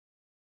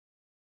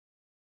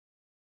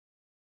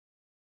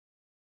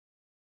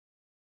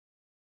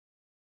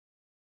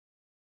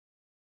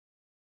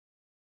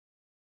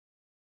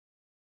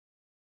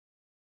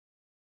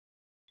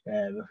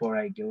before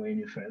I go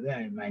any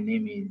further, my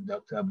name is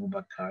Dr.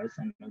 Abubakar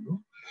Sanogo.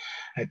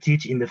 I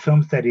teach in the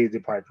Film Studies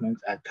Department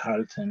at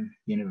Carleton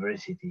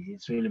University.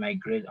 It's really my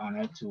great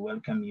honor to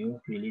welcome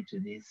you really to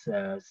this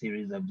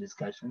series of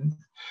discussions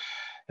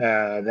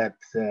that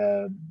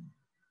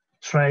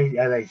try,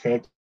 as I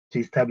said, to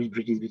establish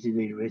bridges between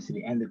the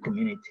university and the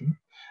community,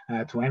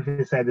 to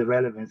emphasize the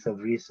relevance of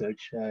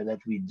research that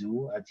we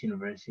do at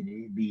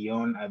university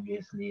beyond,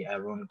 obviously,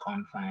 our own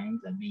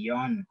confines and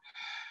beyond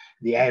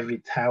the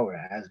ivory tower,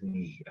 as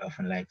we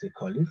often like to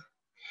call it,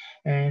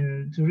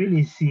 and to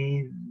really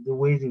see the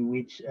ways in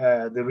which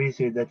the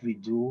research that we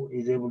do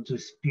is able to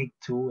speak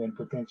to and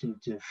potentially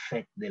to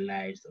affect the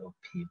lives of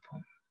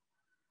people.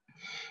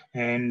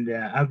 And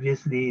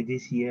obviously,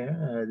 this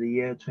year, the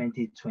year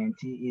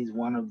 2020, is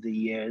one of the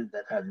years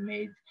that has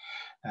made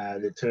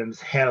the terms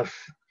health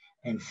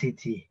and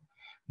city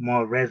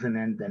more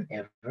resonant than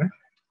ever.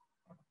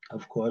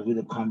 Of course, with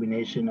a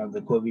combination of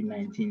the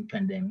COVID-19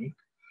 pandemic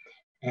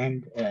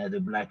and the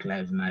Black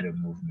Lives Matter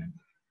movement.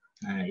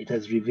 It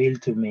has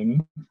revealed to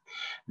many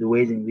the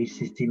ways in which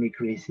systemic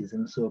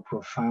racism so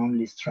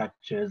profoundly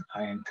structures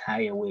our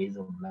entire ways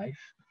of life.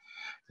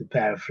 To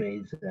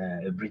paraphrase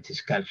a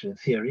British cultural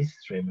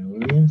theorist, Raymond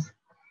Williams,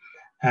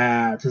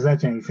 to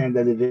such an extent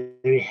that the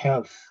very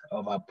health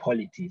of our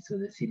polity, so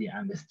the city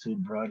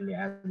understood broadly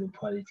as the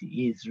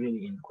polity, is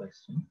really in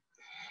question,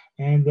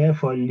 and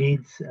therefore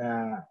leads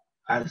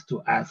us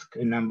to ask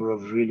a number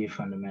of really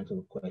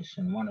fundamental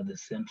questions. One of the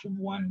central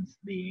ones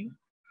being,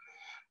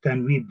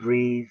 can we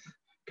breathe?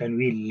 Can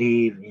we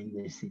live in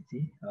the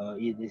city? Or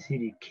is the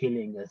city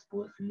killing us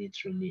both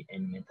literally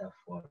and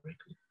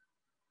metaphorically?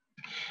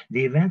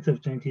 The events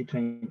of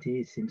 2020,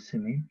 it seems to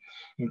me,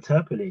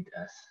 interpellate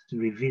us to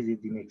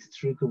revisit the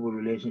inextricable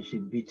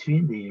relationship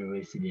between the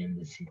university and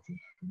the city.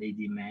 They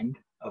demand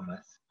of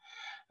us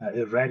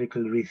a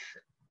radical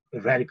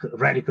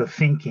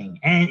thinking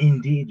and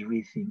indeed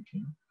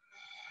rethinking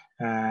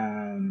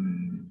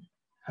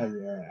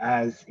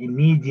as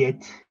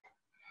immediate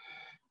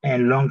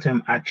and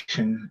long-term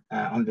action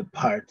on the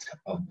part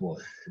of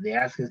both. They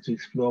ask us to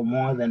explore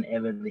more than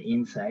ever the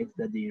insights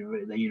that the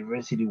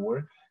university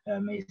work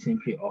may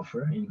simply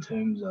offer in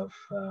terms of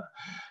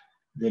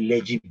the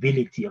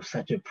legibility of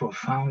such a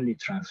profoundly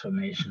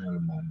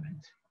transformational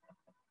moment.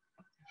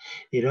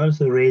 It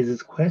also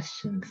raises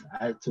questions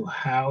as to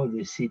how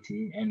the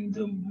city and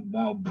the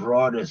more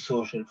broader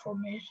social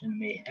formation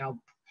may help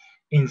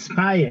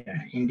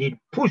inspire, indeed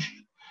push,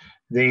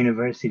 the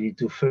university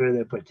to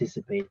further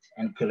participate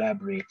and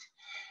collaborate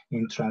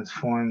in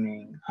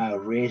transforming our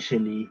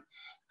racially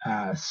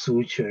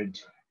sutured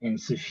and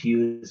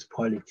suffused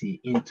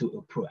polity into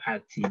a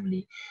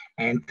proactively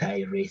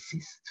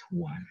anti-racist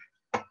one.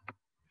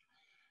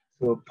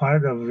 So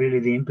part of really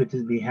the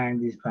impetus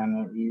behind this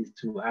panel is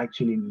to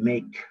actually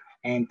make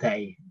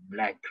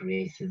anti-Black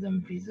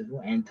racism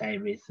visible,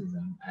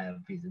 anti-racism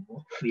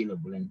visible,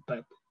 feelable, and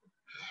palpable.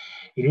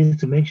 It is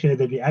to make sure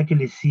that we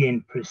actually see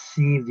and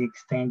perceive the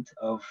extent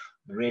of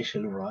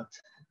racial rot,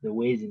 the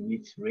ways in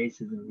which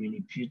racism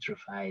really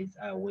putrefies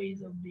our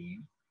ways of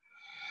being,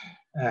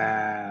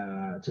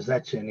 to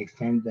such an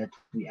extent that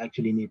we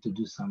actually need to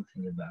do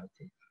something about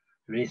it.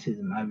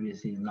 Racism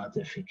obviously is not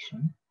a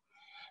fiction,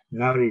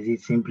 nor is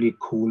it simply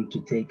cool to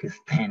take a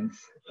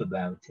stance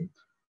about it.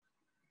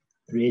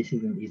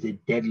 Racism is a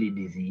deadly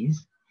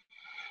disease.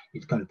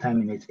 It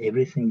contaminates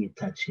everything it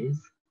touches.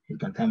 It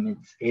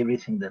contaminates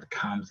everything that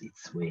comes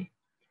its way.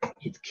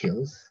 It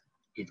kills,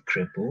 it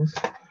cripples,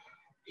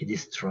 it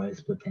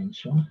destroys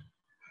potential.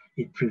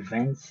 It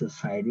prevents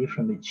societies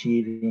from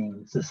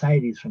achieving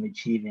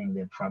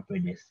their proper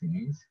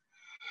destinies.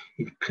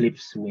 It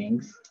clips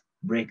wings,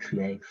 breaks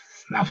legs,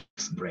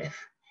 snuffs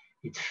breath.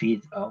 It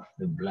feeds off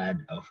the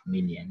blood of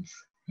millions,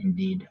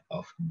 indeed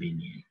of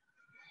billions.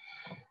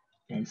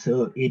 And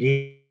so it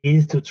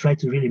is to try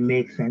to really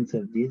make sense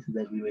of this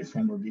that we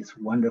assemble this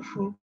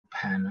wonderful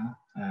panel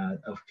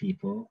of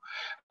people,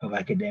 of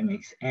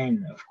academics,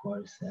 and of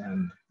course,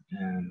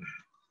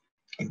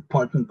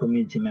 important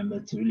community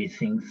members to really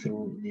think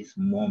through this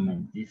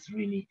moment, this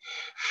really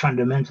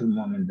fundamental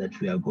moment that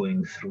we are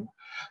going through,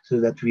 so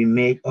that we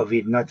make of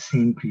it not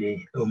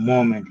simply a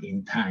moment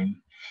in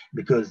time,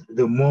 because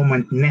the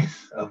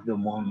momentness of the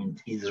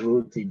moment is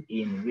rooted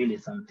in really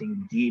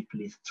something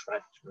deeply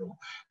structural,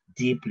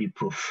 deeply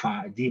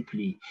profound,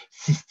 deeply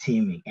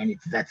systemic, and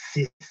it's that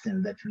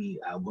system that we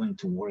are going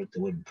to work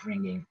toward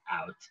bringing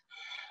out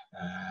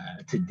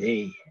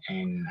today,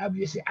 and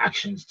obviously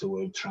actions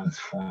toward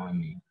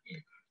transforming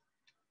it.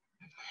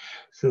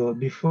 So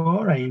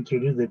before I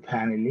introduce the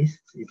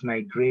panelists, it's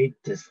my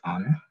greatest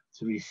honor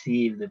to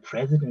receive the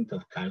president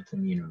of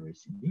Carleton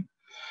University,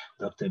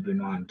 Dr.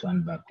 Benoit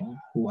Antoine Bacon,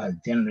 who has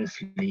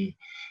generously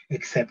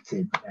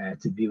accepted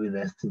to be with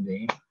us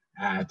today,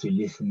 to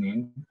listen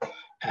in,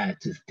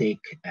 to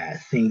take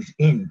things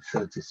in,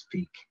 so to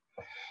speak.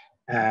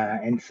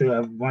 And so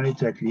I wanted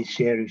to at least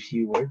share a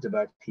few words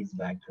about his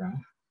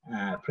background.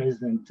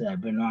 President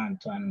Benoit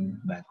Antoine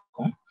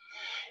Bacon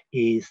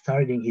is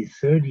starting his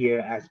third year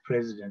as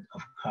president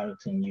of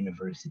Carleton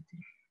University.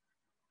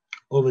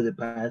 Over the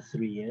past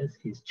 3 years,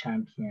 he's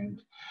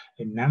championed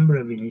a number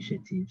of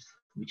initiatives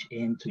which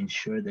aim to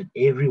ensure that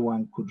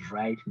everyone could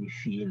rightly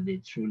feel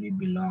they truly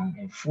belong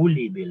and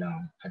fully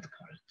belong at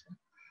Carleton.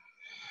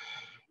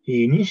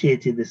 He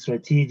initiated the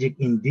strategic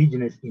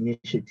Indigenous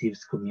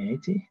Initiatives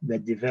community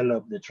that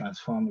developed the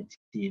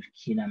transformative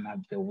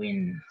Kinamak the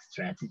Win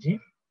strategy.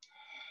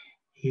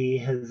 He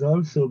has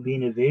also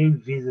been a very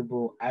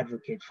visible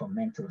advocate for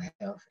mental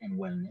health and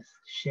wellness,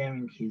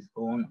 sharing his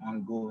own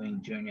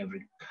ongoing journey of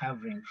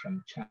recovering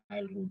from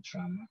childhood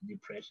trauma,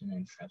 depression,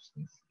 and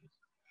substance use.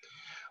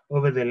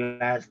 Over the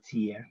last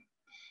year,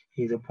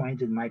 he's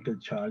appointed Michael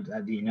Charles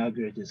as the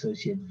inaugural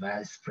Associate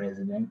Vice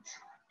President,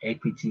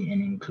 Equity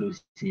and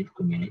Inclusive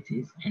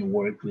Communities, and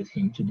worked with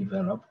him to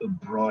develop a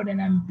broad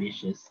and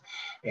ambitious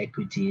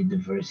equity,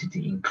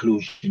 diversity,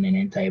 inclusion, and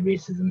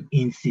anti-racism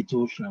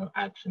institutional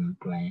action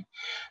plan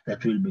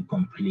that will be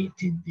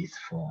completed this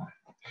fall.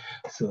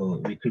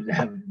 So we could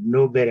have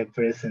no better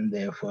person,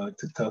 therefore,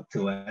 to talk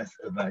to us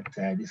about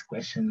this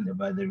question,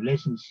 about the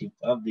relationship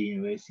of the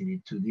university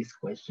to this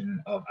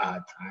question of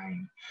our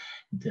time,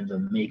 in terms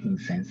of making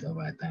sense of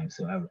our time.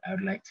 So I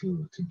would like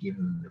to give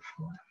him the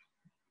floor.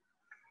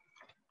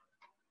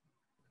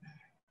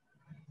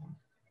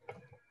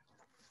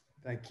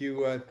 Thank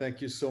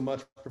you so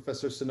much,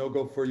 Professor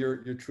Sanogo, for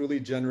your truly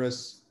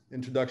generous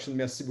introduction.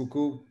 Merci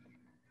beaucoup.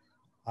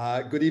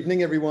 Good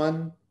evening,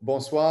 everyone.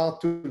 Bonsoir,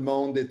 tout le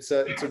monde. It's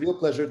a real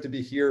pleasure to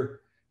be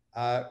here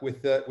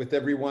with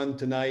everyone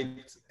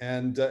tonight,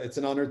 and it's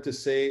an honor to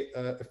say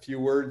a few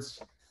words.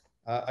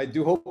 I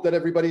do hope that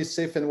everybody is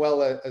safe and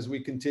well as we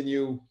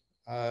continue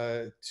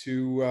to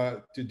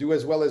do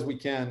as well as we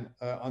can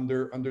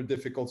under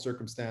difficult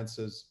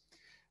circumstances.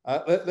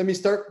 Let me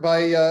start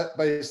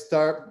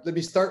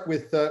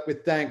with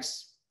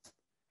thanks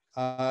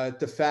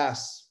to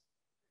FAS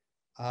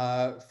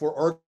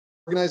for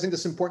organizing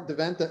this important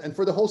event and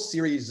for the whole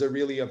series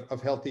really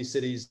of Healthy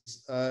Cities.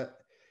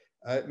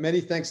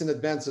 Many thanks in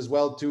advance as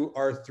well to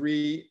our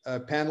three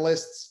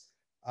panelists.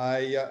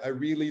 I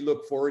really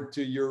look forward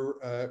to your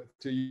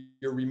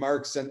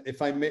remarks, and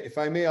if I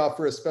may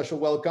offer a special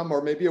welcome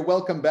or maybe a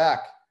welcome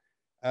back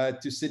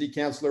to City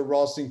Councillor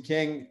Ralston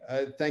King.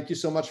 Thank you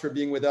so much for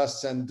being with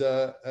us and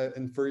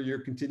for your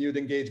continued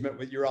engagement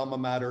with your alma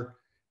mater.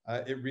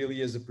 It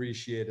really is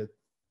appreciated.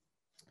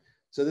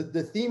 So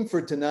the theme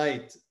for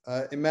tonight,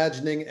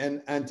 imagining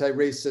an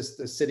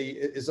anti-racist city,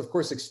 is of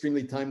course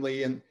extremely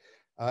timely, and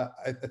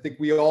I think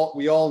we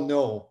all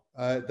know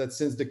that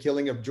since the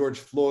killing of George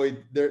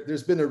Floyd,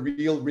 there's been a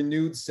real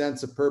renewed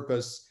sense of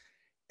purpose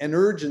and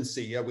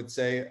urgency, I would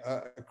say,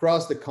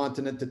 across the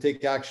continent to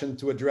take action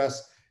to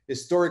address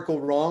historical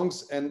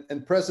wrongs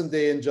and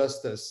present-day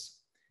injustice.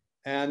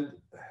 And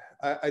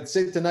I'd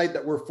say tonight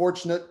that we're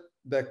fortunate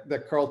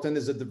that Carleton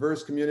is a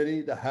diverse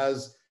community that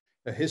has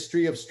a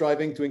history of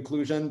striving to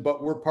inclusion,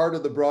 but we're part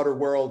of the broader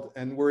world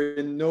and we're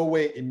in no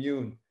way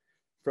immune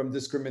from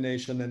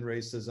discrimination and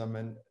racism.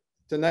 And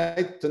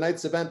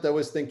tonight's event, I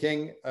was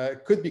thinking,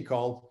 could be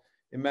called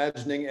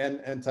Imagining an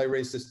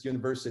Anti-Racist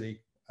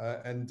University.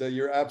 And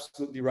you're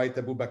absolutely right,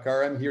 Abu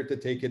Bakar. I'm here to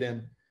take it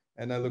in,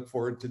 and I look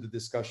forward to the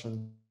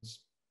discussions.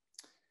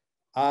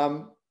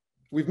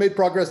 We've made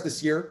progress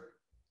this year,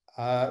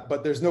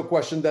 but there's no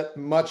question that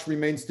much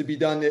remains to be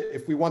done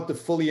if we want to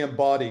fully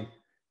embody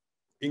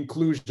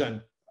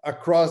inclusion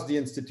across the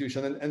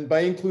institution. And by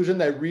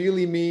inclusion, I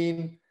really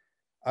mean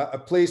a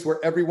place where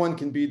everyone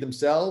can be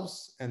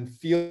themselves and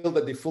feel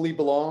that they fully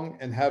belong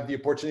and have the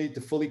opportunity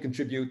to fully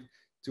contribute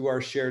to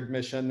our shared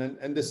mission.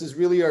 And this is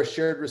really our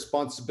shared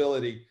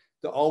responsibility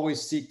to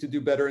always seek to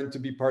do better and to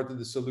be part of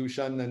the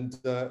solution. And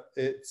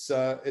it's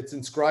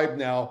inscribed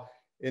now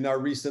in our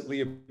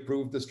recently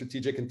approved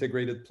strategic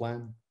integrated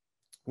plan.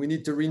 We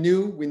need to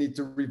renew, we need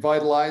to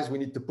revitalize, we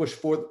need to push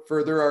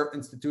further our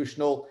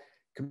institutional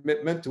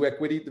commitment to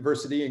equity,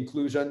 diversity,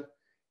 inclusion,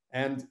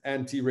 and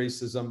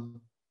anti-racism.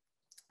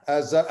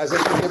 As I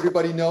think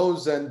everybody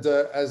knows, and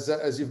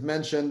as you've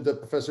mentioned,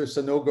 Professor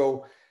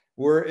Sanogo,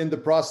 we're in the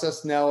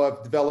process now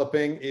of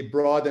developing a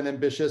broad and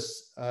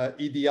ambitious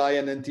EDI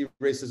and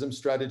anti-racism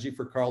strategy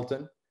for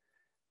Carleton.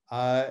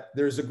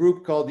 There's a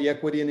group called the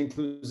Equity and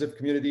Inclusive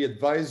Community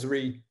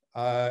Advisory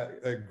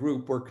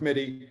Group or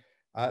Committee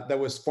that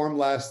was formed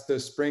last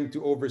spring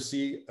to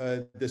oversee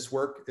this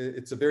work.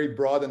 It's a very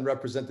broad and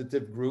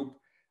representative group.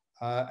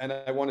 And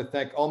I want to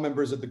thank all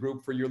members of the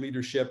group for your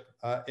leadership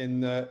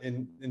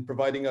in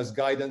providing us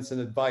guidance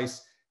and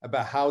advice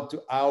about how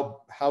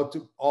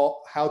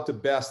to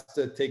best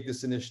take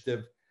this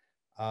initiative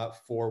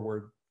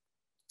forward.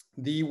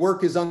 The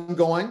work is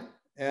ongoing,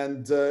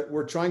 and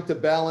we're trying to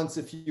balance,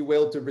 if you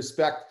will, to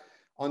respect,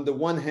 on the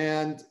one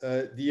hand,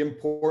 the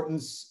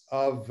importance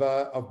of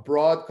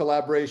broad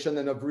collaboration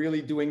and of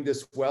really doing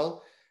this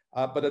well,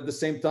 but at the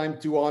same time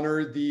to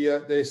honor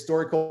the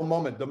historical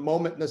moment, the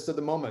momentness of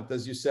the moment,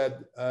 as you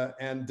said,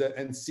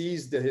 and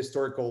seize the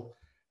historical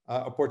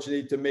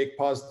opportunity to make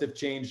positive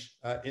change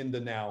in the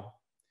now.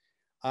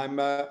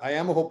 I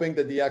am hoping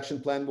that the action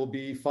plan will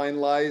be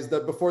finalized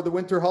before the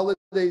winter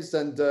holidays,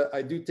 and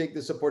I do take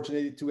this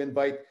opportunity to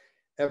invite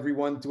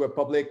everyone to a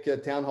public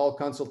town hall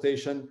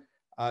consultation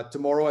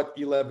tomorrow at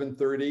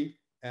 11:30,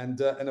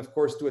 and of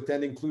course to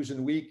attend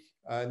Inclusion Week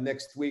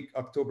next week,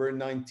 October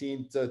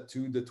 19th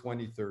to the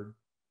 23rd.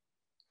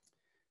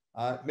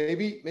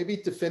 Maybe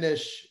to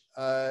finish,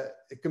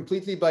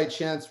 completely by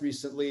chance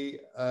recently,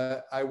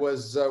 I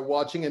was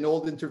watching an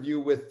old interview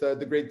with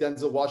the great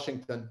Denzel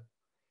Washington.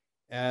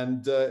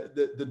 And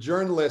the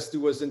journalist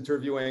who was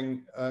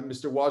interviewing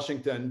Mr.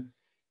 Washington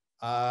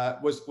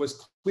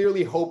was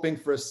clearly hoping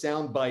for a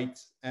soundbite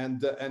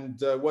and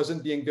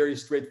wasn't being very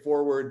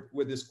straightforward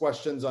with his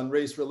questions on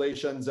race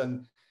relations,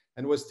 and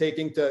was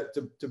taking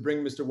to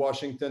bring Mr.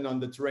 Washington on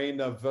the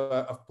terrain of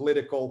a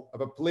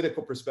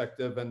political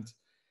perspective.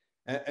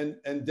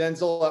 And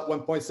Denzel at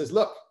one point says,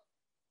 "Look,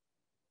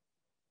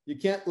 you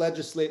can't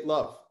legislate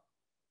love,"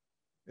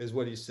 is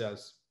what he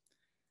says.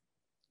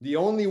 The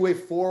only way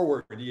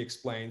forward, he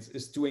explains,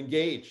 is to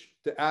engage,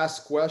 to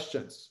ask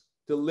questions,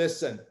 to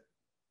listen,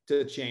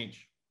 to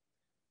change.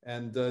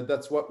 And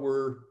that's what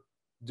we're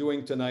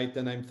doing tonight.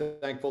 And I'm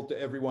thankful to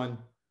everyone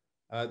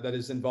that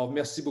is involved.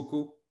 Merci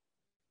beaucoup.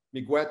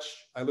 Miigwech,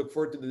 I look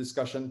forward to the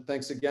discussion.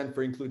 Thanks again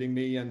for including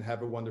me, and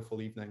have a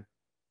wonderful evening.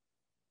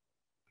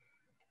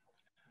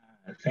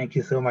 Thank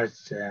you so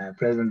much,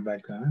 President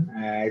Bacon.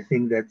 I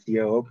think that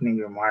your opening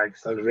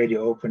remarks already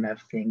open up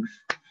things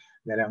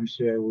that I'm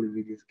sure we'll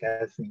be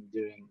discussing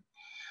during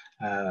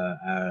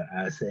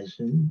our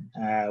session.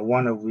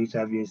 One of which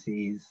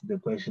obviously is the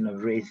question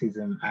of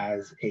racism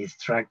as a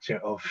structure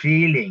of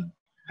feeling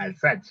as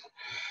such.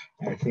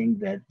 I think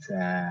that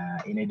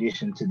in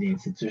addition to the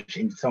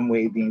institution, in some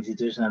way, the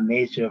institutional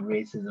nature of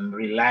racism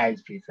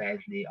relies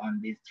precisely on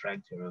this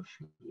structure of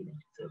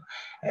feeling. So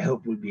I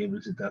hope we'll be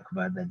able to talk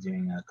about that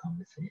during our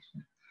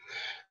conversation.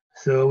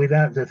 So with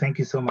that, thank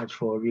you so much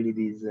for really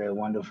these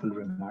wonderful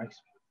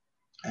remarks.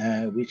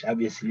 Which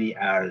obviously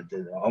are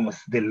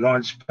almost the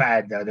launch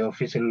pad, the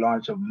official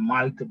launch of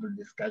multiple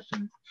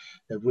discussions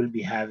that we'll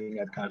be having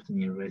at Carleton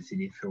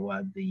University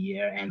throughout the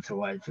year and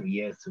throughout the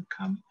years to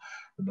come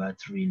about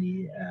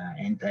really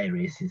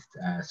anti-racist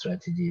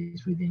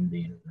strategies within the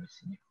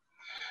university.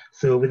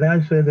 So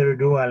without further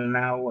ado, I'll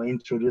now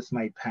introduce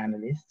my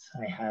panelists.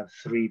 I have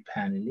 3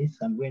 panelists.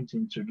 I'm going to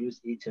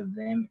introduce each of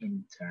them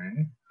in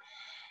turn,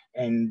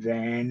 and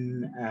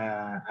then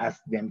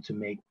ask them to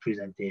make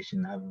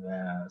presentation of,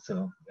 I've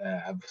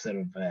sort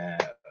of,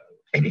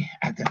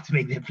 to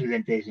make their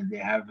presentation. They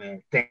have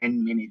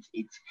 10 minutes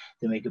each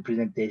to make a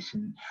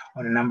presentation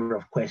on a number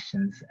of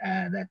questions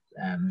that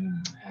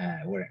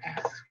were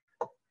asked.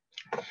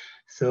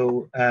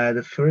 So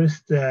the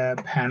first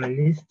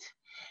panelist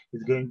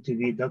is going to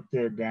be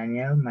Dr.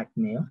 Daniel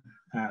McNeil,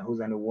 who's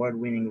an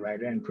award-winning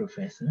writer and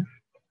professor.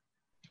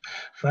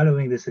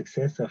 Following the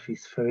success of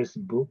his first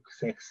book,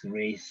 Sex and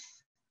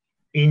Race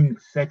in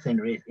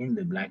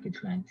the Black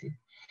Atlantic,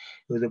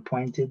 he was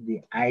appointed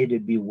the Ida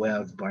B.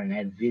 Wells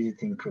Barnett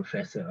Visiting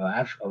Professor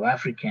of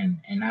African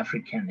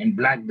and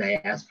Black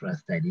Diaspora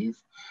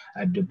Studies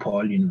at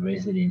DePaul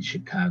University in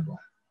Chicago.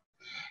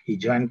 He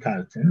joined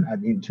Carleton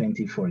in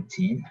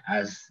 2014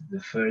 as the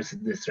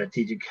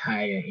strategic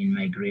hire in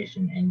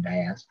Migration and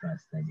Diaspora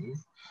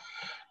Studies.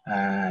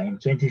 In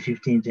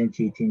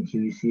 2015-2018, he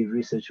received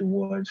research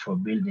awards for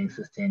building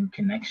sustained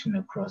connection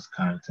across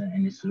Carleton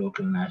and its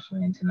local,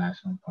 national, and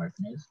international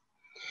partners.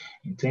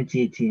 In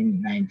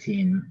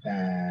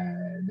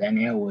 2018-19,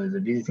 Daniel was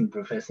a visiting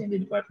professor in the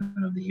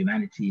Department of the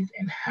Humanities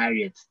and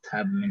Harriet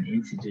Tubman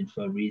Institute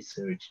for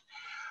Research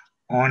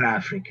on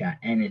Africa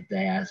and its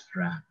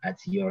Diaspora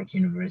at York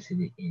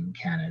University in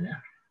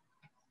Canada.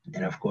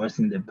 And of course,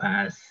 in the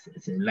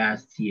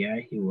last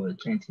year, he was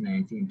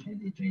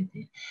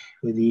 2019-2020,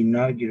 with the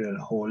inaugural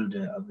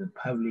holder of the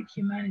Public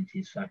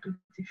Humanities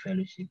Faculty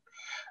Fellowship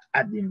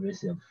at the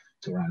University of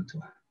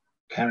Toronto.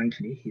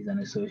 Currently, he's an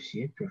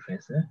associate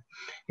professor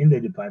in the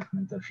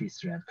Department of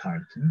History at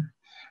Carleton,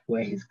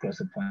 where he's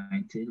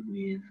cross-appointed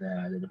with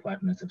the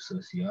Departments of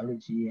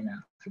Sociology and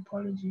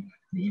Anthropology,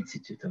 the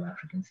Institute of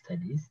African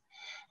Studies,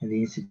 and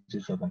the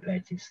Institute for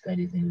Comparative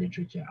Studies in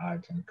Literature,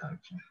 Art, and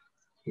Culture.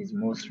 His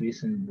most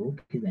recent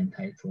book is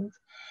entitled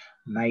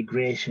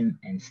Migration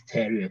and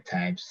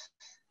Stereotypes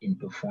in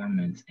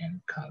Performance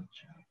and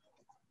Culture.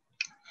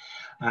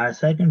 Our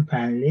second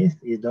panelist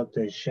is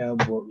Dr.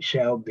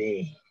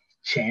 Xiaobei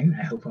Chen.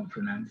 I hope I'm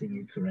pronouncing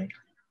it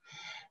correctly.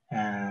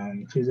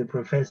 She's a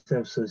professor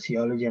of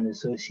sociology and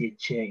associate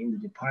chair in the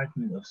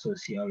Department of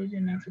Sociology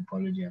and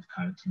Anthropology at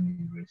Carleton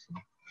University.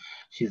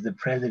 She's the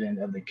president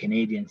of the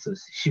Canadian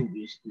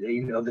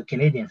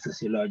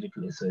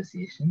Sociological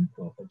Association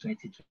for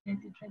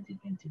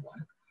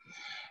 2020-2021.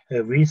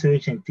 Her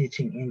research and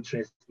teaching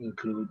interests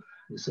include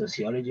the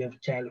sociology of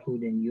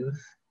childhood and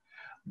youth,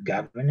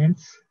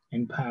 governance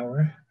and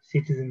power,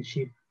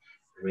 citizenship,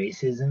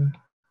 racism,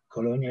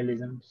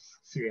 colonialism,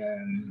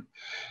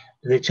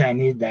 the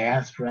Chinese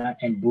diaspora,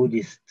 and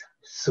Buddhist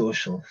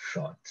social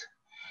thought.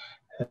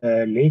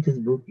 Her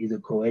latest book is a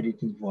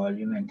co-edited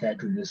volume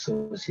entitled The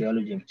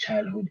Sociology of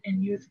Childhood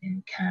and Youth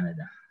in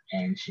Canada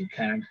and she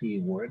currently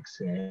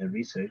works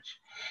research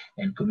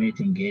and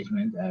community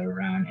engagement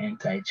around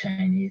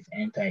anti-Chinese,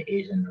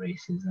 anti-Asian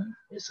racism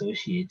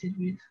associated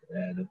with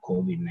the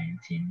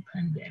COVID-19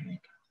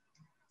 pandemic.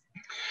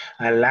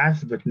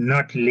 Last but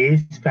not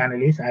least,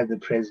 panelists, as the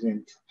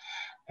president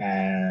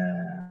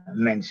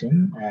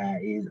mentioned,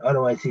 is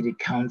Ottawa City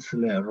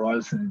Councillor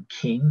Ralston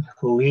King,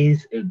 who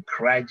is a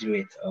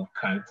graduate of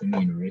Carleton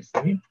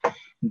University,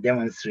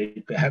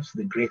 demonstrate perhaps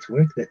the great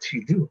work that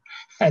we do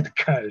at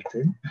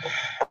Carleton.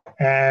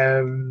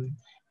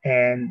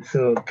 And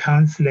so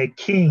Councillor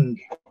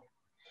King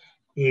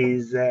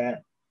was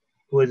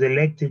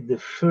elected the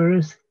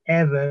first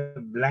ever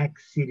Black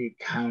city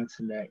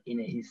councillor in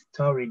a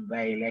historic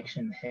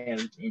by-election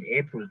held in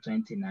April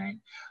 29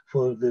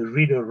 for the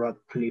Rideau Rock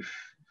Cliff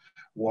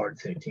Ward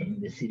 13 in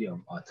the city of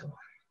Ottawa.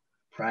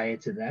 Prior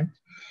to that,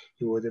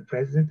 he was the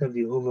president of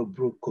the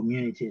Overbrook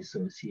Community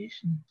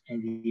Association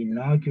and the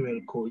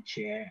inaugural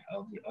co-chair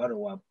of the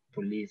Ottawa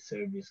Police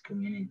Service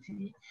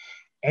Community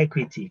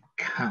Equity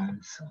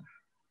Council.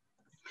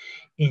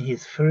 In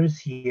his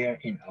first year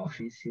in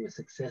office, he was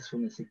successful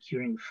in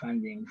securing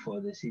funding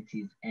for the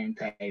city's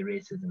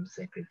anti-racism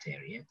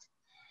secretariat,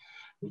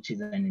 which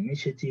is an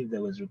initiative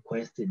that was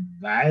requested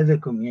by the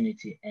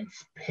community and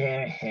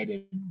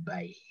spearheaded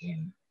by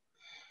him.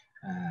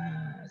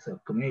 So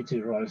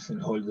Community Ralston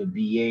holds a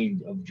BA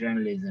of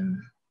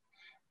journalism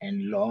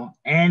and law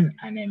and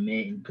an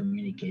MA in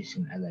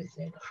communication, as I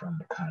said, from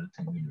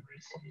Carleton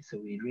University. So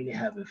we really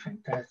have a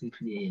fantastic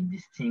and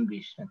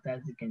distinguished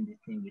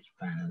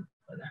panel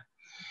for that.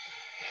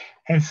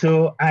 And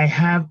so I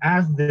have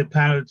asked the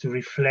panel to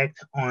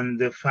reflect on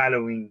the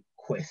following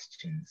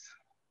questions.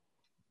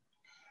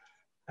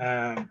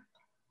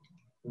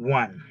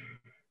 One,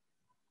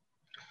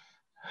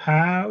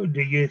 how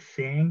do you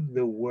think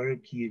the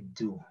work you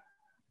do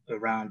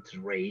around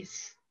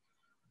race,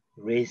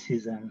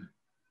 racism,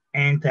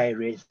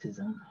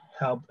 anti-racism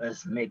help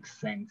us make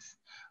sense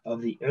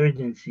of the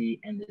urgency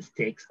and the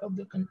stakes of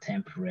the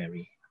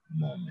contemporary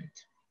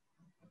moment?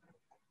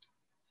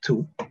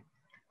 Two,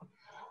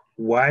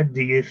 what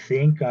do you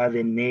think are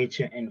the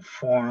nature and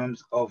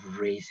forms of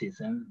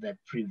racism that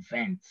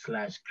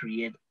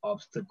prevent/create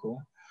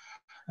obstacle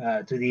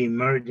to the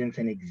emergence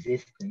and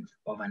existence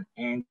of an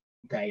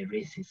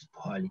anti-racist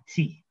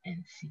polity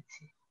and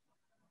city?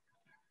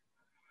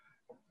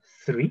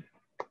 Three,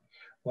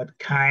 what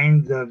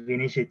kinds of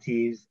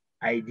initiatives,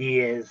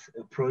 ideas,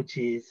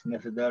 approaches,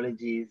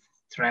 methodologies,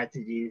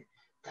 strategies,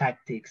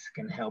 tactics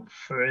can help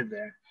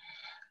further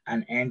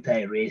an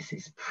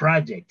anti-racist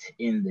project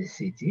in the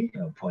city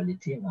or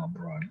polity more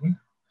broadly?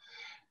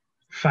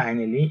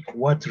 Finally,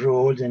 what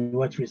roles and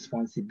what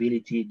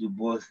responsibility do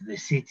both the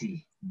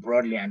city,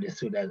 broadly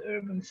understood as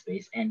urban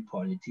space, and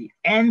polity,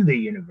 and the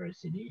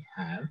university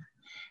have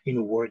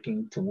in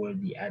working toward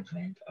the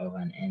advent of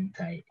an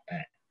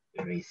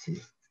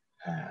anti-racist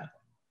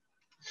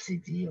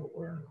city or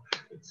world,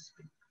 so to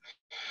speak?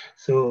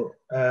 So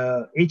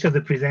each of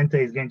the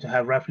presenters is going to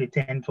have roughly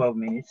 10-12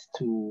 minutes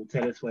to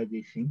tell us what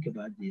they think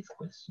about these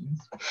questions.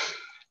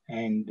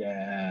 And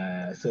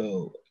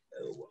so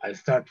I'll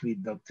start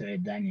with Dr.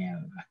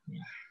 Daniel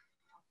McNeil.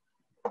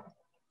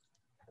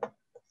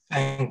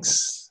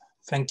 Thanks.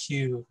 Thank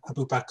you,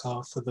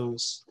 Abubakar, for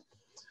those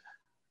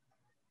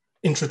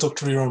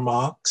introductory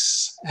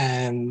remarks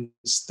and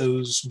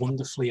those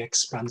wonderfully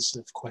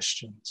expansive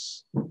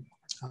questions.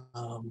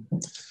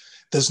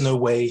 There's no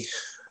way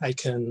I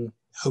can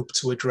hope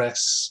to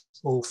address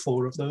all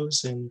four of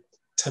those in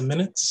 10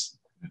 minutes,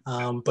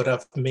 but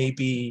I've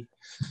maybe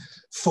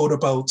thought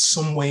about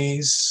some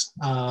ways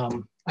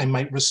I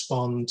might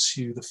respond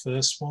to the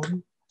first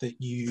one that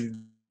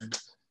you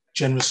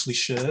generously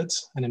shared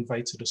and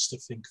invited us to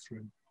think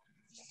through.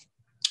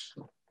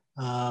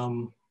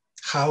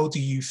 How do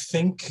you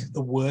think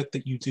the work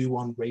that you do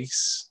on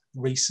race,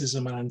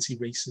 racism and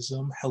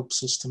anti-racism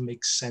helps us to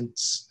make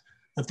sense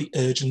of the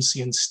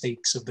urgency and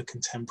stakes of the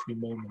contemporary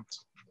moment?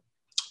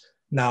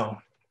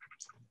 Now,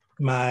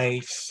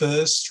 my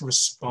first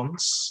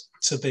response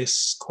to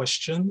this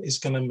question is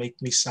going to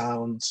make me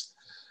sound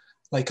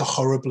like a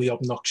horribly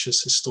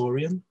obnoxious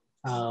historian,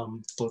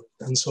 and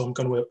so I'm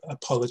going to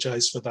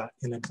apologize for that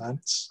in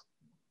advance.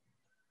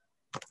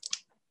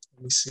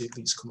 Let me see if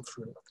these come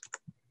through.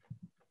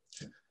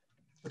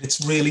 But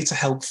it's really to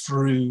help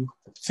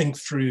think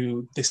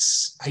through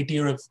this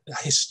idea of a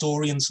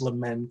historian's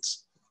lament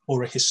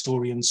or a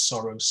historian's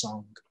sorrow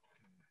song.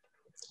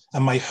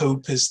 And my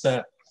hope is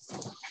that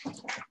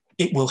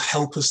it will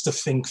help us to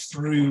think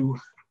through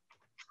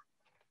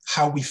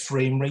how we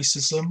frame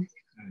racism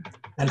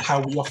and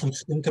how we often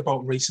think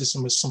about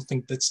racism as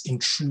something that's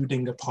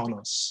intruding upon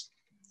us,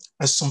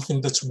 as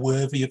something that's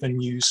worthy of a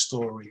news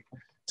story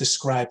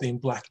describing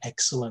Black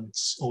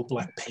excellence or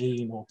Black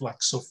pain or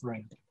Black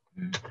suffering.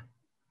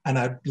 And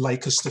I'd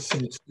like us to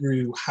think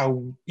through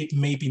how it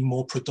may be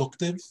more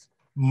productive,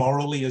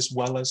 morally as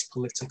well as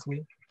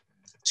politically,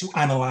 to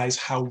analyze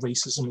how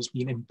racism has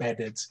been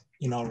embedded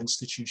in our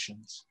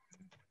institutions.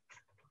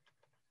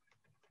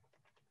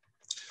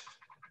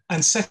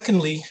 And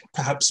secondly,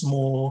 perhaps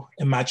more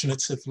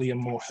imaginatively and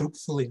more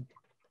hopefully,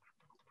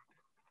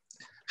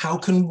 how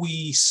can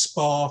we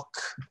spark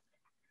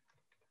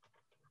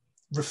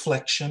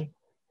reflection?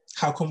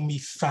 How can we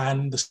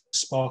fan the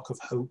spark of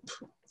hope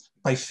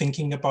by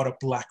thinking about a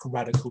Black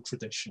radical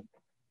tradition?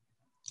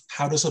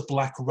 How does a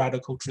Black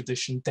radical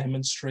tradition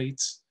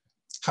demonstrate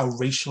how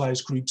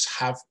racialized groups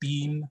have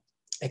been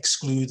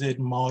excluded,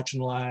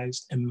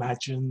 marginalized,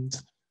 imagined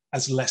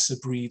as lesser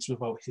breeds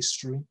without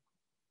history?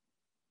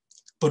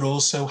 But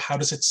also, how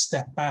does it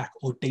step back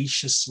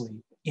audaciously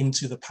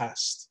into the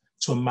past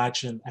to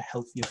imagine a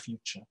healthier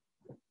future?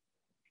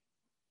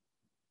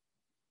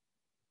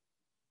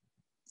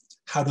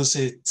 How does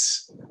it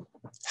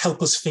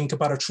help us think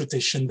about a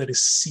tradition that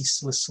is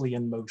ceaselessly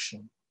in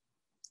motion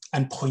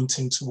and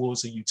pointing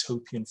towards a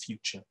utopian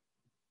future?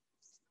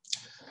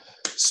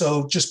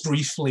 So just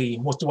briefly,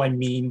 what do I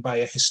mean by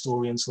a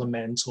historian's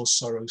lament or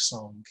sorrow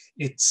song?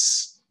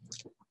 It's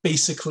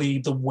basically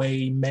the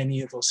way many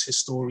of us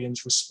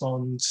historians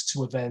respond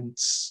to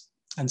events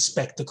and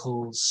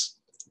spectacles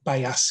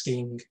by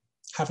asking,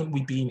 haven't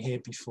we been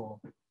here before?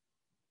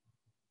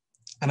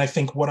 And I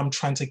think what I'm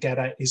trying to get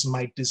at is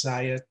my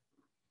desire,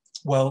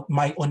 well,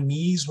 my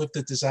unease with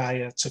the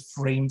desire to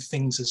frame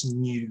things as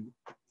new,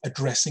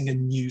 addressing a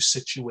new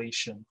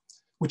situation,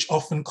 which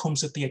often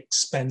comes at the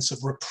expense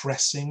of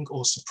repressing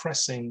or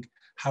suppressing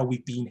how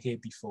we've been here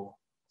before.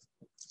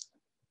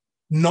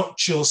 Not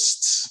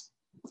just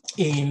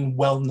in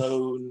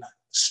well-known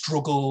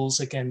struggles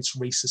against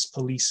racist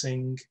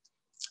policing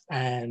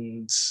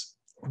and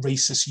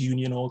racist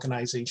union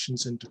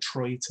organizations in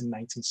Detroit in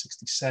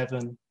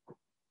 1967,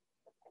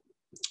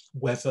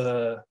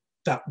 whether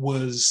that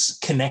was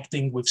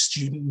connecting with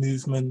student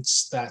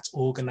movements that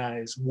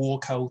organize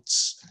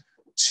walkouts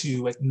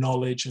to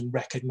acknowledge and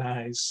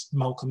recognize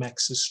Malcolm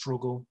X's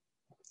struggle,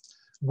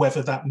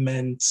 whether that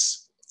meant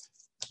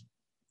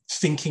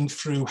thinking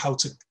through how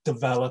to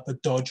develop a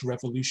Dodge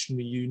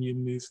Revolutionary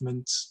Union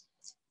movement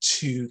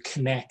to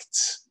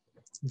connect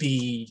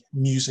the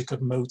music of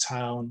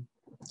Motown,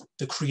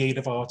 the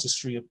creative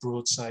artistry of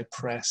Broadside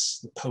Press,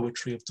 the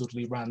poetry of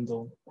Dudley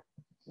Randall.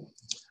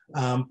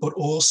 But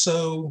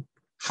also,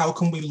 how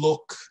can we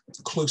look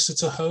closer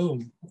to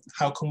home?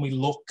 How can we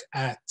look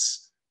at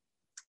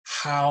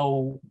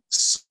how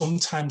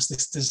sometimes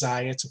this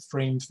desire to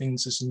frame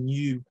things as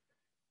new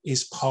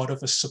is part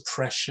of a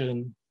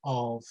suppression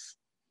of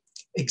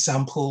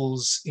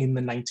examples in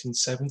the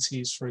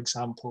 1970s, for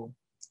example,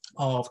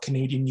 of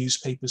Canadian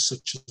newspapers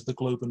such as the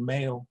Globe and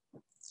Mail,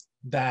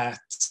 that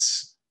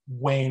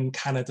when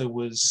Canada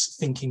was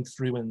thinking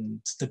through and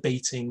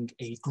debating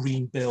a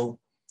green bill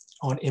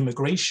on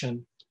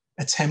immigration,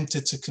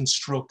 attempted to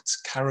construct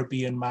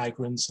Caribbean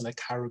migrants and a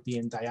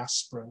Caribbean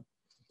diaspora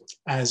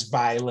as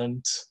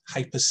violent,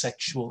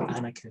 hypersexual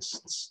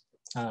anarchists.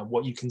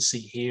 What you can see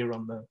here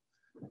on the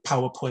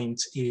PowerPoint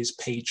is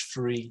page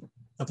 3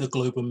 of the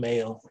Globe and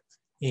Mail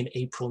in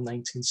April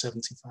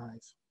 1975.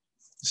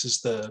 This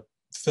is the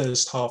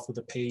first half of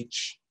the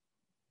page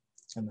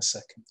and the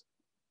second.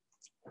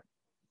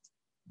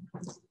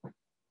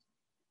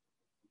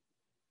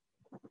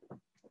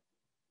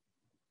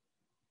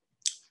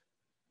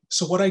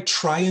 So what I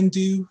try and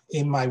do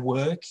in my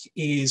work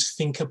is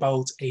think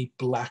about a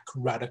Black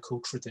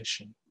radical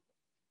tradition.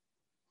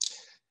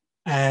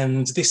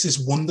 And this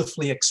is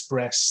wonderfully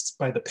expressed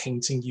by the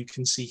painting you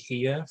can see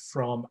here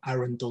from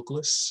Aaron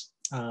Douglas,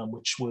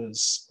 which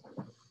was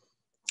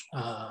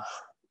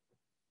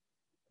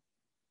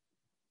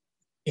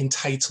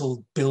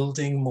entitled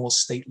Building More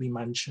Stately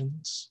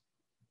Mansions.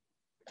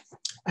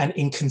 And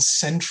in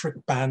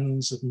concentric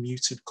bands of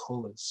muted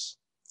colors,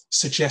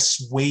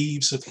 suggests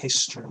waves of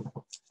history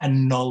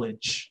and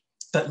knowledge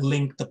that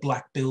link the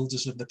Black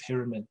builders of the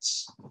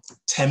pyramids,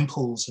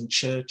 temples and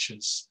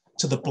churches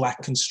to the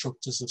Black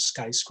constructors of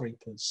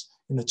skyscrapers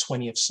in the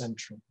 20th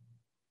century,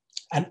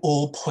 and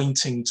all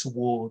pointing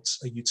towards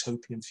a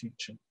utopian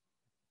future.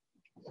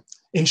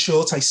 In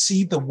short, I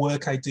see the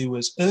work I do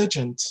as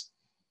urgent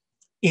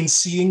in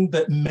seeing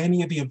that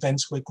many of the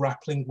events we're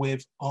grappling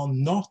with are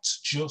not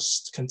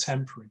just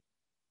contemporary,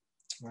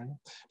 right?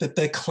 That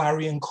they're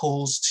clarion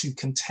calls to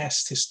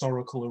contest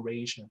historical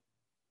erasure.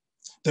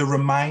 They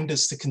remind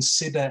us to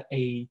consider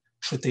a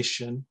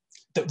tradition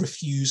that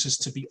refuses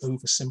to be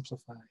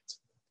oversimplified.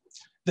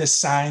 They're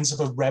signs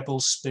of a rebel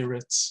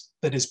spirit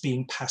that is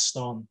being passed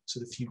on to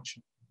the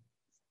future.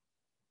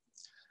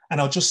 And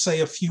I'll just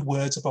say a few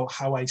words about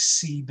how I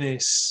see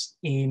this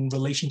in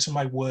relation to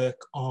my work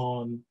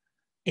on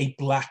a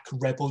Black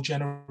rebel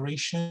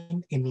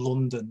generation in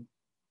London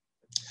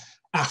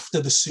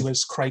after the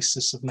Suez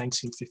Crisis of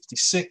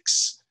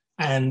 1956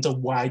 and a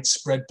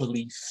widespread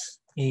belief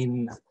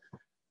in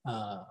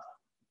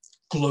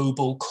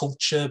global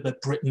culture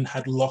that Britain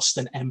had lost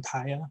an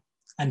empire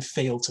and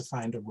failed to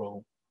find a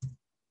role.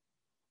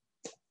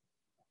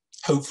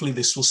 Hopefully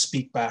this will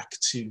speak back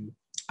to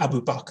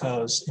Abu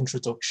Bakar's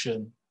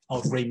introduction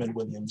of Raymond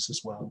Williams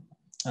as well,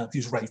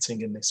 who's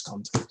writing in this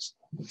context.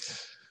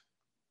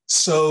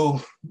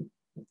 So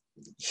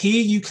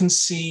here you can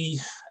see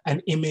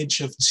an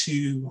image of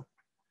two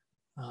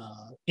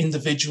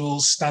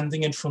individuals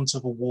standing in front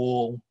of a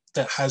wall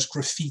that has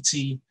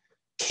graffiti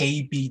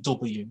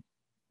KBW,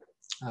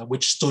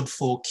 which stood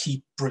for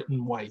Keep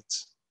Britain White.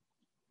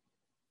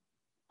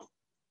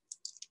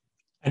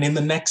 And in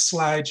the next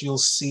slide, you'll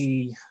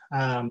see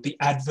the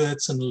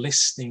adverts and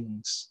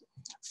listings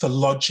for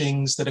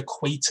lodgings that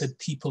equated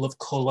people of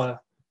colour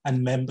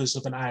and members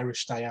of an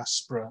Irish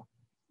diaspora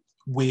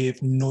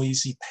with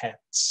noisy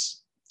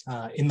pets.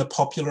 In the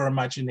popular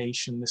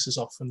imagination, this is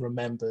often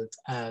remembered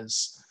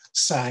as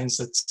signs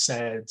that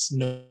said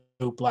no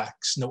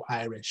blacks, no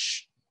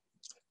Irish,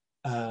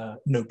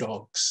 no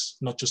dogs,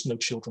 not just no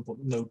children, but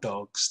no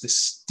dogs.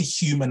 This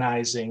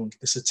dehumanizing,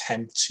 this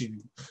attempt to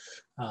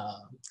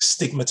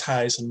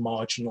stigmatize and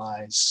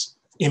marginalize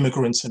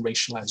immigrants and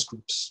racialized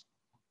groups.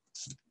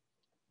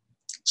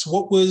 So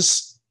what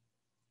was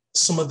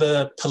some of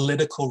the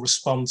political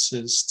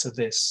responses to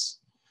this,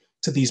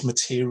 to these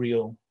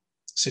material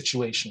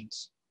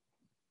situations?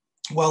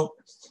 Well,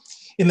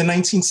 in the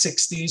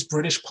 1960s,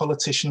 British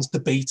politicians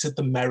debated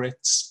the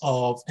merits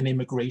of an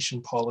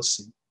immigration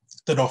policy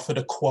that offered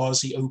a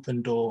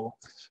quasi-open door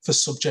for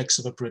subjects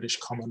of a British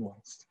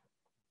Commonwealth.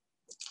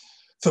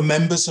 For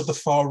members of the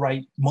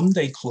far-right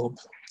Monday Club,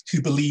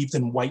 who believed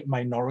in white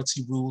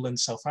minority rule in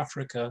South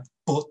Africa,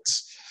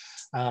 but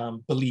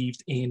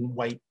believed in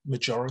white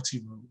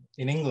majority rule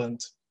in England,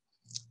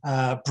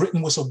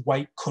 Britain was a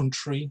white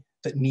country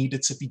that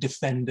needed to be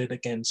defended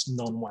against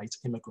non-white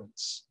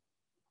immigrants.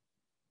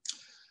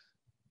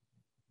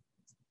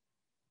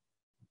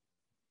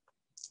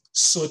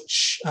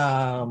 Such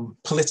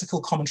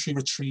political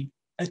commentary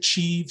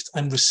achieved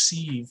and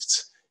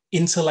received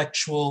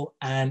intellectual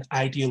and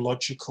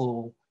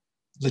ideological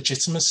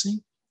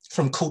legitimacy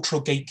from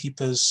cultural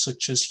gatekeepers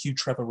such as Hugh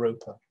Trevor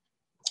Roper,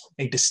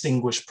 a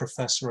distinguished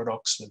professor at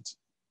Oxford,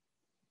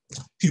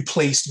 who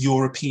placed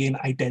European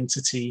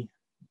identity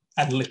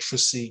and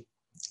literacy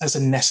as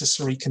a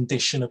necessary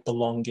condition of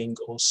belonging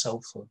or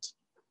selfhood,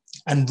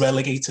 and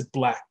relegated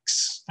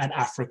Blacks and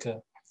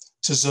Africa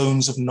to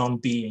zones of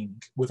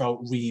non-being, without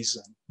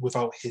reason,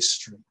 without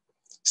history,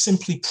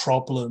 simply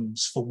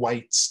problems for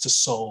whites to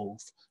solve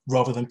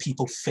rather than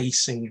people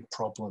facing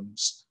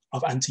problems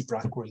of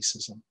anti-Black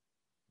racism.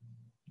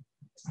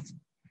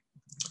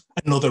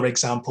 Another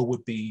example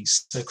would be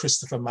Sir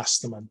Christopher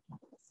Masterman,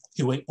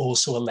 who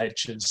also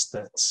alleges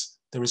that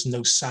there is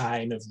no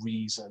sign of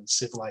reason,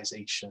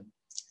 civilization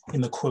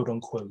in the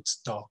quote-unquote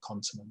dark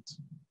continent.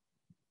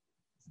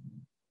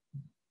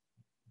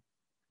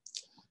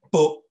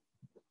 But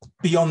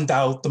beyond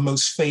doubt, the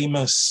most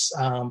famous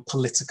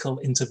political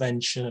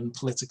intervention,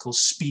 political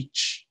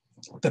speech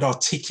that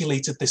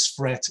articulated this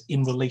threat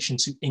in relation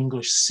to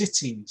English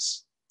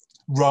cities,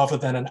 rather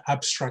than an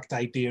abstract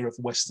idea of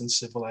Western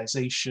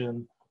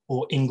civilization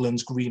or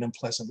England's green and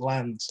pleasant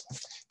land,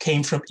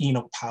 came from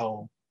Enoch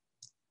Powell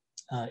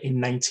in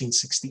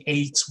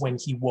 1968, when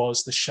he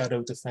was the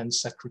Shadow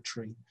Defense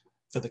Secretary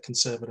for the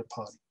Conservative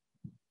Party.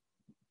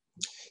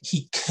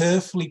 He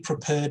carefully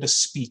prepared a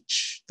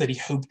speech that he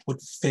hoped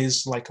would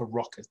fizz like a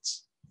rocket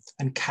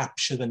and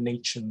capture the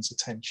nation's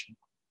attention.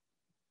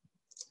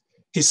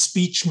 His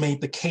speech made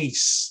the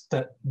case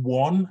that,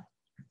 one,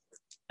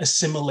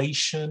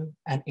 assimilation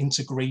and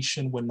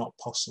integration were not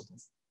possible.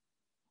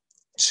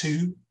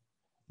 Two,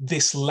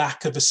 this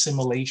lack of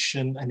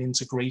assimilation and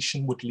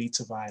integration would lead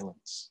to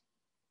violence.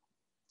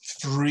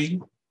 Three,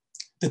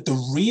 that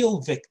the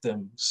real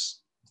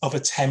victims of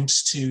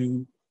attempts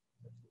to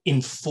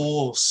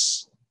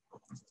enforce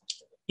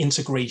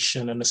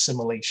integration and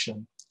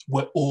assimilation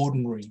were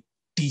ordinary,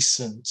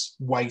 decent,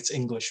 white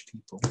English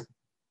people.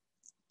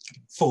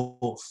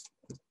 Fourth,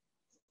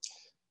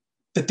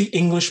 that the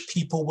English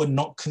people were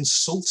not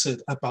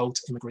consulted about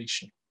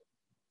immigration.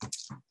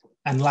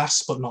 And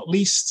last but not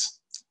least,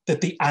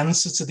 that the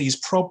answer to these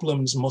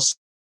problems must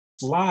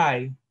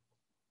lie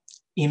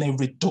in a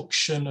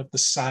reduction of the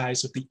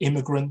size of the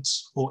immigrant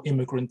or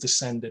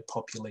immigrant-descended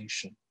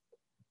population.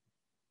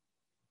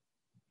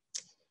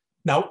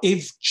 Now,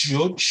 if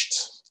judged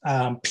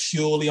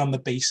purely on the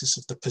basis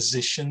of the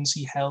positions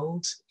he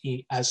held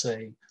as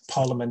a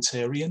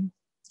parliamentarian,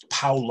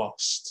 Powell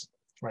lost,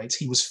 right?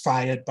 He was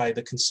fired by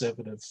the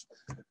Conservative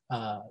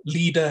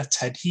leader,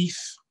 Ted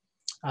Heath.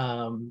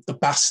 The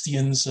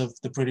bastions of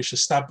the British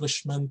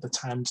establishment, the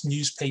Times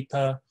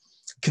newspaper,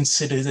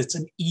 considered it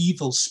an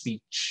evil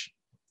speech.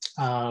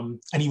 And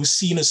he was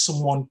seen as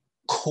someone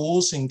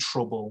causing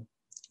trouble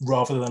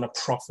rather than a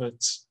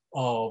prophet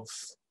of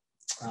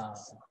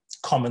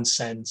common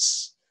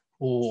sense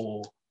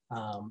or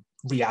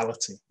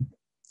reality.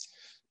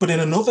 But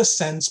in another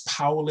sense,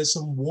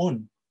 Powellism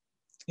won.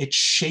 It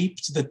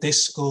shaped the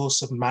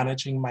discourse of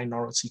managing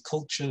minority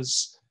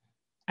cultures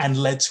and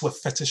led to a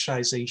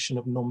fetishization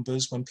of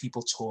numbers when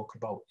people talk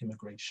about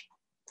immigration.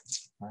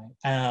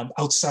 Right?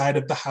 Outside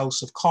of the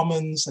House of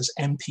Commons, as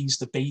MPs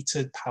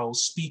debated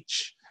Powell's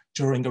speech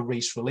during a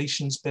race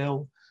relations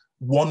bill,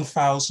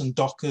 1,000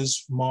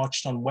 dockers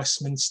marched on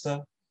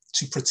Westminster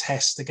to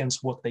protest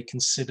against what they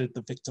considered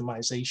the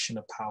victimization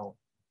of Powell.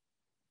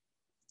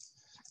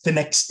 The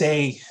next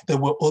day, there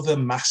were other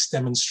mass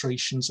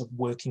demonstrations of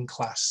working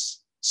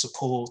class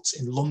support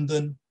in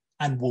London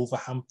and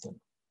Wolverhampton.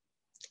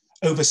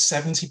 Over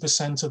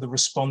 70% of the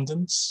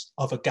respondents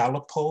of a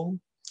Gallup poll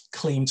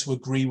claimed to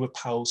agree with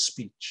Powell's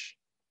speech.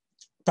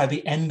 By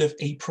the end of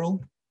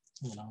April,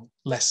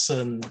 less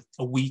than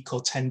a week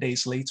or 10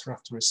 days later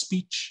after his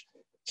speech,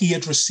 he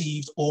had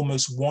received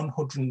almost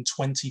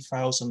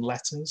 120,000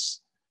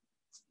 letters,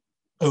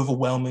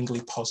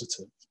 overwhelmingly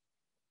positive.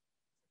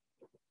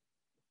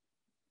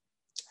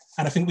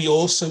 And I think we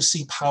also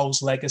see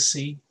Powell's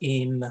legacy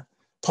in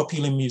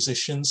popular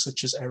musicians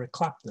such as Eric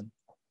Clapton,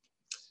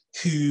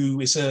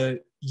 who is a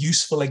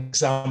useful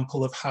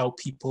example of how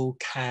people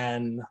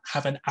can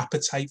have an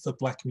appetite for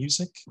Black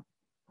music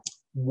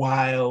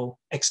while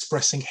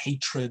expressing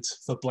hatred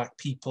for Black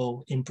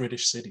people in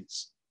British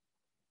cities.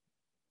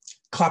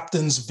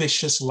 Clapton's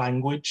vicious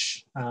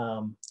language,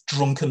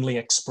 drunkenly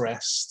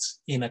expressed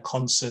in a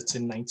concert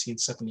in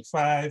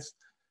 1975,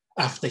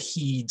 after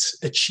he'd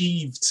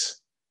achieved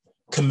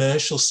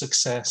commercial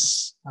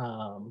success,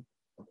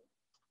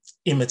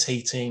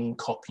 imitating,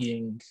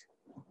 copying,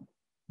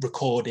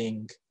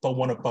 recording, but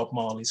one of Bob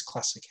Marley's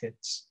classic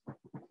hits,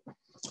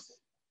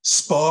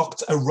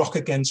 sparked a Rock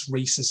Against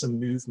Racism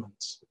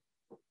movement,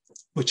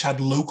 which had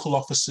local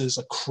offices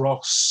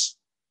across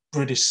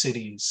British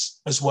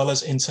cities, as well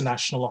as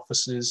international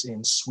offices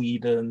in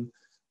Sweden,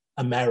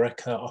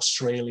 America,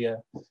 Australia,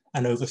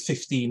 and over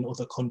 15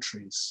 other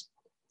countries.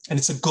 And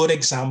it's a good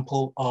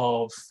example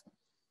of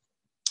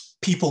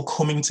people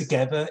coming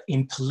together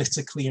in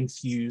politically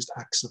infused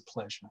acts of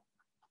pleasure,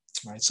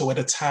 right? So at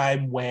a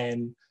time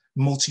when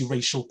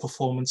multiracial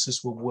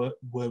performances were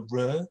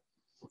rare,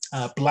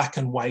 Black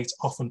and white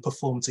often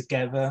performed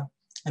together.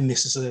 And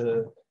this is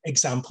an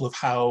example of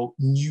how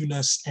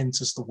newness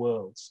enters the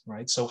world,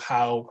 right? So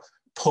how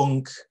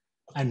punk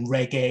and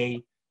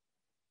reggae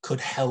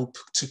could help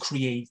to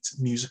create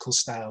musical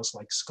styles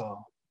like ska.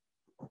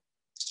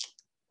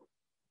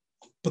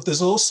 But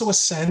there's also a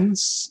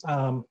sense,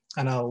 and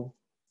I'll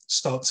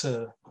start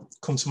to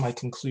come to my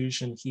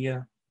conclusion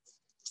here,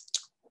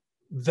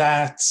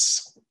 that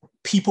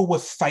people were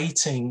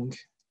fighting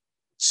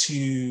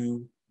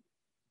to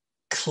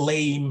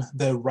claim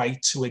their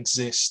right to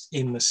exist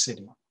in the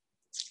city,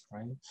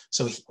 right?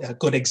 So a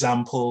good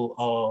example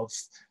of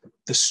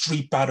the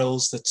street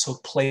battles that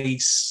took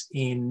place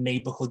in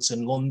neighborhoods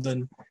in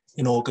London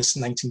in August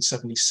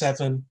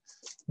 1977,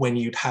 when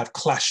you'd have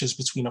clashes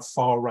between a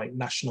far-right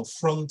National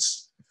Front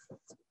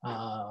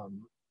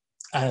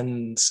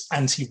and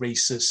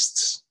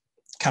anti-racist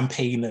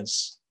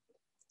campaigners.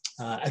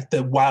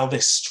 While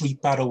this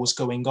street battle was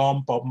going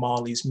on, Bob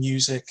Marley's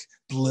music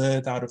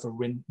blurred out of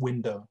a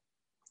window.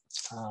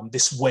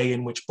 This way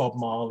in which Bob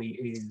Marley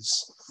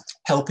is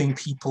helping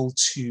people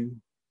to,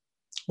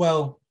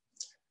 well,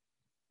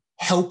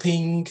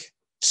 helping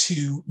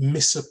to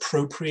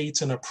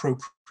misappropriate and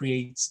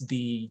appropriate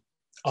the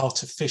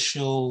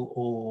artificial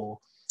or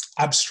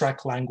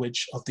abstract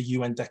language of the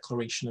UN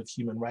Declaration of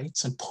Human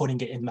Rights and putting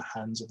it in the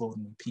hands of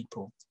ordinary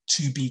people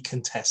to be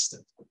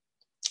contested,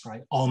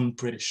 right, on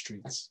British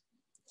streets.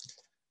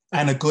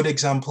 And a good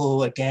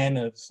example, again,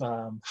 of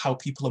how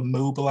people are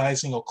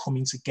mobilizing or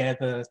coming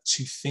together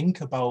to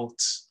think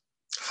about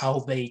how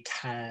they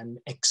can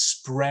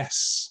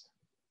express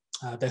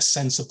their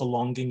sense of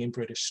belonging in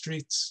British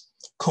streets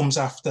comes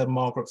after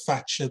Margaret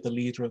Thatcher, the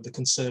leader of the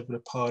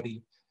Conservative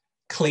Party,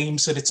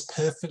 claims that it's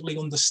perfectly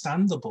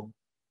understandable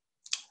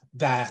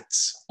that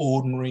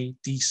ordinary,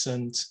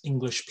 decent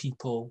English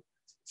people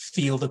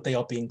feel that they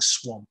are being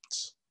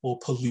swamped or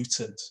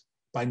polluted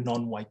by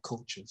non-white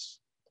cultures.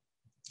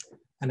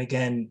 And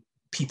again,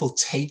 people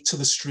take to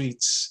the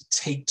streets,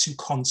 take to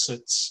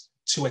concerts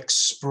to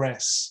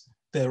express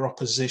their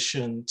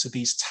opposition to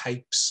these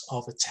types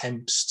of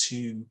attempts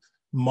to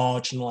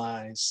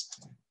marginalize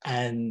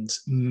and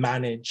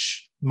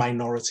manage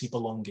minority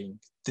belonging,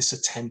 this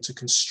attempt to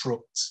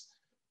construct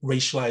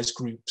racialized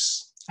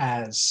groups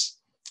as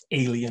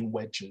alien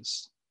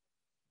wedges.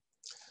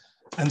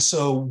 And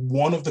so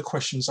one of the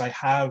questions I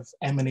have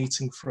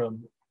emanating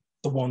from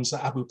the ones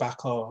that Abu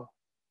Bakr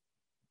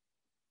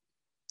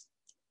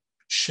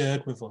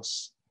shared with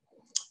us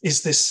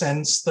is this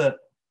sense that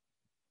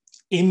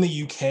in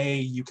the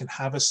UK, you can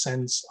have a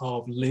sense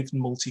of lived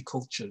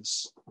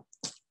multicultures,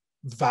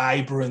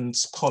 vibrant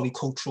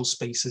polycultural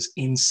spaces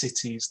in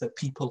cities that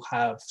people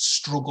have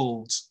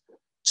struggled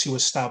to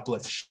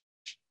establish.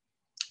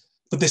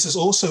 But this has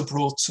also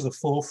brought to the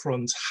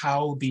forefront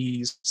how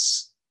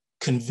these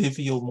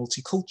convivial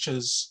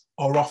multicultures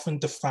are often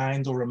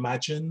defined or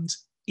imagined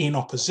in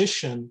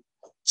opposition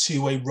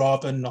to a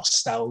rather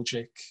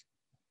nostalgic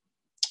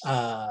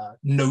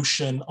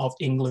notion of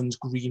England's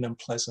green and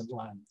pleasant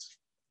land,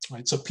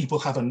 right? So people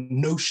have a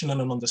notion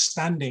and an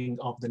understanding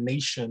of the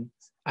nation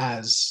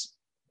as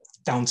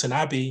Downton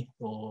Abbey,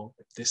 or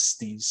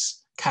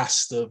these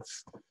cast of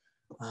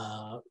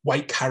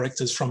white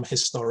characters from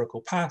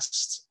historical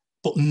past,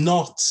 but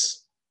not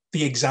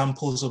the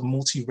examples of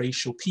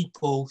multiracial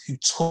people who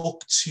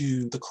took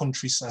to the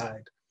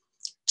countryside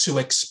to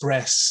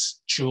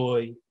express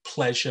joy,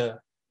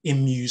 pleasure,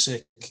 in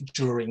music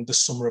during the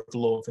Summer of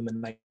Love in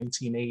the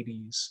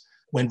 1980s,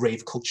 when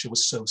rave culture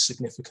was so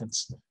significant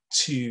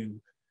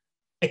to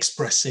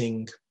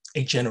expressing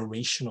a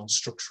generational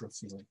structure of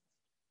feeling.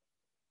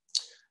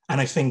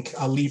 And I think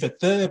I'll leave it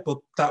there, but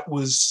that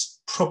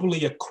was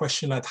probably a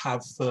question I'd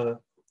have for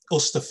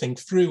us to think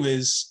through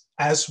is,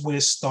 as we're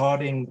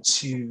starting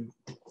to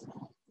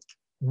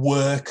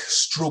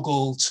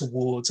struggle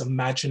towards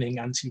imagining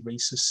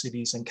anti-racist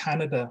cities in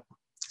Canada,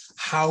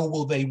 how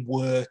will they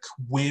work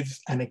with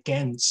and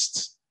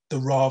against the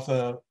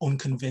rather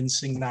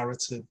unconvincing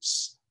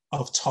narratives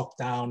of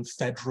top-down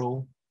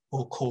federal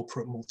or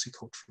corporate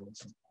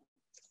multiculturalism?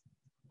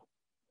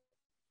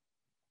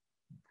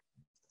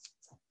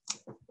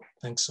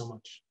 Thanks so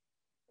much.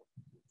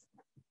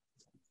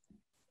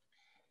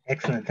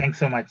 Excellent. Thanks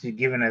so much. You've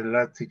given us a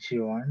lot to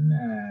chew on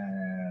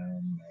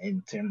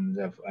in terms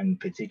of, in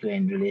particular,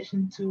 in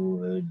relation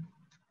to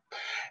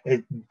a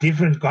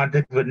different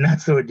context, but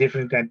not so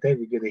different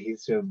context, because the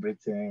history of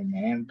Britain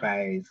and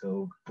empire is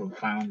so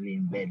profoundly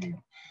embedded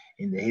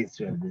in the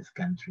history of this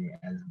country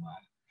as well.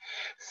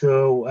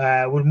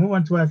 So we'll move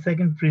on to our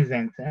second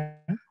presenter,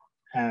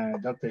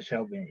 Dr.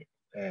 Xiaobei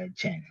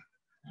Chen.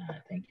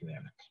 Thank you very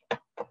much.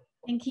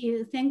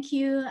 Thank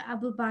you,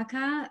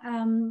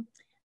 Abubakar.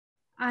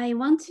 I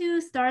want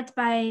to start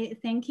by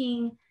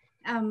thanking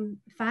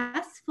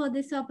FAST for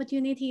this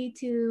opportunity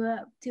to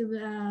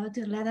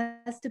let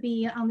us to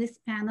be on this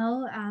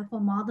panel for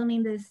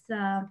modeling this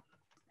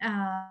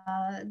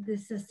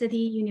this city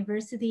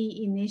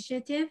university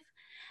initiative.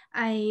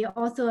 I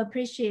also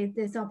appreciate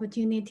this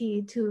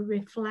opportunity to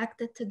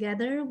reflect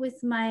together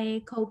with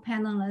my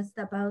co-panelists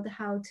about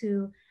how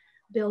to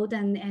build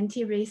an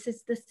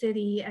anti-racist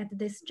city at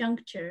this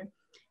juncture.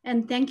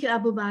 And thank you,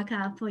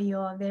 Abubakar, for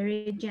your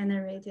very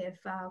generative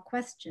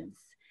questions.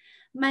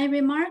 My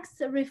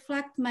remarks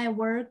reflect my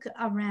work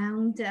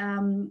around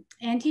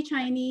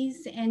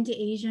anti-Chinese,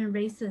 anti-Asian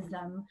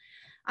racism.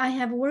 I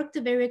have worked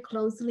very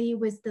closely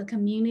with the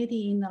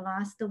community in the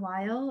last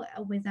while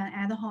with an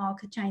ad hoc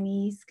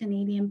Chinese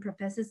Canadian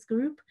professors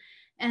group,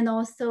 and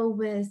also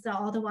with the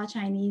Ottawa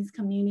Chinese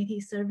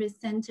Community Service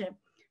Center.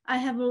 I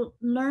have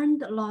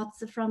learned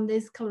lots from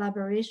these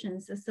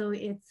collaborations, so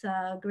it's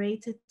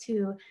great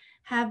to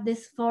have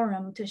this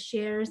forum to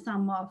share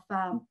some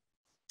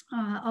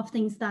of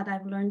things that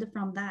I've learned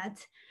from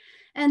that.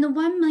 And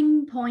one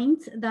main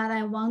point that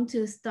I want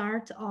to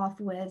start off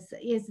with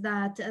is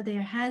that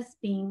there has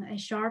been a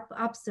sharp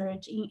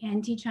upsurge in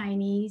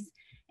anti-Chinese,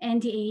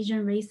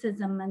 anti-Asian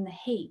racism and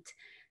hate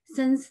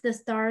since the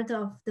start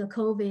of the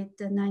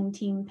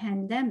COVID-19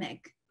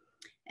 pandemic.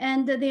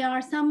 And there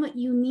are some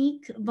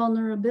unique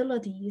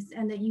vulnerabilities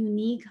and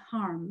unique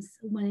harms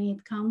when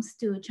it comes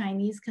to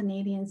Chinese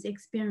Canadians'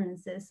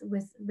 experiences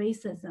with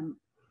racism.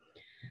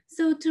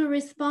 So to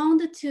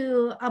respond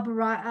to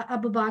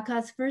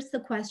Abubakar's first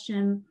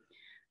question,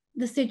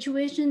 the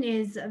situation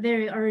is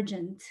very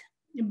urgent.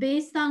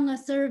 Based on a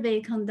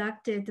survey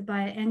conducted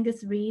by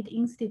Angus Reid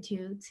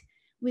Institute,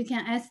 we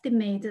can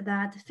estimate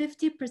that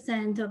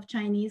 50% of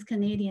Chinese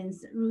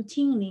Canadians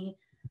routinely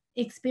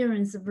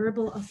experience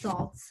verbal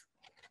assaults,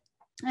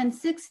 and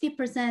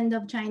 60%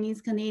 of Chinese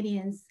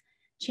Canadians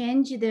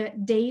change their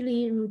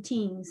daily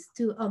routines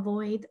to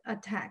avoid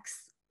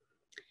attacks.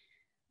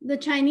 The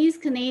Chinese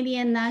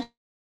Canadian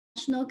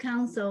National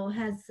Council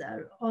has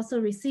also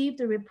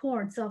received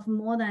reports of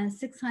more than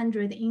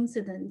 600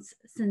 incidents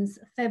since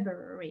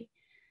February,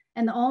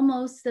 and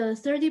almost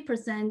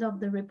 30% of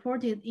the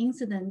reported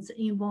incidents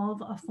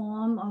involve a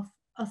form of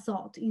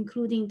assault,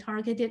 including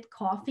targeted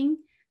coughing,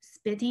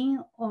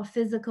 spitting, or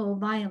physical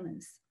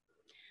violence.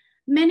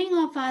 Many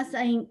of us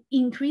are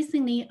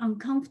increasingly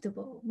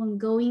uncomfortable when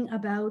going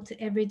about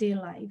everyday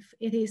life.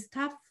 It is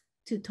tough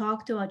to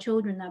talk to our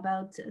children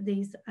about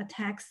these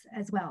attacks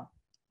as well.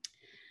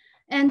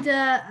 And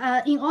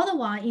in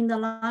Ottawa, in the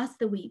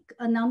last week,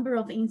 a number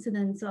of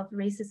incidents of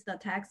racist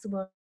attacks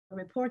were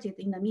reported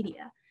in the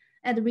media.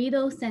 At the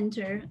Rideau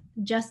Center,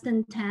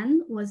 Justin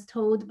Tan was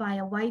told by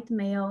a white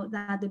male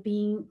that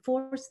being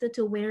forced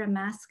to wear a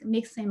mask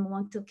makes him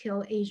want to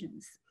kill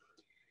Asians.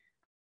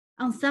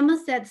 On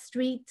Somerset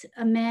Street,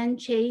 a man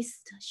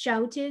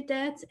shouted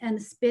at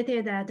and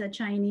spitted at a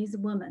Chinese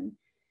woman.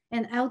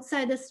 And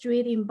outside the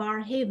street in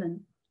Barrhaven,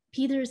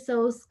 Peter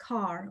So's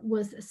car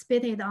was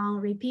spitted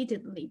on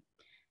repeatedly.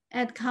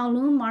 At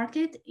Kowloon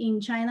Market in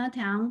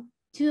Chinatown,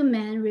 two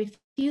men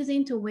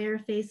refusing to wear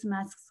face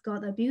masks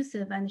got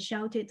abusive and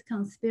shouted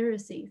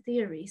conspiracy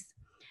theories.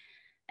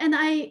 And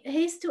I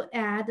haste to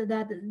add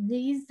that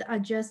these are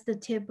just the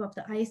tip of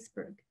the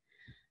iceberg.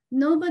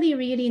 Nobody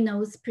really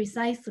knows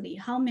precisely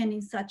how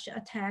many such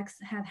attacks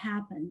have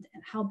happened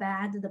and how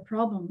bad the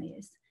problem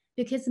is,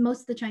 because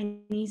most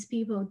Chinese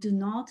people do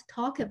not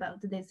talk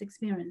about these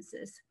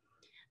experiences.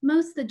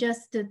 Most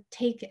just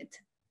take it,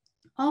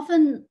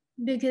 often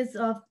because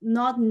of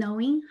not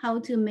knowing how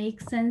to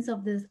make sense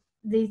of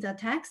these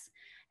attacks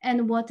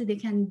and what they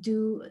can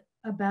do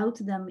about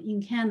them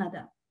in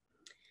Canada.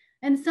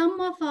 And some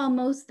of our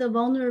most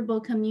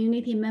vulnerable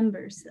community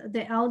members,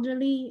 the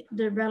elderly,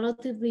 the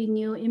relatively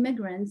new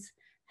immigrants,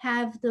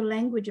 have the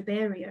language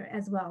barrier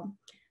as well.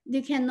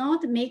 They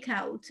cannot make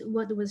out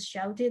what was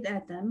shouted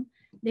at them.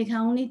 They can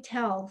only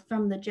tell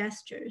from the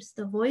gestures,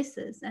 the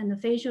voices, and the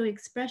facial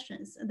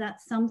expressions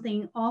that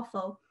something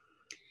awful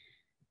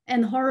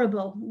and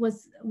horrible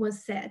was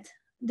said.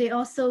 They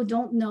also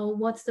don't know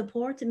what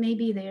support may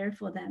be there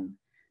for them.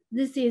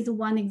 This is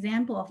one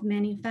example of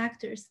many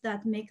factors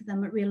that make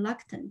them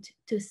reluctant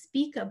to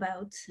speak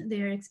about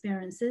their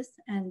experiences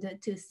and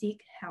to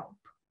seek help.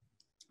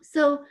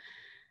 So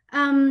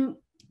I'm,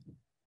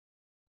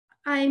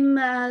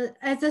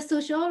 as a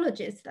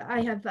sociologist,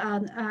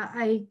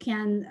 I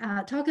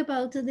can talk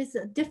about these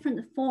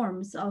different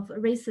forms of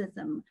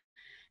racism.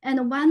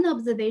 And one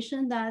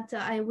observation that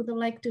I would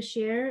like to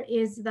share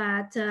is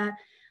that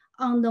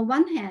on the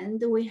one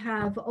hand, we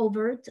have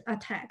overt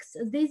attacks.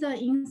 These are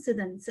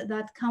incidents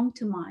that come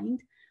to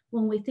mind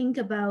when we think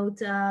about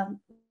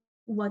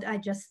what I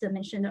just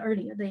mentioned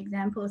earlier, the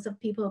examples of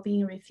people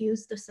being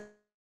refused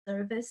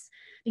service,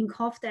 being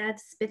coughed at,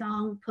 spit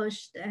on,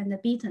 pushed, and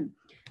beaten.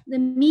 The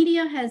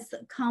media has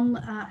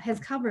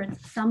covered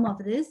some of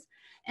this,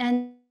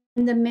 and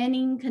the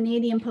many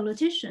Canadian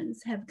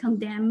politicians have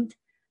condemned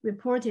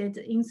reported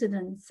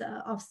incidents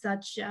of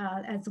such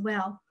as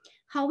well.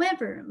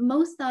 However,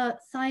 most are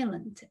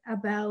silent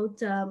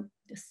about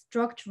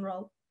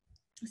structural,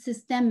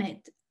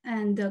 systemic,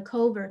 and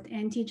covert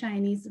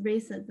anti-Chinese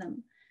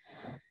racism.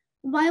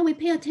 While we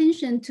pay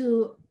attention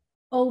to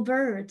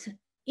overt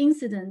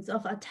incidents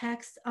of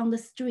attacks on the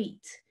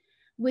street,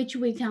 which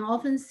we can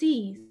often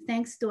see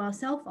thanks to our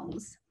cell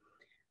phones,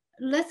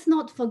 let's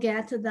not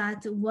forget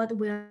that what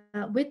we're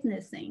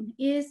witnessing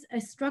is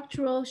a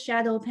structural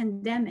shadow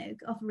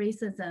pandemic of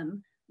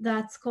racism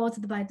that's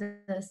caused by the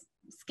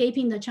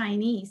escaping the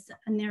Chinese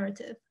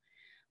narrative.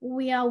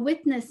 We are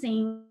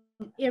witnessing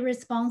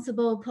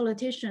irresponsible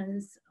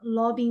politicians,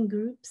 lobbying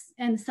groups,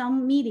 and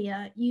some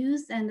media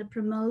use and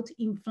promote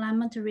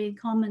inflammatory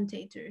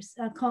commentaries,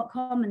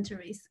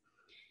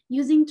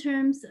 using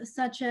terms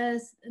such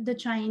as the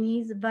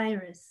Chinese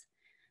virus,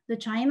 the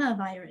China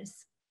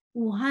virus,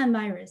 Wuhan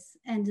virus,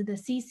 and the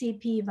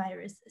CCP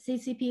virus.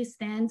 CCP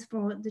stands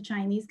for the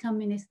Chinese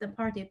Communist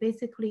Party,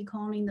 basically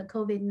calling the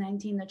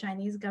COVID-19 the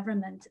Chinese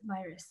government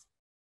virus.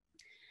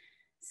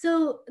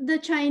 So the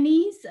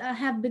Chinese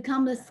have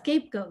become the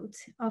scapegoat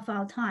of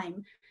our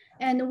time.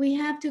 And we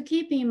have to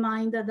keep in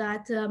mind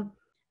that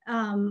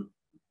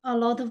a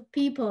lot of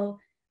people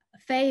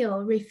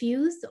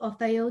refuse or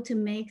fail to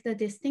make the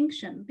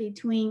distinction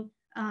between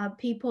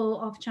people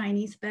of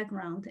Chinese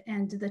background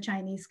and the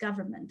Chinese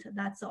government.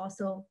 That's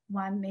also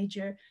one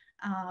major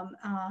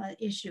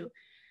issue.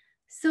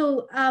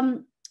 So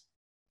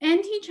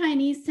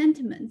anti-Chinese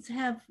sentiments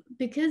have,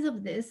 because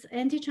of this,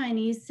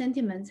 anti-Chinese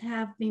sentiments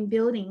have been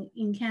building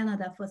in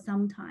Canada for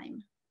some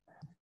time.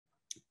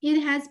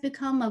 It has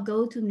become a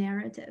go-to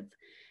narrative,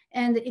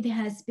 and it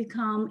has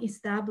become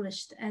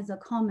established as a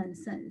common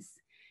sense,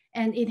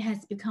 and it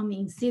has become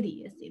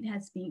insidious. It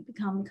has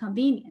become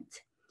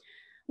convenient.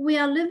 We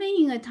are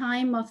living in a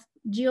time of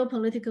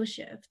geopolitical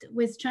shift,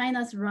 with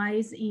China's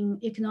rise in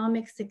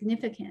economic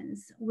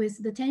significance,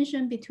 with the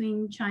tension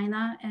between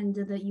China and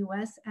the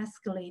US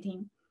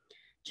escalating.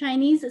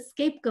 Chinese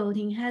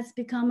scapegoating has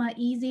become an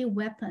easy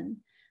weapon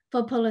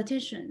for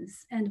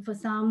politicians and for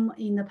some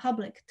in the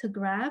public to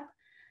grab,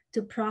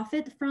 to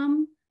profit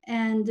from,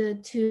 and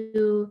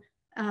to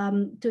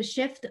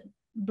shift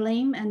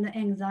blame and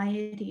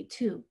anxiety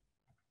to.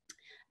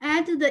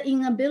 Add the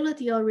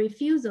inability or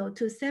refusal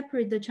to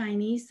separate the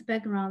Chinese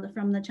background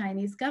from the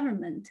Chinese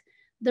government.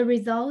 The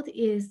result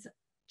is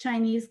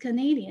Chinese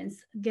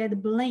Canadians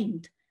get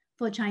blamed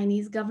for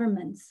Chinese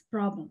government's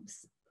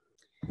problems.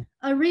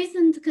 A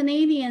recent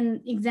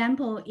Canadian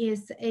example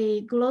is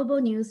a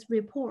Global News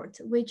report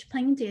which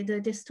painted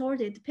a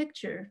distorted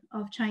picture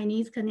of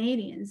Chinese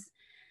Canadians,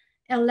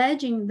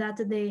 alleging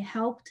that they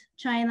helped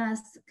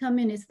China's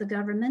communist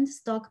government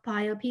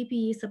stockpile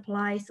PPE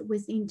supplies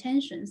with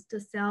intentions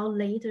to sell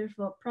later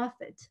for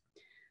profit.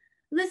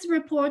 This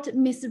report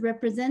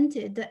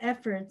misrepresented the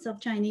efforts of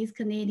Chinese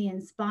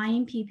Canadians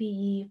buying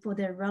PPE for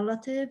their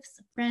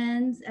relatives,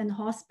 friends, and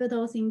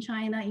hospitals in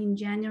China in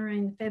January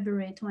and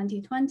February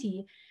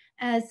 2020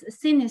 as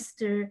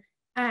sinister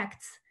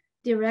acts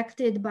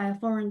directed by a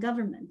foreign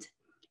government.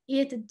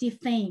 It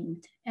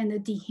defamed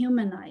and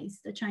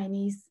dehumanized the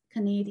Chinese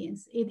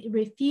Canadians. It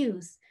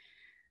refused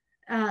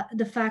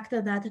the fact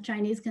that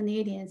Chinese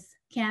Canadians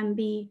can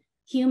be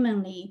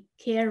humanly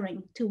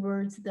caring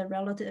towards the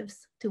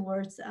relatives,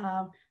 towards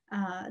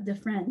the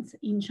friends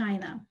in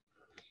China.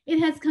 It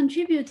has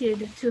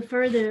contributed to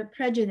further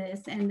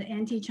prejudice and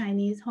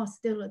anti-Chinese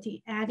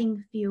hostility,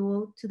 adding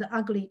fuel to the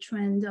ugly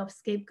trend of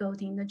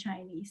scapegoating the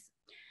Chinese.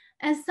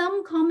 As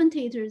some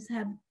commentators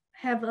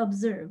have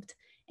observed,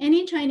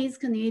 any Chinese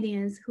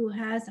Canadians who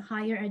has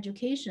higher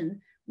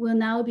education will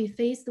now be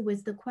faced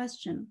with the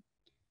question,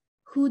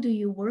 who do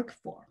you work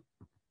for?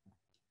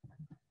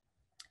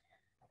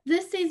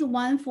 This is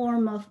one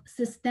form of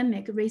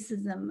systemic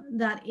racism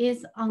that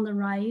is on the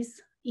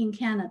rise in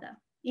Canada.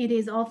 It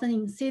is often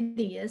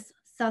insidious,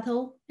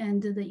 subtle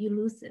and the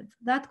elusive?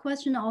 That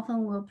question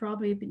often will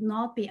probably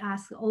not be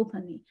asked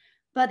openly,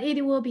 but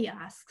it will be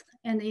asked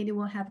and it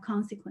will have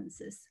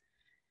consequences.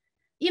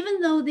 Even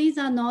though these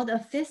are not a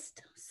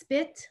fist,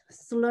 spit,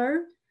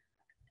 slur,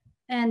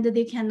 and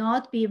they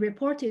cannot be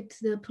reported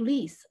to the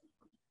police,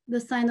 the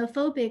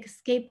xenophobic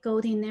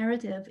scapegoating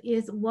narrative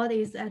is what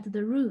is at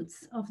the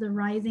roots of the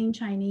rising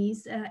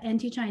Chinese,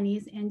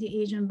 anti-Chinese,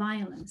 anti-Asian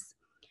violence.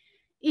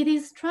 It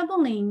is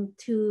troubling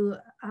to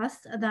us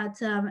that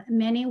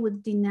many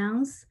would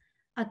denounce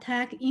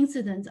attack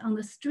incidents on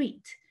the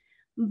street,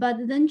 but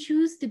then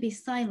choose to be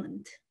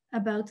silent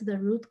about the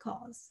root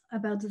cause,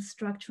 about the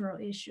structural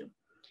issue,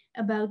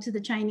 about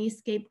the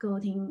Chinese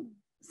scapegoating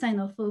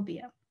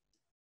xenophobia.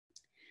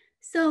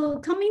 So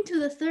coming to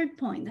the third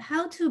point,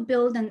 how to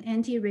build an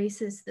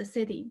anti-racist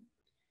city.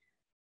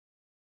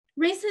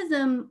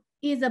 Racism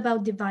is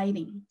about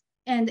dividing,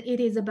 and it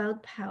is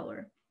about power.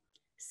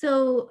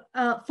 So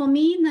for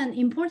me, an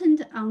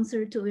important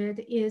answer to it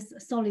is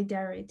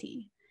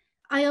solidarity.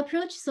 I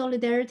approach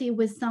solidarity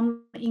with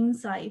some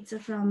insights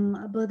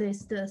from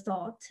Buddhist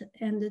thought.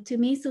 And to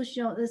me,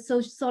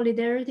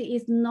 solidarity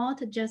is not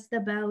just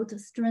about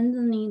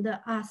strengthening the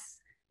us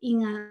in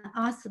an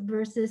us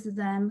versus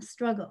them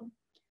struggle.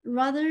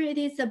 Rather, it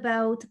is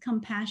about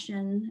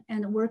compassion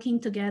and working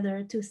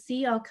together to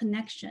see our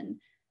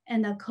connection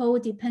and a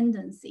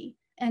codependency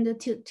and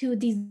to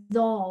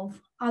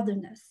dissolve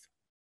otherness.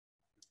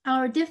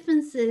 Our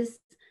differences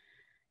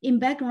in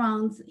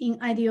backgrounds, in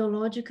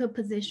ideological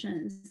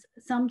positions,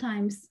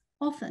 sometimes,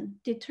 often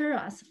deter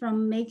us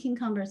from making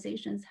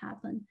conversations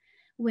happen.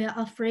 We are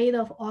afraid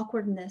of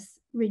awkwardness,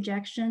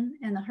 rejection,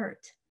 and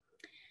hurt.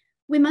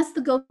 We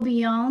must go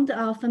beyond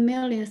our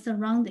familiar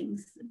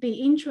surroundings, be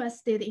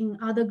interested in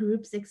other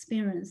groups'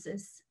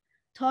 experiences,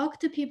 talk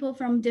to people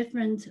from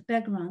different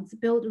backgrounds,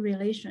 build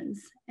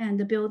relations,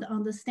 and build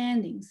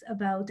understandings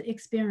about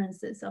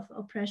experiences of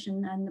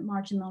oppression and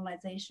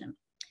marginalization.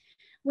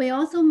 We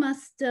also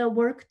must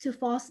work to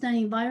foster an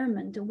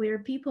environment where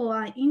people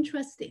are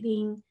interested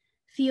in,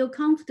 feel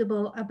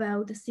comfortable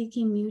about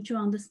seeking mutual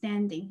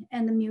understanding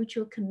and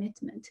mutual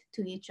commitment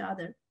to each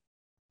other.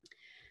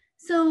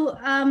 So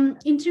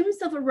in terms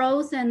of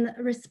roles and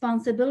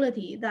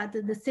responsibility that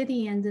the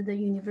city and the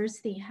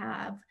university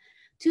have,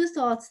 two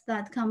thoughts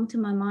that come to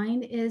my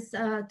mind is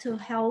to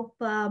help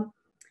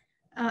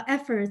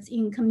efforts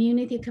in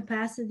community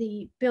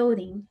capacity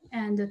building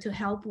and to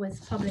help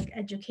with public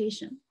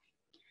education.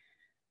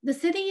 The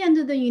city and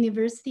the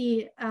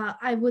university,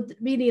 I would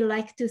really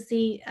like to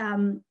see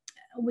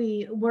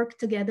we work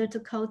together to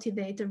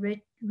cultivate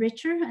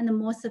richer and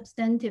more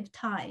substantive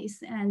ties,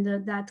 and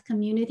that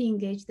community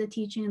engaged the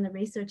teaching and the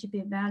research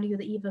be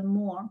valued even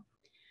more.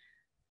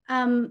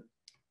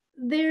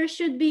 There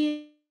should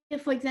be,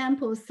 for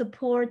example,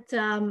 support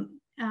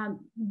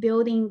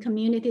building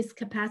communities'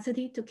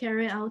 capacity to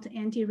carry out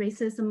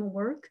anti-racism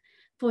work.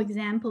 For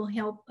example,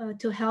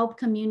 help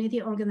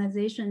community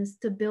organizations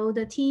to build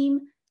a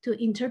team to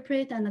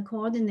interpret and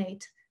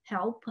coordinate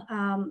help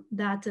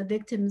that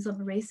victims of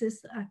racist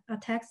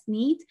attacks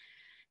need.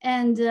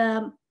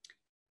 And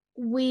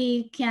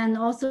we can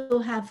also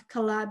have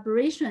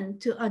collaboration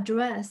to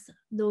address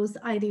those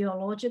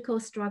ideological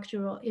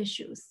structural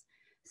issues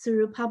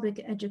through public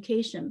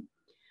education.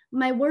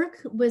 My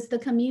work with the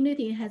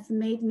community has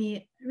made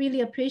me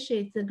really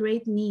appreciate the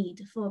great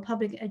need for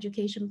public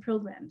education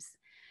programs.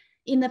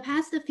 In the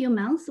past few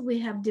months, we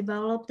have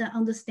developed an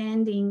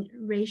Understanding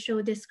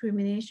Racial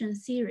Discrimination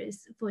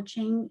series for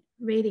Chen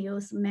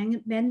Radio's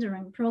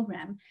Mandarin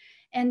program,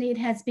 and it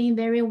has been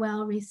very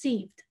well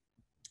received.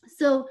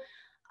 So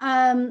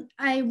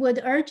I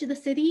would urge the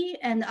city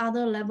and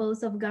other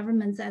levels of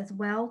governments as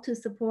well to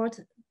support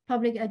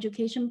public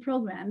education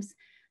programs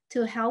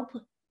to help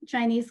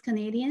Chinese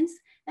Canadians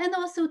and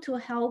also to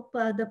help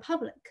the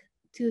public,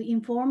 to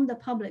inform the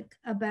public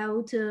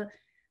about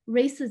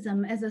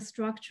racism as a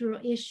structural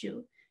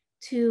issue,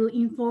 to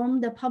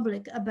inform the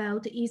public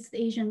about East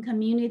Asian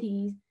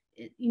communities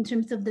in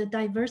terms of the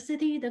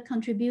diversity, the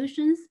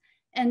contributions,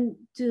 and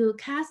to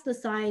cast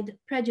aside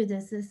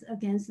prejudices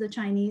against the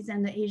Chinese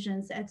and the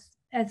Asians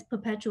as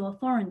perpetual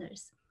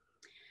foreigners.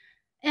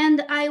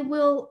 And I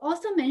will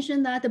also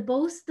mention that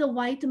both the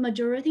white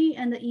majority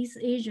and the East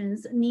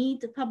Asians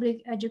need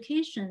public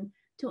education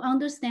to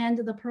understand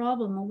the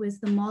problem with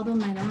the model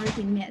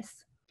minority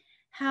myth,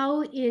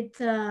 how it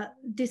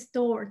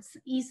distorts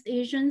East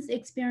Asians'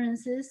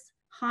 experiences,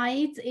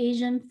 hides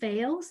Asian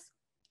fails,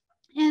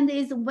 and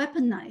is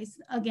weaponized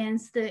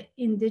against the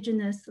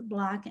Indigenous,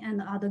 Black,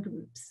 and other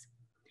groups.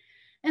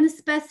 And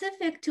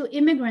specific to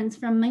immigrants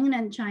from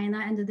mainland China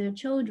and their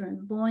children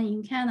born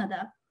in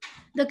Canada,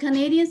 the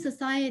Canadian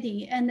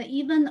society and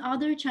even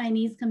other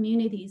Chinese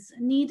communities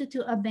need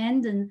to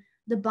abandon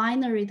the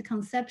binary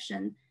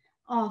conception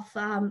of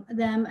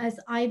them as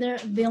either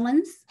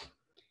villains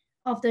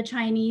of the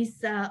Chinese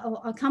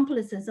or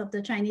accomplices of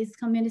the Chinese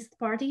Communist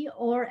Party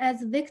or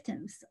as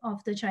victims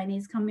of the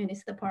Chinese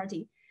Communist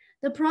Party.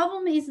 The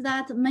problem is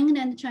that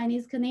mainland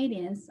Chinese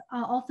Canadians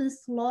are often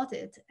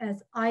slaughtered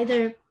as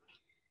either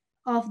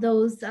of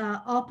those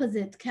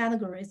opposite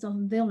categories of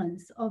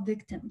villains or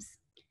victims.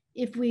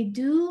 If we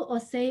do or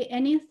say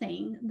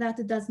anything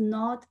that does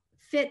not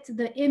fit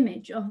the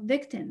image of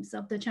victims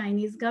of the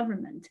Chinese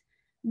government,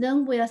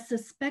 then we are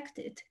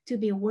suspected to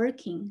be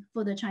working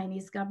for the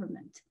Chinese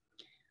government.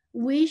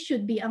 We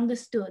should be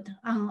understood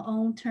on our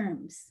own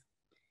terms.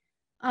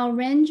 Our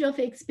range of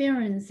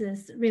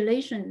experiences,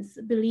 relations,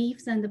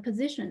 beliefs, and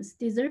positions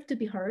deserve to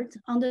be heard,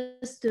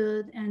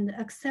 understood, and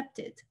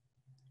accepted.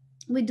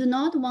 We do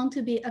not want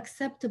to be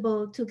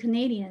acceptable to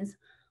Canadians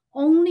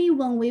only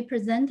when we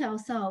present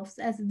ourselves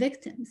as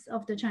victims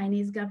of the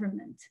Chinese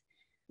government.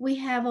 We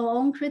have our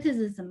own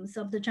criticisms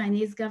of the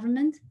Chinese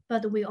government,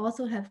 but we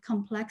also have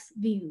complex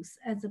views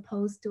as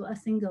opposed to a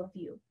single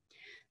view.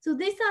 So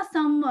these are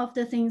some of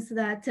the things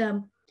that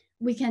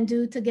we can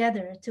do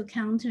together to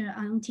counter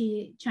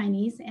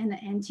anti-Chinese and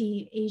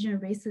anti-Asian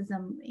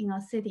racism in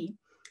our city.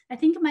 I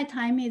think my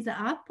time is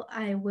up.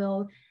 I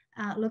will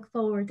look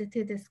forward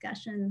to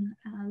discussion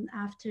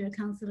after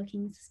Councillor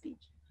King's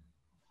speech.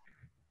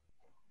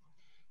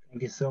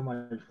 Thank you so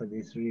much for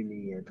this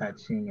really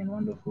touching and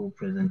wonderful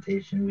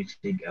presentation, which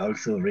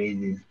also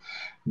raises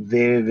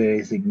very,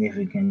 very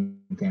significant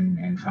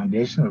and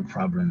foundational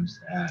problems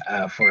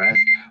for us,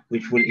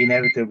 which we'll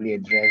inevitably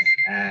address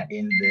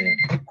in the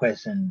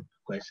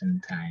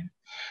question time.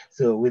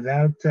 So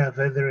without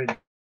further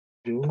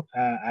ado,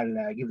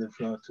 I'll give the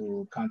floor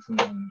to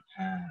Councilman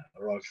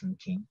Ralston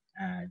King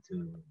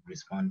to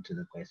respond to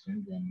the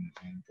questions and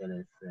tell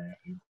us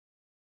his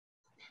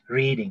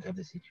reading of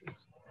the situation.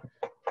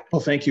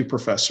 Well, thank you,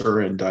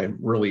 Professor, and I'm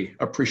really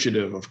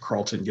appreciative of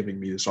Carleton giving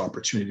me this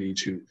opportunity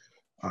to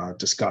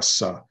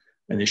discuss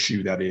an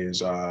issue that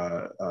is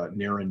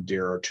near and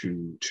dear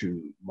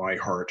to my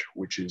heart,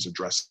 which is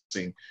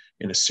addressing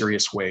in a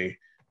serious way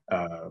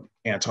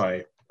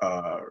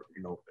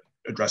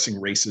addressing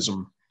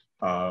racism,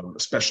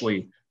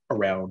 especially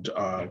around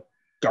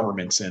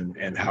governments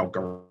and how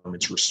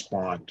governments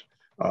respond.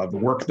 The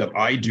work that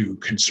I do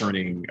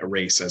concerning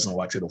race as an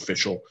elected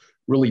official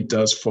really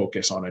does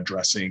focus on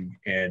addressing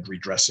and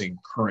redressing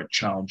current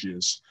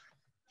challenges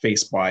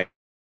faced by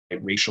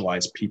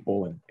racialized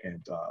people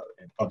and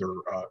other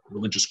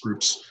religious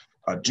groups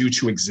due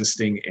to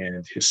existing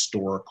and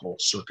historical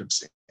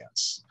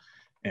circumstance.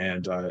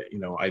 And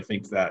I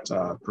think that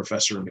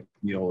Professor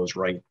McNeil is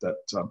right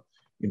that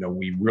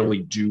we really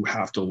do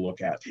have to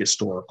look at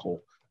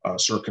historical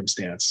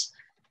circumstance,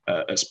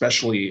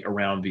 especially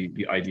around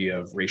the idea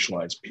of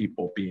racialized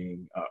people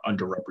being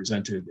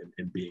underrepresented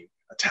and being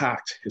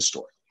attacked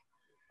historically,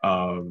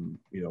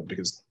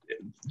 because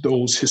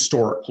those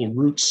historical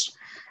roots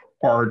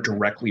are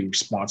directly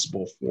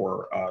responsible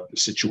for the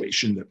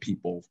situation that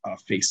people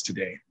face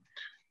today.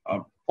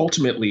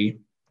 Ultimately,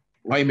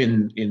 I'm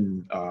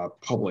in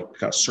public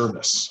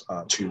service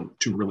to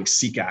really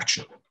seek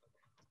action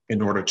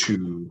in order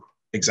to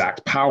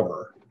exact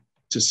power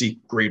to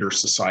seek greater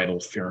societal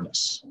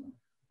fairness.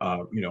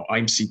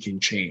 I'm seeking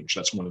change.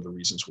 That's one of the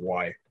reasons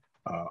why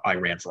I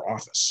ran for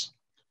office.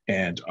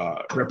 And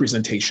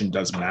representation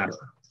does matter.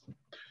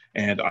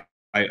 And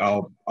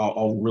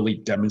I'll really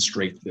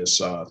demonstrate this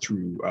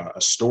through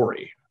a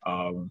story.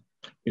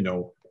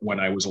 When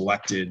I was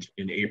elected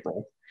in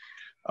April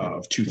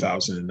of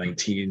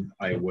 2019,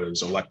 I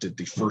was elected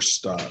the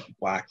first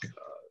Black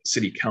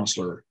city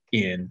councillor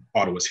in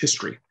Ottawa's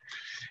history.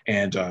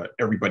 And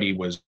everybody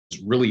was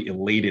really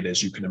elated,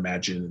 as you can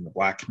imagine, in the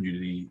Black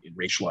community, in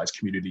racialized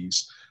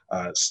communities,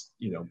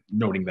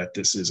 noting that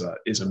this is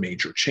a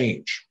major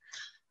change.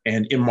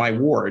 And in my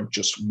ward,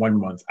 just 1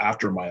 month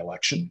after my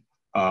election,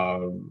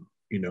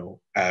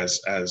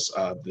 as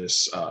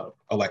this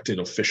elected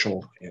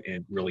official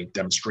and really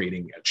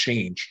demonstrating a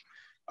change,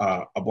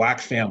 a Black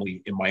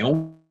family in my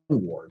own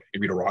ward,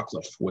 in Rita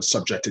Rockcliffe, was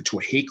subjected to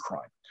a hate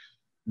crime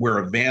where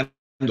a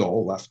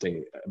vandal left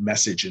a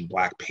message in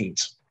black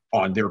paint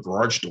on their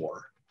garage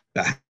door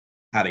that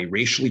had a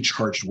racially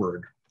charged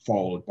word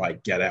followed by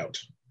 "get out."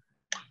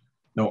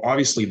 Now,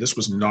 obviously, this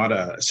was not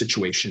a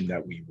situation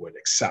that we would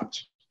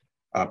accept.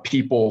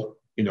 People,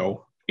 in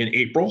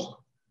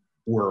April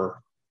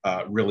were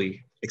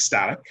really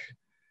ecstatic.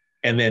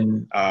 And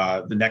then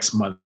the next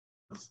month,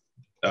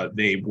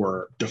 they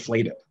were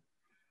deflated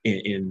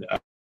in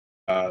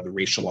the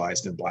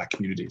racialized and Black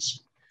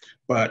communities.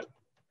 But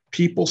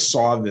people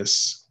saw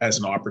this as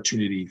an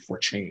opportunity for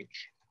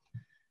change.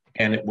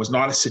 And it was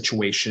not a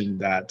situation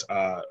that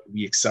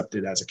we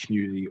accepted as a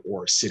community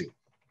or a city.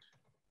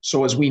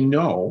 So as we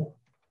know,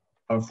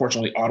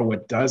 unfortunately, Ottawa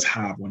does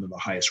have one of the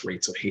highest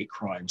rates of hate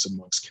crimes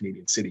amongst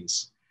Canadian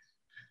cities,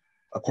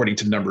 according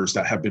to numbers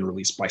that have been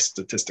released by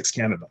Statistics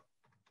Canada.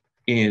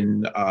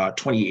 In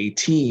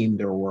 2018,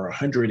 there were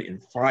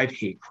 105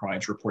 hate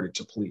crimes reported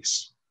to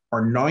police,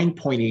 or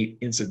 9.8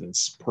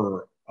 incidents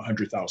per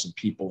 100,000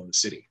 people in the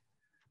city.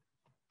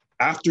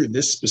 After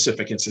this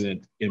specific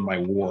incident in my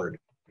ward,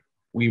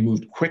 we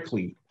moved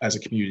quickly as a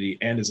community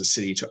and as a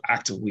city to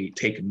actively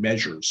take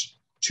measures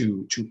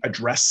to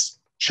address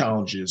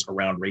challenges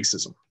around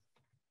racism.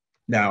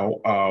 Now,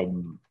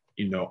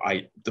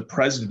 the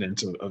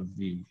president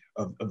of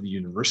of the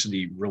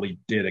university really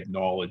did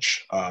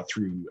acknowledge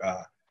through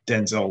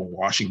Denzel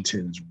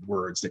Washington's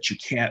words that you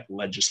can't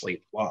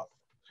legislate love.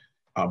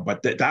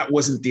 But that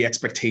wasn't the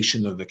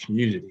expectation of the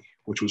community,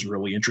 which was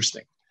really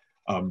interesting.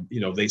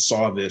 They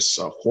saw this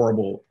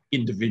horrible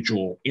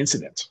individual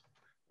incident,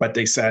 but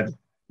they said,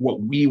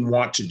 what we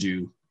want to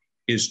do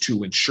is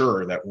to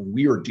ensure that when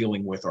we are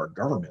dealing with our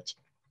government,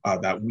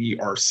 that we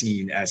are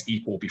seen as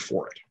equal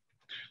before it.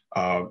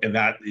 And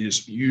that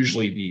is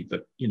usually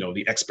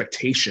the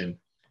expectation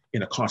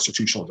in a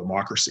constitutional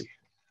democracy,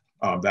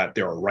 that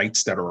there are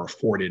rights that are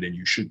afforded and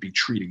you should be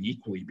treated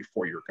equally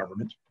before your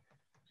government.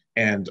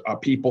 And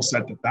people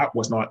said that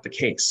was not the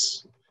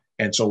case.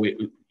 And so,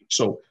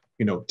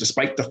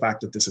 despite the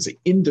fact that this is an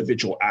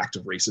individual act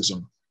of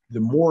racism, the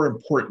more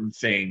important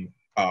thing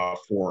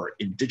for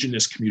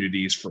Indigenous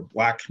communities, for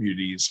Black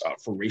communities,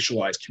 for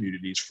racialized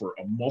communities, for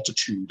a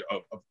multitude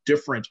of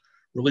different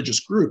religious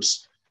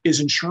groups is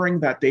ensuring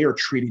that they are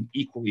treated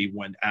equally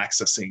when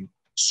accessing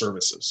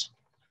services.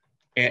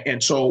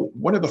 And so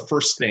one of the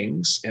first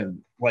things,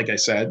 and like I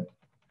said,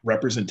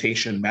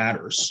 representation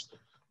matters.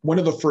 One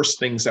of the first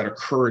things that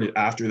occurred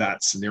after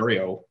that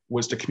scenario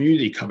was the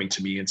community coming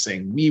to me and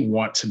saying, we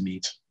want to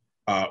meet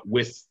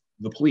with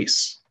the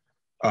police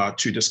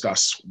to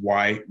discuss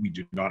why we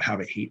do not have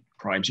a hate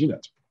crimes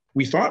unit.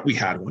 We thought we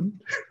had one.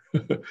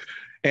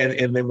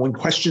 and then when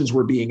questions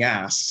were being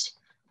asked,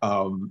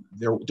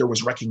 there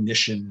was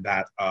recognition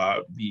that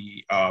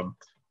the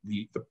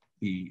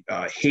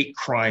hate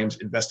crimes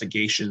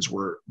investigations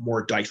were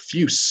more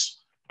diffuse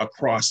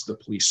across the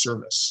police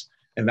service.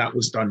 And that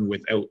was done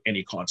without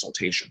any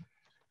consultation.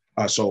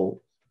 So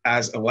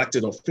as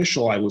elected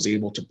official, I was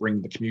able to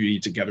bring the community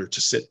together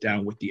to sit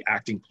down with the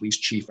acting police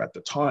chief at the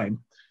time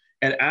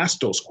and ask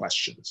those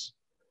questions.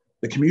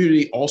 The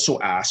community also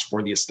asked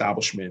for the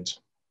establishment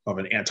of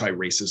an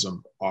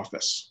anti-racism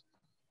office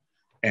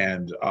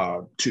and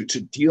to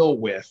deal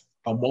with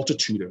a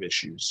multitude of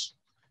issues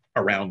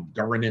around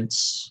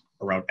governance,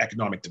 around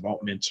economic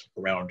development,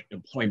 around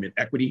employment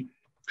equity.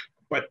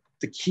 But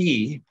the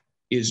key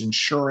is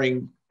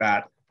ensuring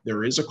that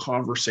there is a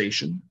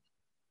conversation,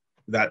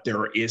 that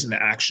there is an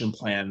action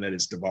plan that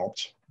is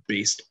developed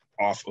based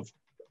off of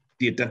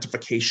the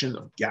identification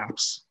of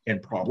gaps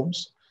and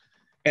problems,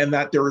 and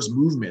that there is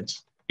movement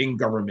in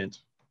government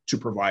to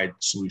provide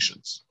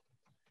solutions.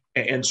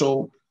 And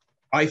so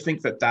I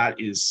think that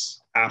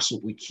is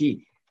absolutely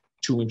key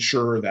to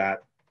ensure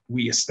that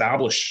we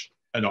establish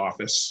an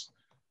office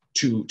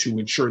to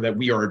ensure that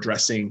we are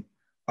addressing,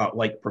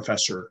 like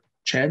Professor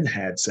Chen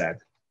had said,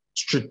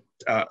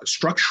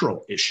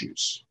 structural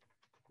issues,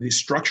 the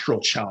structural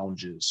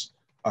challenges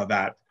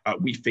that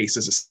we face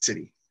as a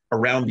city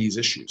around these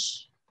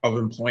issues of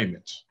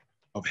employment,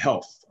 of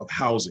health, of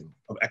housing,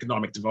 of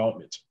economic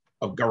development,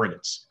 of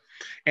governance,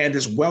 and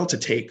as well to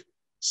take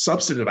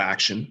substantive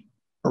action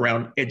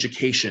around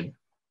education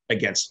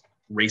against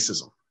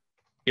racism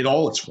in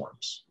all its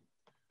forms.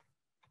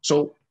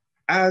 So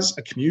as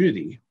a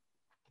community,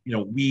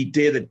 we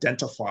did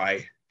identify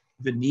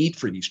the need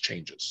for these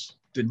changes,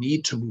 the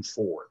need to move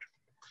forward.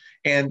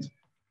 And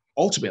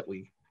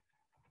ultimately,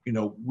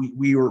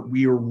 we are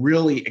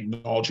really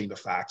acknowledging the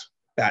fact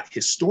that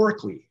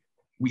historically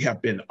we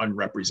have been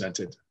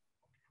unrepresented,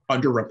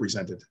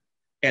 underrepresented,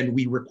 and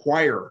we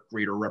require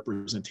greater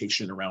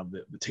representation around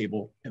the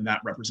table, and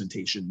that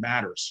representation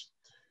matters.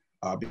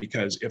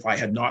 Because if I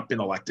had not been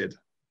elected,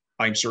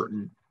 I'm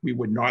certain we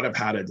would not have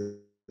had a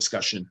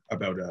discussion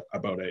about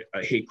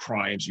a hate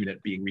crimes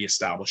unit being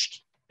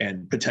reestablished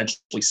and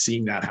potentially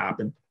seeing that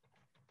happen.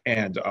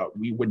 And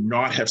we would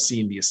not have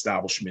seen the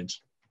establishment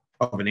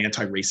of an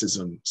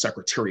anti-racism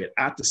secretariat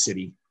at the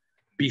city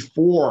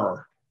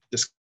before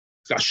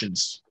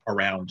discussions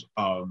around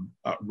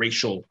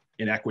racial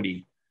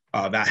inequity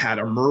that had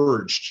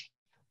emerged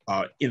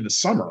in the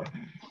summer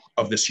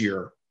of this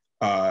year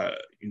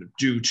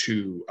due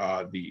to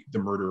the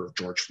murder of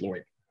George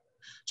Floyd.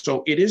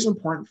 So it is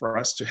important for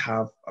us to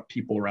have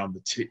people around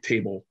the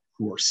table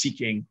who are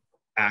seeking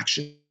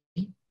action,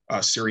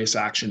 serious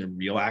action and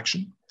real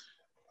action.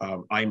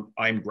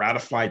 I'm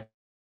gratified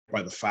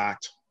by the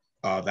fact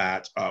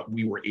that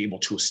we were able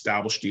to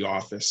establish the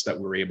office, that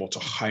we were able to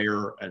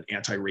hire an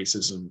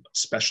anti-racism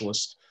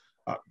specialist,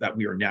 that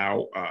we are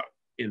now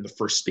in the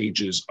first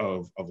stages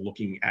of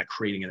looking at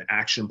creating an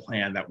action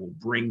plan that will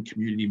bring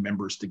community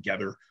members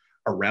together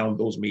around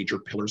those major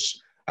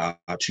pillars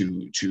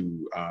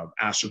to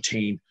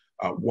ascertain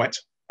what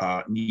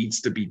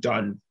needs to be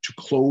done to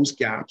close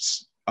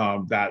gaps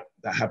that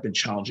have been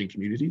challenging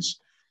communities.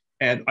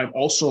 And I'm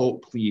also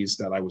pleased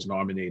that I was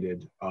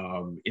nominated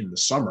in the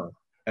summer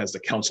as the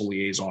council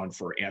liaison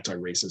for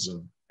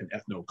anti-racism and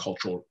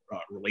ethno-cultural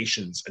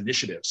relations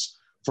initiatives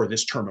for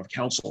this term of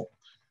council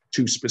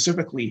to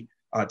specifically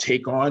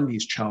take on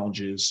these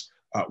challenges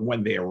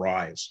when they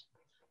arise.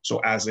 So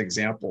as an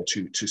example,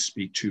 to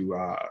speak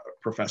to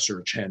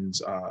Professor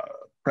Chen's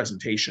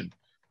presentation,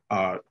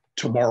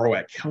 tomorrow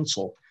at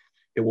council,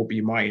 it will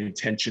be my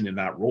intention in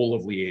that role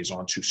of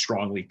liaison to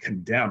strongly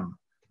condemn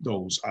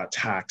those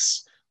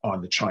attacks on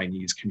the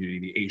Chinese community,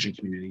 the Asian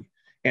community,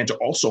 and to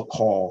also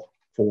call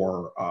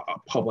for a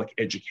public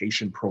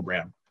education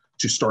program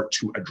to start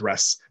to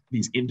address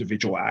these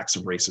individual acts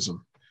of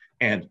racism.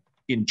 And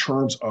in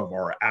terms of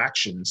our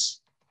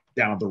actions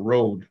down the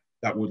road,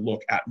 that would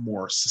look at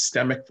more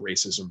systemic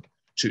racism,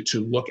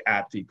 to look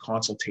at the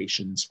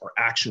consultations or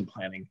action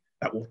planning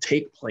that will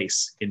take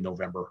place in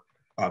November,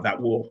 that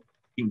will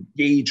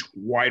engage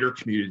wider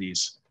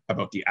communities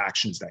about the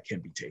actions that can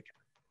be taken.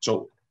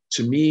 So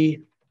to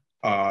me,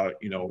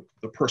 the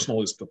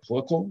personal is the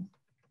political.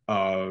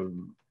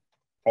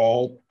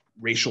 All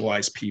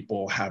racialized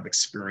people have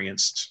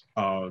experienced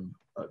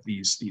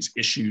these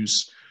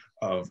issues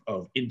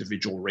of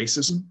individual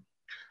racism.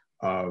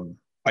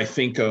 I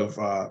think of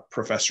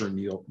Professor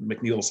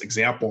McNeil's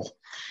example,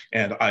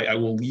 and I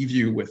will leave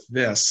you with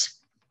this.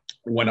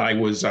 When I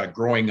was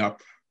growing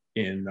up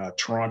in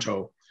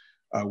Toronto,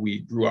 we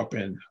grew up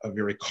in a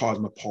very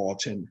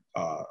cosmopolitan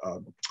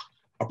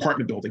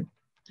apartment building.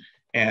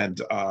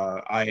 And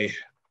I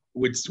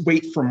would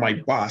wait for my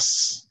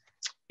bus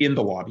in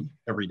the lobby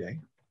every day.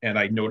 And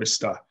I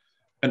noticed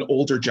an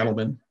older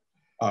gentleman,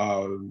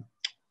 an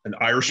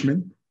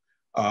Irishman,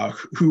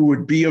 who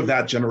would be of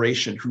that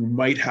generation, who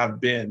might have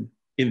been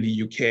in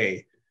the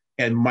UK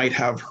and might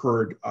have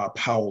heard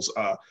Powell's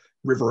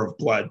River of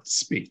Blood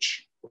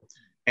speech.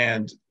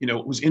 And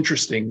it was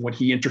interesting when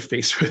he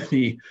interfaced with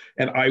me,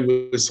 and I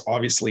was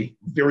obviously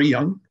very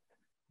young.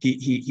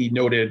 He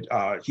noted,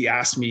 he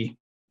asked me,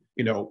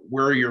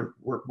 where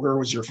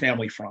was your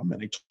family from?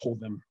 And I told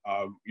them,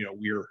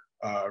 we're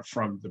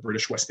from the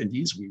British West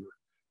Indies. We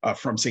were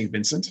from St.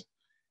 Vincent.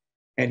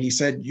 And he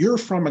said, you're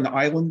from an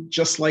island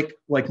just like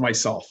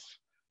myself.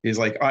 He's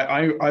like,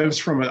 I was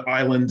from an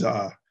island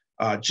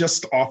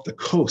just off the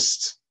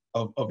coast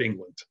of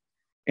England.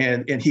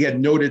 And he had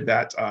noted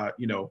that,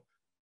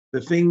 the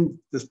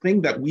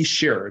thing that we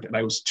shared, and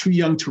I was too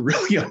young to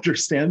really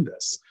understand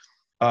this,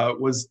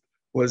 was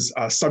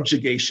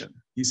subjugation.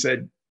 He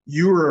said,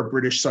 you were a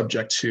British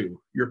subject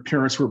too. Your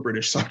parents were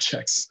British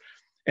subjects,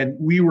 and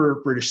we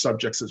were British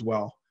subjects as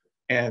well.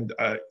 And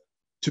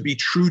to be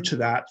true to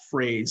that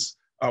phrase,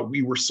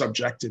 we were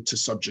subjected to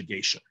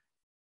subjugation.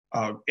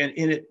 And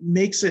it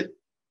makes it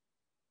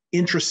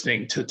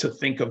interesting to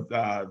think of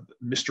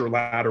Mr.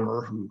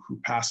 Latimer, who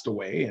passed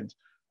away and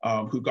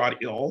who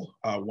got ill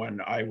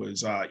when I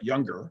was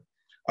younger.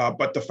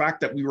 But the fact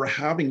that we were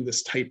having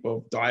this type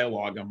of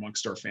dialogue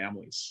amongst our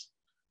families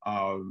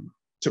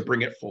to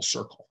bring it full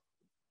circle,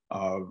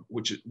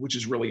 which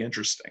is really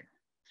interesting.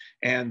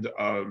 And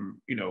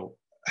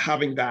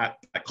having that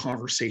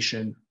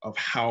conversation of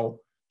how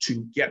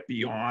to get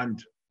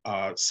beyond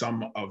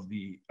some of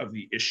the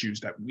issues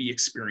that we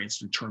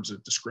experienced in terms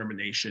of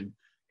discrimination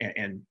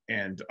and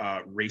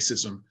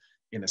racism,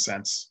 in a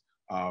sense,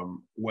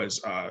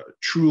 was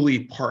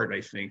truly part,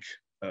 I think,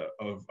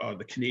 of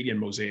the Canadian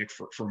mosaic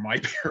for my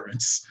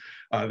parents.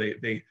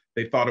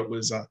 They thought it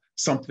was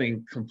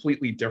something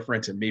completely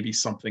different, and maybe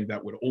something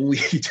that would only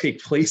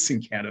take place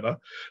in Canada,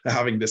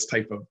 having this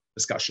type of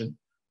discussion,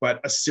 but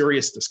a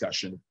serious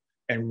discussion,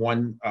 and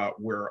one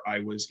where I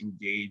was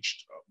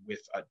engaged with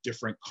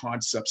different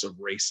concepts of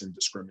race and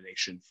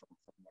discrimination from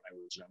when I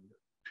was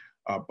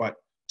younger. But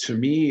to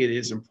me, it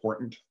is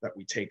important that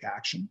we take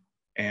action,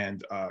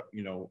 and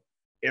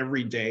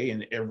every day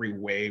in every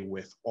way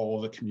with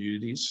all the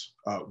communities,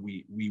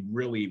 we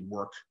really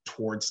work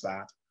towards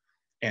that.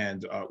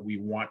 And we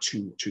want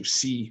to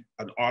see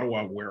an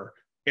Ottawa where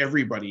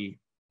everybody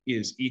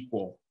is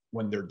equal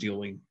when they're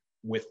dealing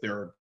with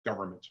their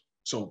government.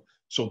 So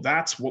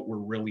that's what we're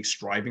really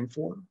striving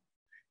for.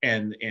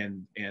 And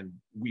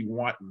we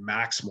want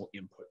maximal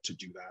input to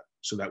do that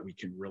so that we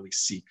can really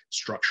seek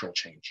structural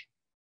change.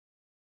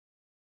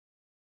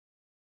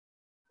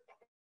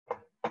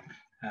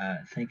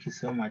 Thank you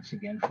so much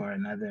again for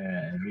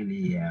another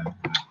really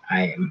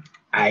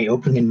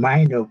eye-opening,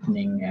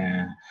 mind-opening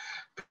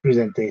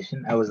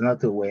presentation. I was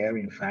not aware,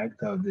 in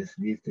fact, of these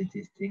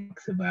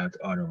statistics about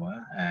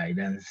Ottawa. It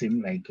doesn't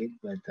seem like it,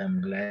 but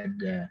I'm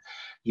glad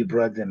you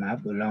brought them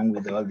up, along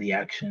with all the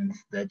actions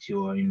that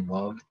you are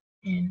involved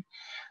in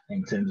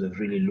terms of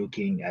really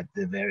looking at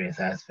the various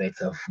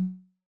aspects of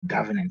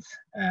governance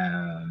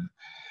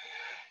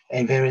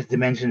and various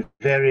dimensions,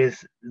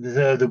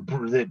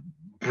 the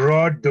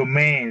broad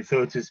domain,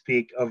 so to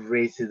speak, of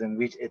racism,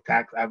 which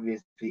attacks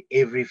obviously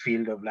every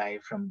field of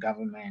life, from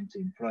government to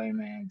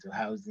employment to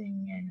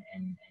housing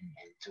and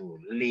to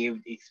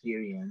lived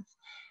experience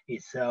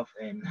itself,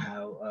 and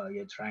how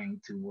you're trying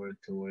to work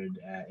toward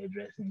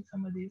addressing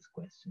some of these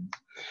questions.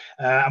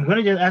 I'm going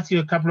to just ask you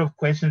a couple of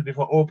questions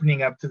before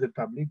opening up to the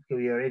public,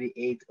 because we're already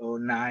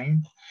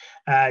 8:09.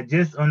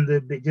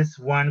 Just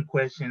one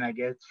question, I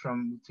guess,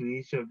 to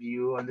each of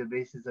you on the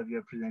basis of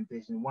your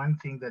presentation. One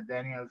thing that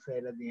Daniel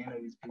said at the end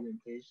of his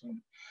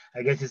presentation,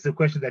 I guess it's a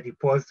question that he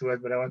posed to us,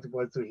 but I want to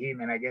pose to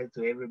him and I guess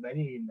to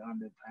everybody on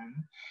the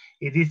panel,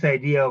 is this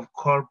idea of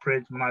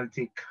corporate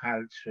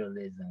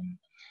multiculturalism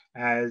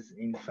as,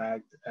 in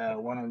fact,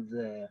 one of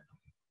the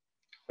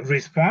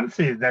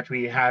responses that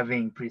we're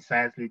having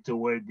precisely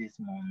toward this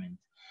moment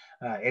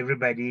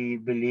Everybody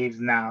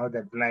believes now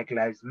that Black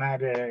Lives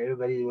Matter.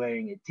 Everybody's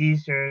wearing a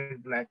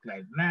T-shirt, Black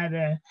Lives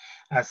Matter.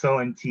 I saw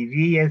on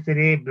TV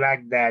yesterday,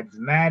 Black Dads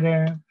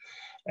Matter,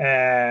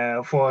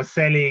 for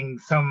selling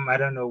some, I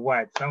don't know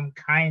what, some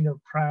kind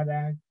of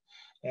product.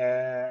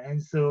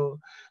 And so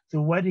to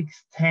what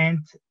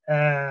extent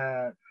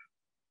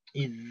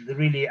is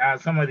really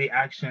some of the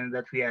actions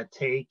that we are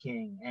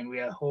taking and we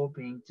are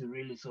hoping to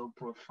really so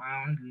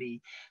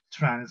profoundly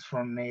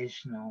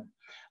transformational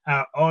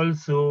are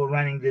also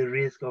running the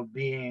risk of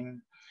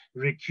being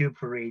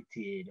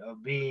recuperated,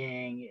 of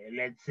being,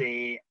 let's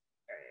say,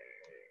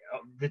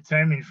 the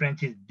term in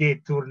French is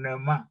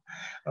détournement,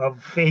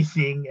 of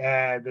facing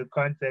the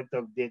concept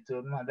of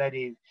détournement, that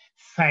is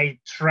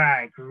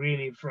sidetrack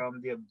really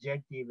from the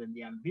objective and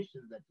the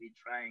ambitions that we're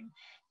trying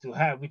to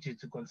have, which is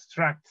to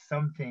construct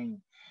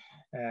something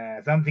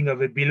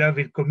of a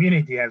beloved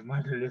community, as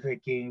Martin Luther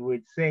King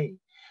would say,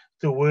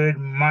 toward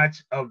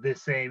much of the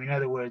same. In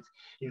other words,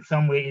 in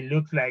some way, it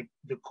looks like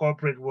the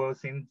corporate world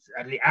seems,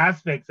 at the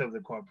aspects of the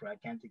corporate, I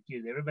can't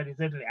accuse everybody,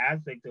 certainly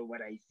aspects of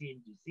what I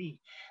seem to see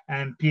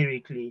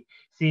empirically,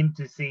 seem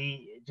to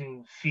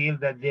feel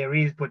that there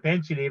is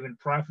potentially even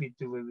profit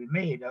to be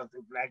made of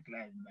the Black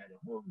Lives Matter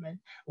movement.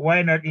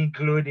 Why not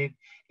include it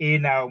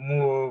in our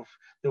move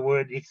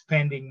toward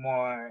expanding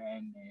more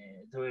and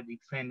toward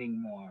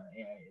expanding more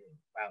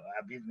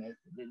our business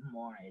a little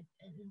more and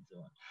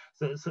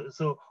so on.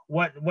 So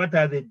what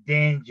are the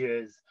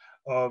dangers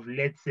of,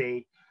 let's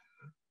say,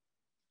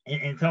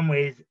 in some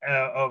ways,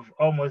 of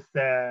almost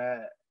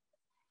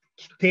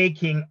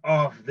taking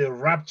off the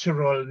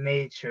ruptural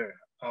nature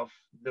of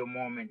the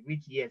moment,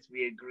 which, yes,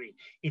 we agree,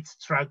 it's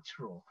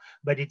structural,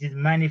 but it is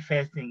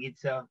manifesting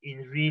itself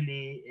in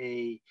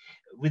really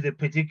with a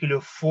particular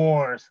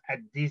force at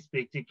this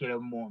particular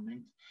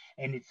moment.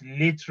 And it's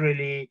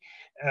literally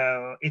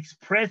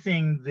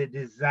expressing the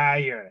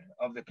desire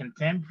of the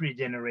contemporary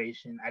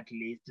generation, at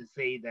least, to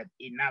say that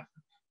enough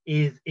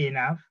is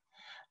enough,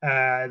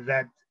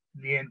 that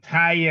the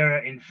entire,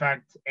 in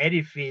fact,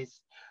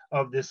 edifice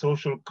of the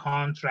social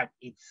contract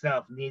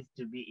itself needs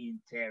to be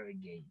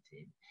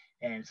interrogated.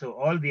 And so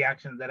all the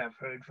actions that I've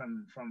heard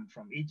from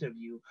each of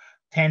you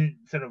tend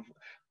sort of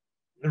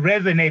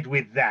resonate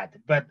with that,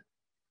 but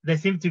there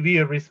seems to be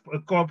a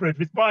corporate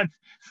response,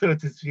 so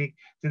to speak,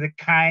 to the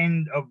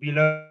kind of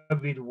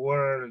beloved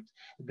world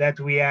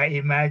that we are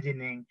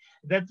imagining,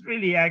 that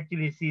really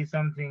actually sees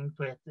something,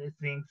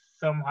 things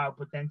somehow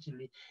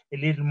potentially a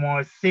little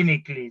more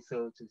cynically,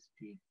 so to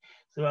speak.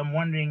 So I'm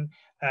wondering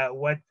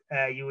what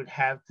you would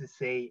have to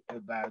say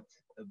about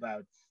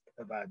that.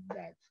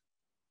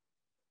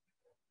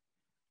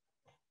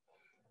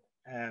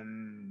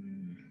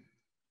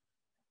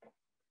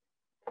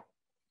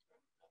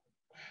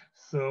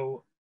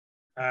 So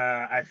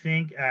I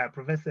think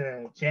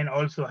Professor Chen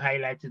also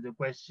highlighted the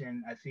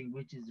question, I think,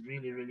 which is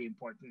really, really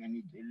important, and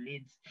it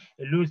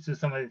alludes to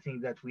some of the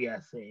things that we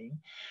are saying.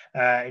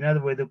 In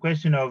other words, the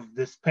question of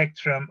the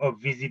spectrum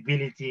of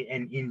visibility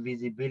and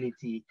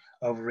invisibility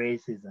of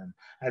racism.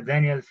 As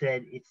Daniel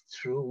said, it's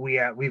true.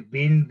 We've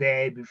been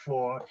there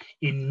before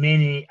in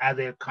many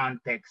other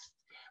contexts,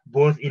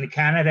 both in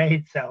Canada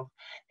itself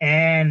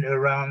and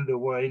around the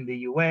world, in the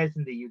US,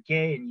 in the UK,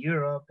 in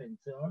Europe, and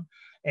so on.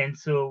 And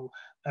so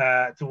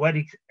to what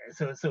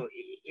so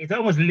it's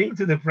almost linked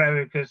to the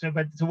prior question,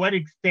 but to what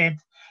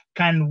extent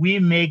can we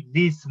make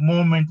this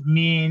moment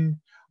mean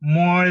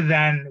more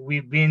than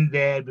we've been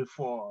there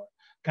before?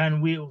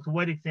 To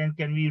what extent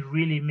can we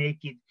really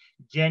make it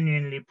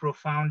genuinely,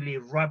 profoundly,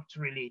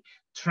 rupturally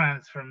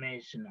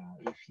transformational,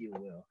 if you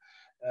will?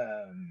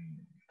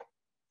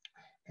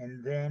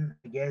 And then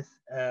I guess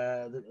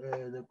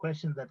the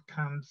question that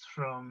comes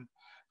from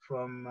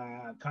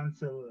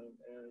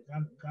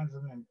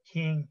Councilman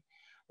King,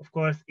 of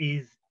course,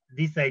 is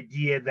this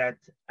idea that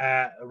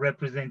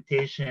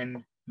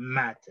representation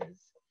matters.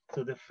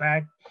 So the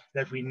fact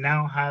that we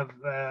now have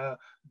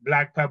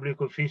Black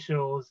public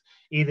officials,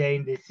 either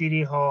in the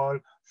city hall,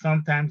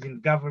 sometimes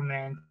in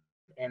government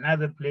and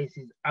other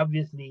places,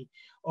 obviously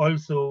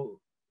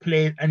also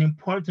plays an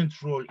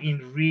important role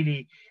in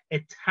really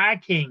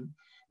attacking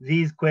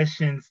these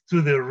questions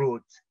to the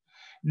root.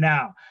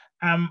 Now,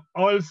 I'm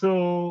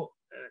also,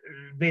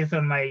 based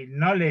on my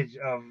knowledge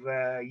of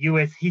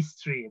US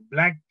history,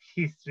 Black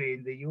history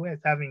in the US,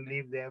 having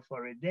lived there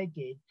for a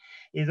decade,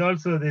 is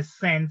also the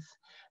sense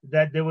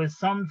that there was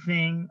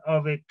something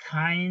of a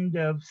kind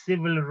of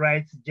civil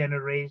rights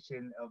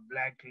generation of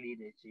Black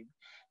leadership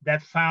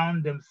that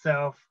found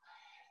themselves,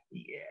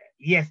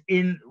 yes,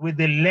 with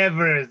the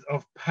levers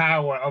of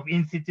power, of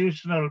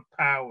institutional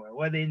power,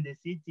 whether in the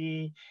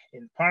city,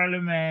 in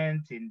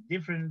parliament, in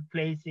different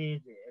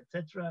places,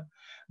 etc.,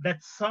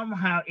 that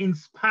somehow, in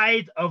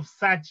spite of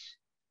such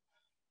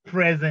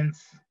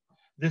presence,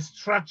 the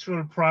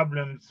structural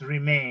problems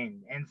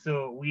remain. And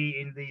so we,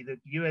 in the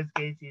US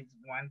case, is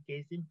one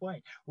case in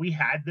point. We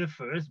had the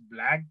first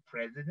Black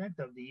president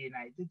of the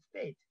United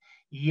States,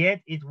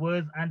 yet it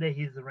was under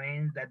his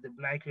reign that the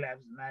Black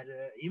Lives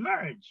Matter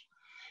emerged.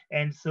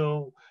 And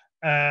so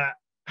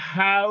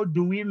how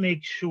do we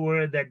make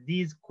sure that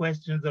these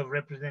questions of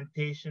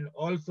representation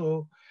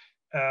also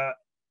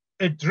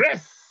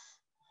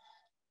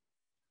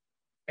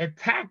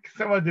attack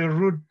some of the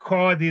root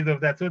causes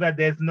of that, so that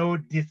there's no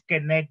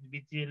disconnect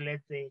between,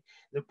 let's say,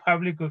 the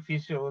public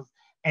officials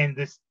and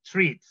the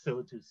street,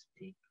 so to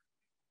speak.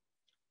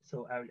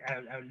 So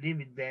I'll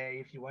leave it there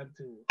if you want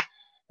to,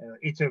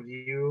 each of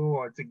you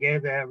or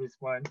together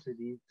respond to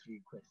these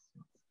three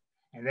questions,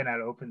 and then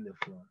I'll open the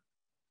floor.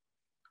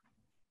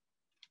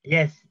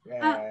 Yes,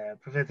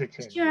 Professor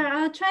Chen. Sure,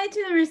 I'll try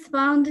to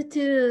respond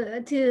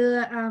to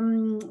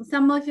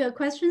some of your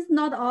questions.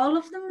 Not all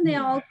of them; they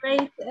are all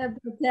great.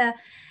 But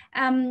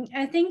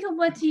I think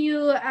what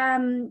you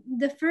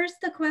the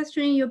first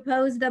question you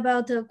posed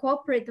about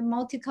corporate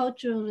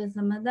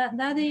multiculturalism,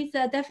 that is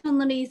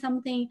definitely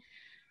something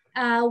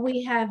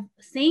we have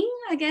seen,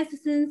 I guess,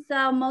 since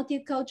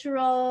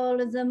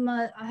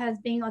multiculturalism has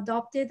been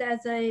adopted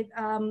as a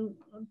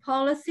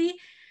policy,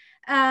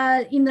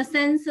 in the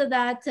sense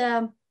that.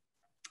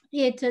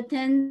 It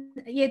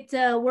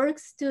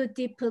works to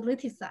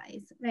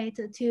depoliticize, right?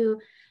 To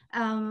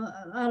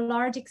a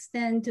large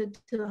extent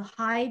to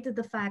hide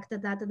the fact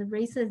that the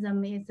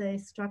racism is a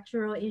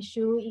structural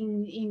issue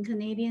in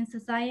Canadian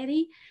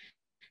society.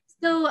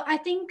 So I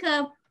think,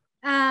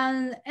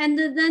 and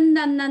then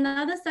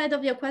another side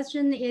of your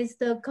question is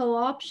the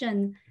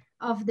co-option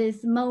of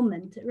this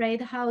moment,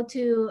 right? How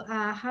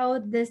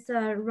this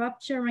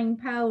rupturing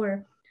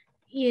power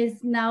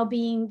is now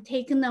being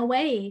taken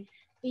away,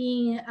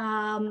 being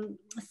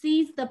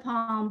seized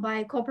upon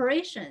by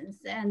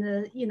corporations,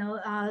 and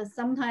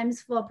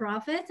sometimes for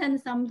profit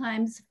and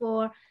sometimes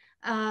for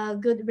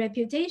good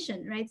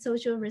reputation, right?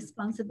 Social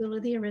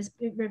responsibility,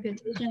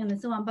 reputation,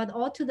 and so on, but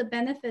all to the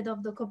benefit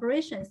of the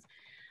corporations.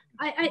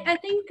 I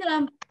think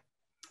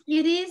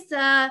it is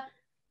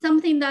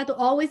something that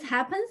always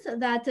happens,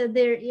 that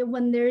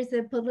when there is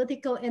a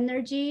political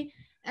energy,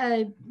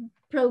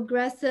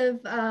 progressive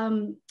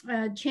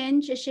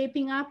change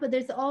shaping up,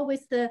 there's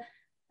always the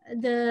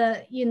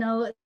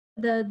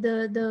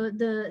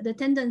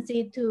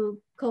tendency to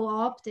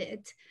co-opt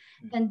it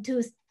and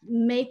to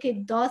make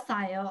it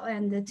docile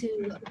and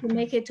to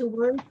make it to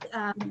work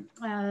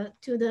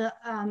to the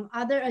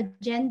other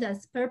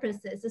agendas,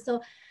 purposes.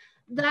 So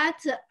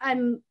that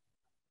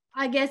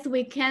I guess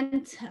we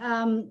can't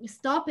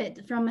stop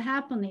it from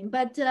happening.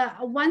 But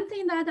one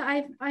thing that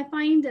I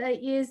find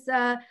is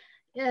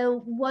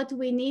what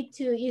we need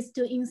to is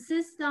to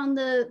insist on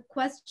the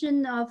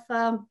question of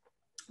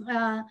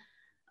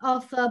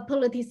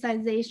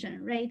politicization,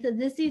 right?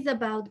 This is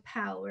about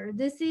power.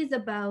 This is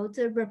about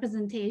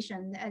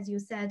representation, as you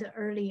said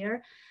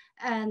earlier.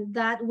 And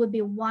that would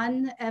be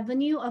one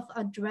avenue of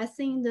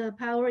addressing the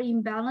power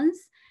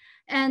imbalance.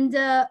 And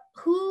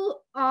who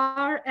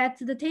are at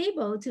the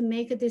table to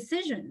make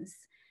decisions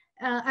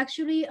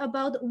actually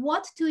about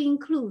what to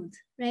include,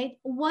 right?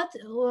 What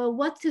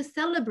to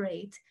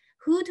celebrate,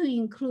 who to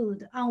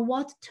include, on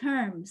what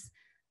terms.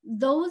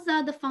 Those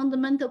are the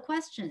fundamental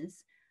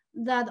questions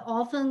that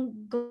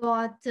often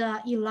got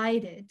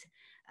elided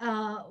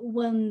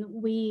when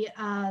we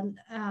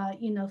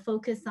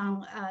focus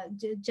on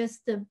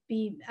just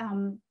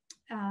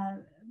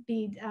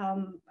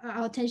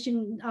our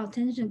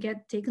attention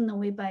get taken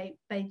away by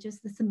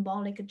just the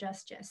symbolic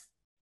gestures.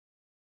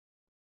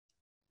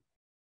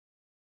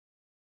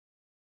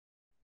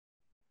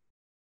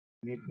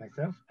 Mute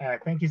myself.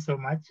 Thank you so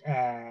much.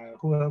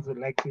 Who else would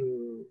like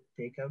to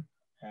take up?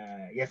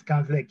 Yes,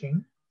 Councillor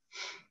King.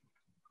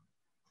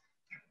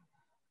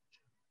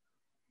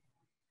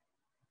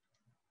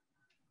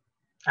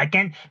 I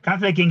can't,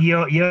 Councillor King,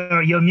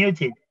 you're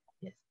muted.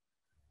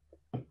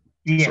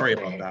 Yes. Sorry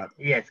about that.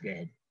 Yes, go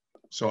ahead.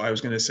 So I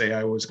was going to say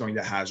I was going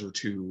to hazard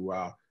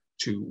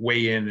to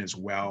weigh in as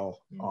well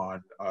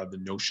on the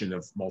notion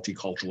of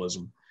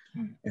multiculturalism.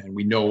 And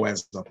we know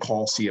as a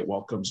policy, it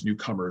welcomes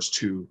newcomers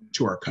to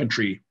our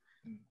country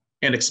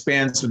and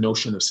expands the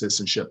notion of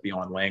citizenship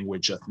beyond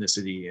language,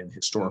 ethnicity, and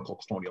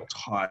historical colonial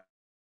ties.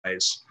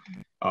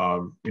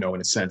 In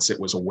a sense, it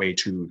was a way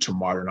to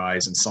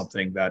modernize and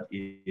something that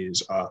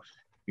is,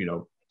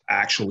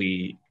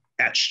 actually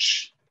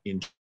etched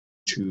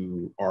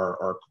into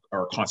our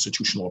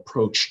constitutional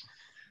approach,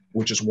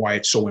 which is why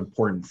it's so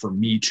important for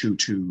me to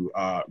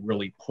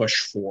really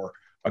push for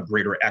a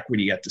greater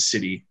equity at the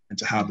city and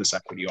to have this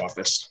equity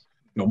office.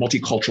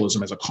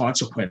 Multiculturalism as a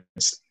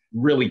consequence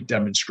really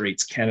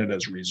demonstrates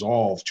Canada's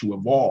resolve to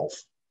evolve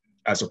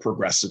as a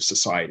progressive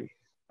society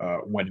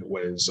when it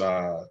was,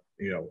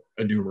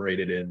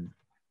 enumerated in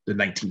the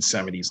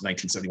 1970s,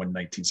 1971,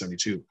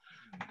 1972.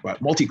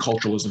 But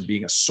multiculturalism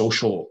being a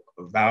social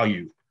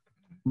value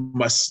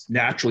must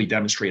naturally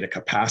demonstrate a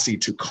capacity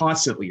to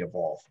constantly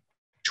evolve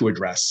to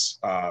address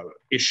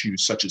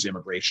issues such as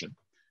immigration,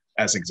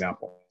 as an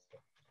example.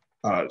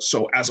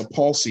 So as a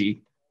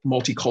policy,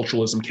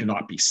 multiculturalism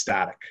cannot be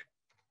static.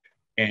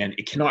 And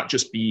it cannot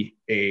just be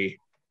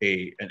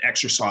an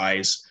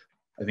exercise,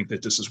 I think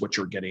that this is what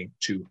you're getting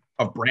to,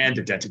 of brand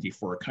identity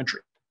for a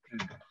country.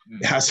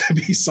 It has to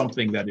be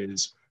something that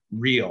is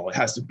real. It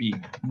has to be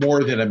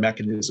more than a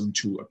mechanism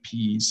to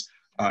appease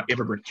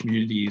immigrant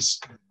communities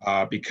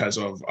because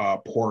of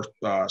poor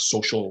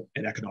social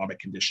and economic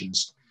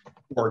conditions,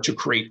 or to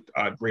create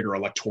greater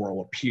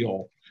electoral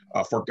appeal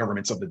for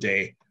governments of the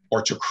day,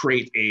 or to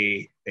create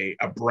a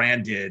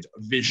branded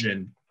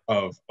vision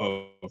of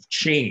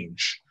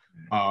change.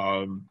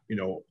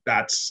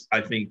 That's,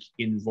 I think,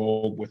 in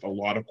vogue with a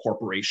lot of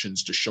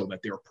corporations to show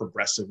that they're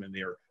progressive and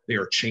they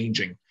are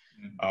changing.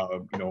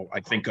 I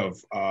think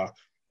of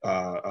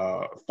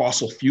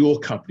fossil fuel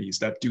companies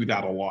that do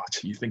that a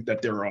lot. You think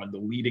that they're on the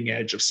leading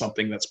edge of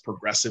something that's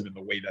progressive in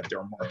the way that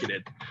they're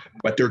marketed,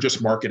 but they're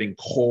just marketing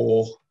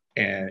coal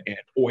and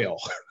oil.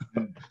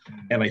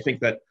 And I think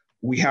that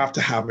we have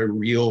to have a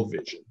real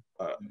vision.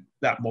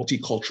 That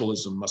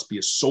multiculturalism must be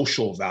a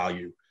social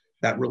value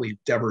that really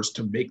endeavors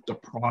to make the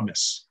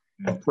promise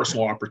of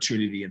personal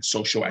opportunity and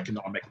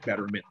socioeconomic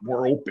betterment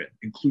more open,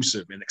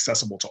 inclusive, and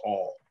accessible to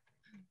all,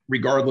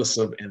 regardless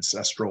of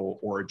ancestral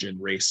origin,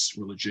 race,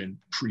 religion,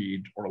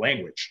 creed, or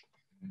language.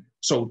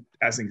 So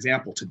as an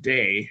example,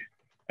 today,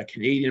 a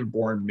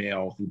Canadian-born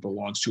male who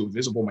belongs to a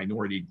visible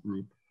minority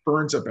group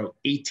earns about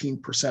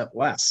 18%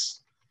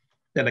 less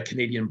than a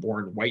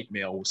Canadian-born white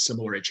male with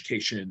similar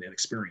education and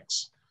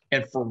experience.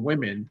 And for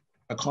women,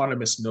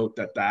 economists note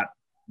that that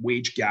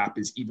wage gap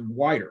is even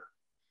wider.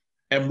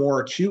 And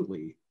more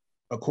acutely,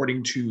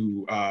 according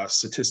to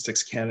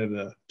Statistics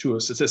Canada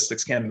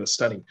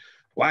study,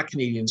 Black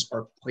Canadians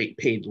are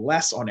paid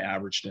less on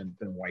average than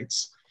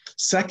whites.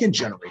 Second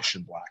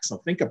generation Blacks, now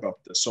think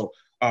about this. So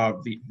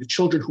the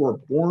children who are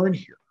born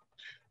here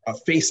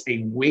face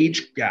a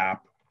wage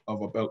gap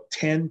of about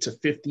 10 to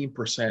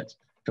 15%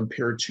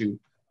 compared to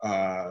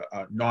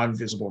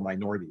non-visible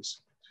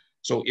minorities.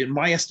 So in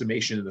my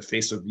estimation, in the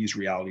face of these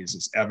realities,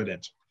 it's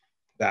evident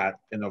that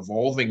an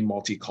evolving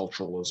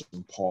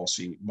multiculturalism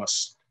policy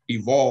must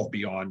evolve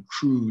beyond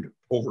crude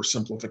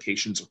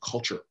oversimplifications of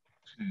culture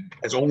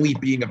as only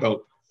being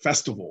about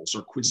festivals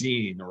or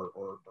cuisine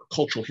or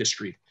cultural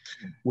history,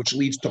 which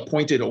leads to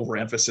pointed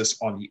overemphasis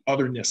on the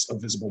otherness of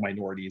visible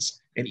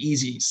minorities and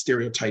easy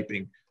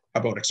stereotyping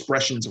about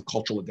expressions of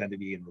cultural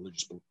identity and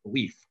religious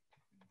belief.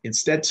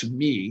 Instead, to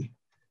me,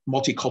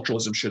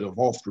 multiculturalism should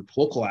evolve through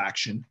political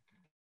action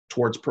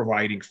towards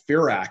providing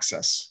fair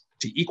access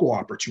to equal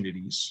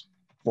opportunities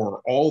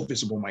for all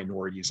visible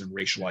minorities and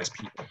racialized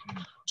people,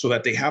 so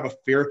that they have a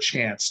fair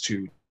chance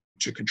to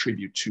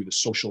contribute to the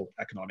social,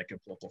 economic,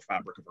 and political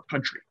fabric of our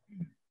country.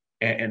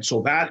 And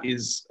so that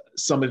is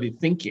some of the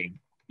thinking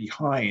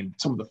behind,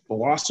 some of the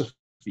philosophy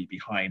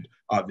behind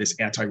this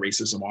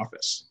anti-racism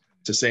office,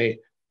 to say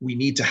we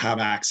need to have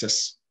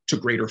access to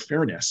greater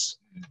fairness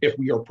if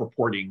we are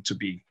purporting to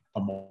be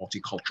a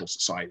multicultural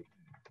society.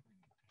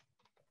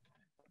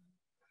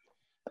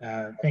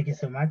 Thank you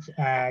so much.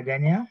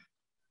 Danielle?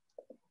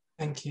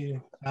 Thank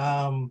you.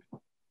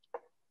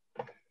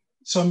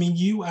 So, I mean,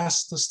 you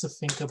asked us to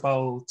think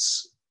about,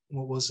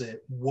 what was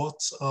it?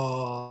 What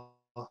are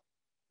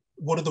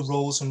the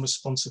roles and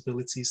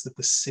responsibilities that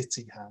the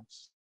city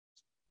has?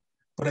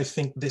 But I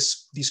think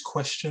these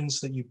questions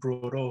that you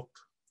brought up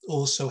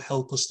also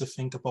help us to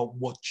think about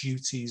what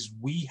duties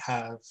we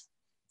have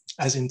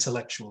as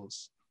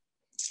intellectuals.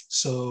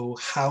 So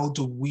how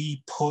do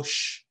we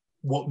push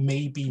what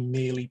may be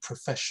merely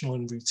professional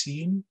and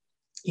routine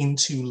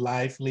into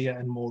livelier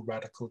and more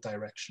radical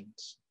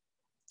directions,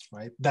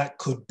 right? That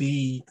could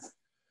be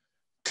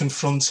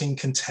confronting,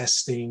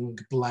 contesting,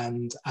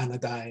 bland,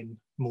 anodyne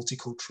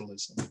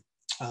multiculturalism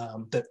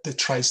that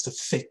tries to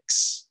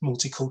fix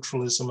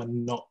multiculturalism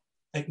and not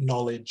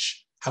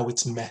acknowledge how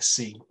it's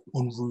messy,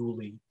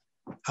 unruly,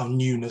 how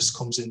newness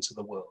comes into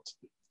the world,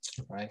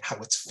 right? How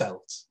it's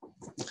felt.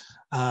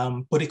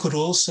 But it could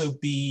also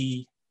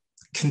be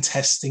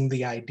contesting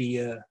the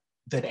idea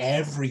that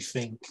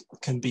everything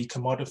can be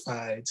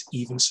commodified,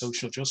 even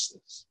social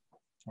justice,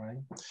 right?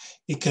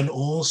 It can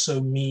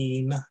also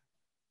mean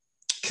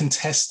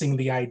contesting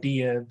the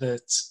idea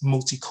that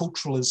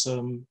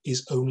multiculturalism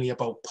is only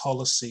about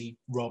policy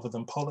rather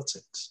than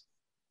politics,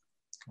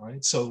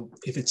 right? So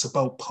if it's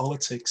about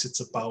politics,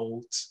 it's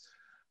about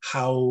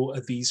how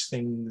are these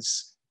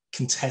things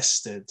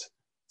contested,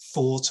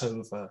 fought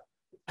over,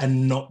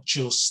 and not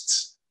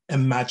just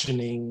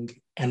imagining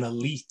an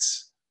elite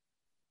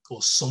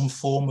or some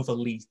form of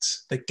elite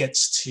that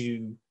gets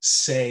to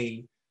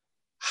say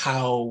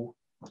how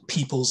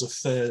people's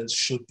affairs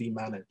should be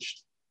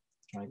managed,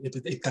 right?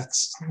 If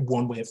that's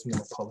one way of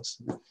thinking of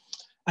policy.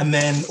 And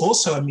then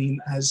also, I mean,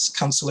 as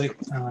Councillor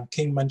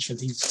King mentioned,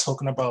 he's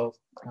talking about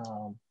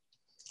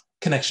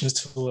connections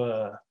to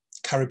a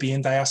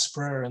Caribbean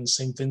diaspora and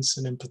St.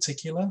 Vincent in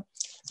particular.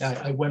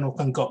 I went up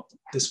and got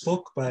this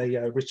book by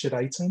Richard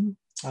Iton,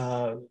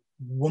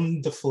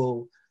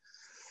 wonderful,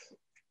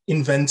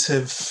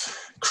 inventive,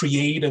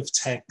 creative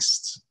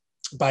text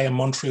by a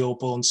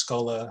Montreal-born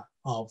scholar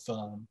of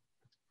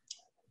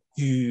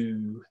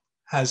who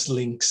has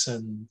links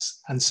and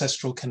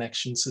ancestral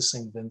connections to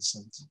St.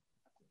 Vincent.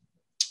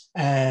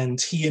 And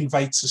he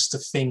invites us to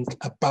think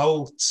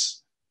about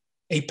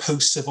a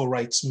post-civil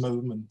rights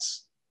moment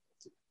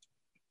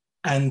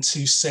and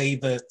to say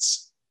that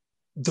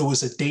there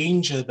was a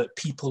danger that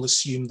people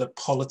assumed that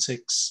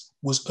politics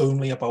was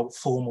only about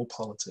formal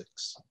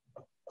politics.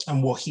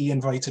 And what he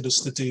invited us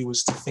to do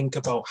was to think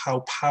about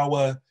how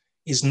power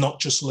is not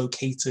just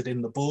located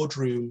in the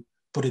boardroom,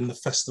 but in the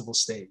festival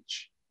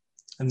stage.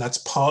 And that's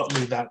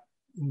partly that,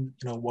 you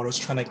know, what I was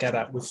trying to get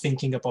at with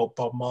thinking about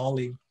Bob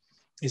Marley,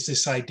 is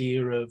this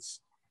idea of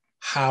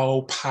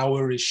how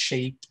power is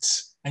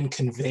shaped and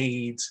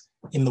conveyed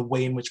in the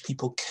way in which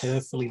people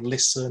carefully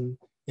listen,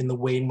 in the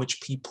way in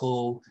which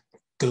people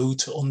go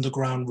to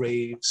underground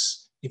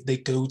raves, if they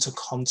go to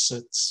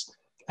concerts,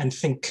 and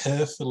think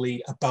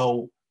carefully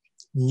about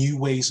new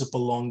ways of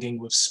belonging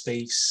with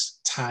space,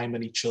 time,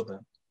 and each other.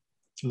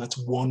 And that's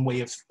one way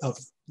of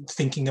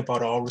thinking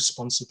about our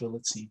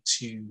responsibility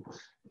to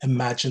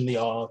imagine the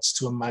arts,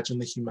 to imagine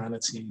the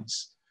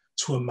humanities,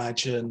 to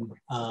imagine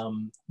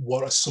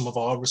what are some of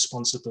our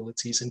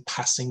responsibilities in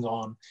passing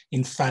on,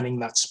 in fanning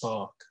that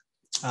spark.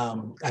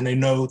 And I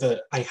know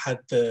that I had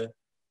the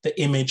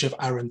image of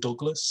Aaron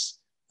Douglas,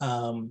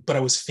 but I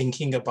was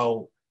thinking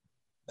about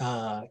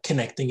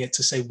connecting it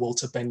to, say,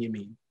 Walter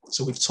Benjamin.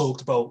 So we've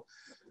talked about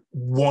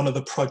one of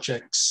the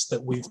projects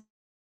that we've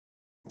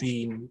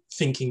been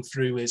thinking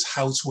through is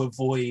how to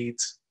avoid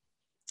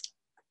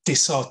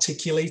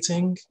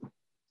disarticulating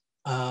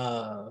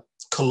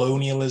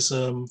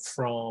colonialism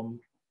from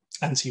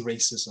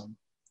anti-racism,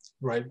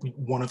 right?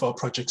 One of our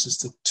projects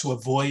is to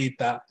avoid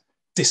that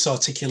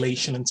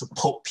disarticulation and to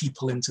put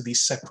people into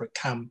these separate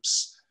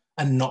camps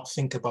and not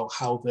think about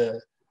how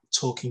they're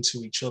talking to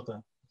each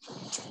other.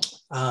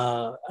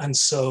 And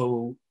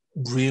so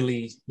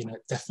really, you know,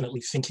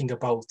 definitely thinking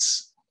about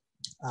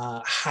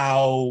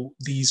how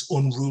these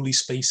unruly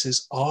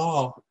spaces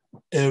are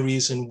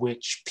areas in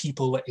which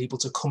people are able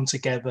to come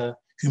together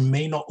who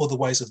may not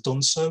otherwise have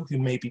done so, who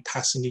may be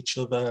passing each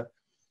other,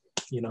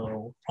 you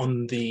know,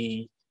 in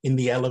the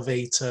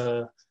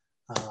elevator,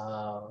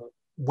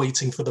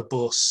 waiting for the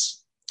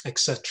bus,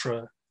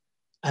 etc.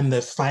 And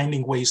they're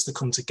finding ways to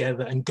come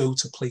together and go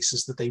to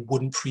places that they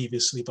wouldn't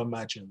previously have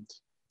imagined.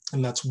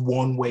 And that's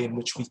one way in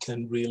which we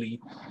can really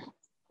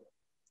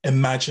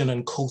imagine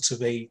and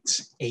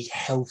cultivate a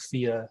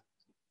healthier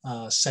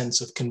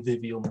sense of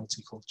convivial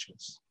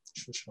multicultures.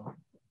 For sure.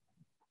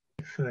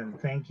 Excellent,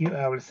 thank you.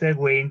 I will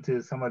segue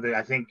into some of the,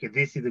 I think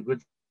this is a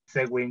good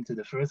segue into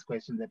the first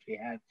question that we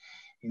had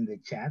in the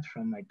chat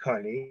from my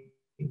colleague,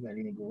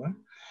 Malini Gua.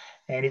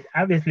 And it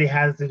obviously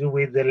has to do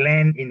with the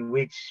land in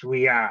which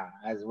we are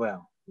as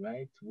well,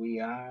 right? We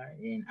are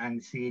in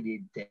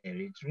unceded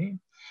territory.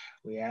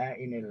 We are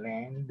in a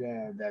land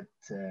that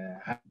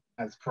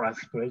has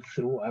prospered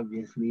through,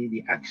 obviously,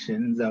 the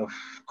actions of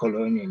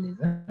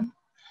colonialism.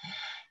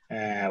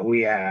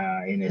 We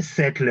are in a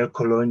settler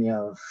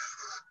colonial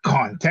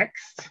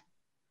context.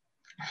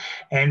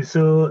 And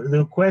so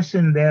the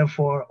question,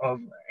 therefore,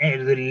 of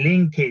the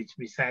linkage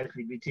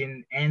precisely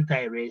between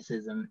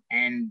anti-racism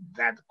and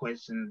that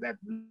question, that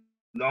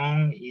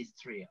long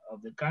history of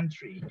the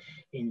country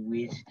in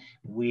which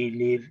we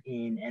live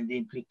in, and the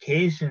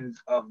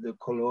implications of the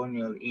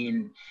colonial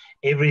in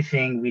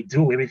everything we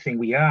do, everything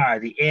we are,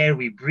 the air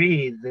we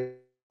breathe, the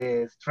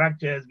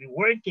structures we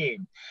work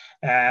in,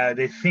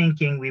 the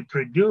thinking we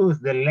produce,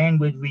 the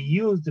language we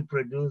use to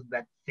produce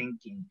that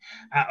thinking,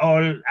 are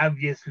all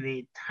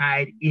obviously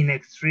tied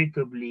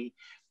inextricably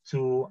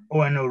to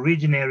an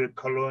originary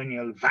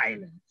colonial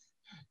violence,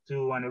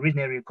 to an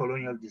originary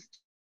colonial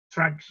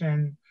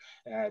destruction,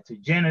 to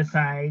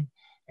genocide,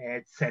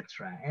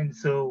 etc. And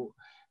so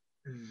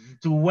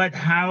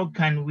how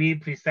can we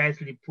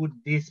precisely put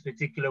this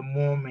particular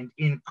moment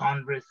in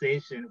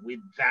conversation with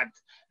that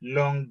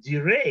long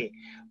durée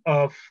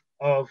of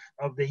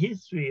the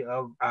history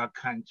of our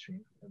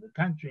country, of the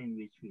country in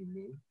which we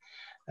live,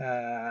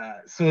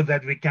 so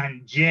that we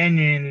can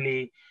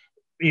genuinely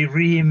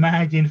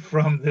reimagine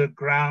from the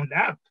ground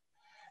up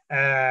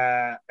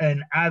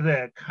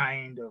another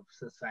kind of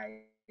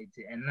society,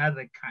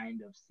 another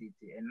kind of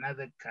city,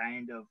 another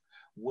kind of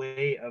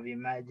way of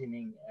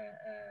imagining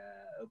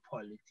a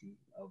polity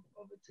of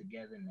a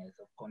togetherness,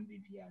 of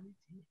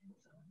conviviality, and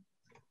so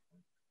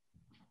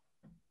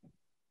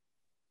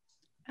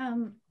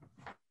on.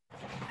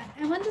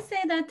 I want to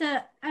say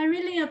that I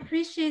really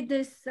appreciate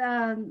this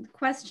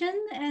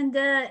question, and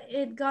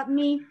it got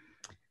me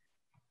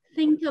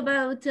think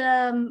about,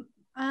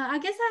 I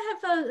guess I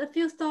have a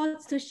few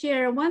thoughts to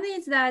share. One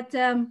is that,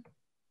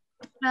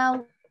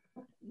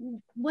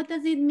 what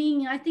does it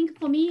mean? I think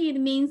for me, it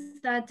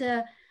means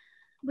that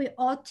we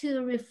ought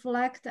to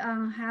reflect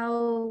on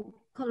how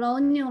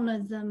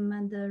colonialism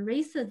and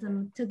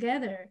racism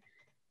together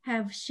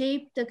have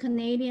shaped the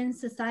Canadian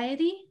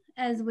society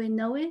as we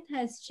know it,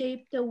 has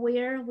shaped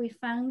where we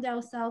found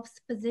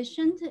ourselves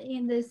positioned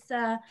in this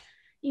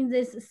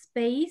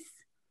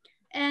space.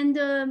 And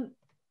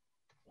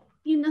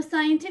you know,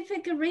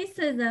 scientific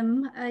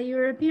racism,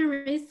 European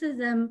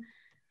racism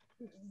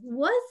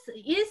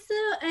is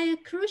a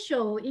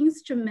crucial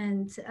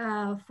instrument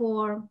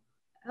for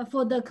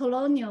the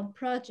colonial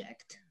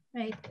project.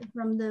 right?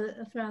 From the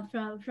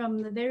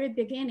very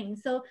beginning.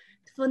 So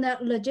for the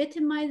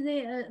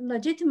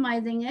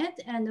legitimizing it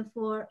and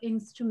for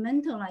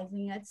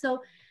instrumentalizing it.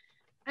 So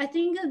I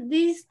think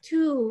these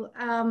two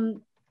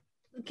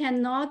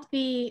cannot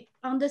be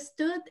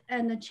understood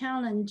and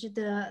challenged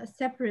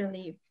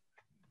separately.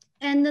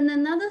 And then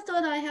another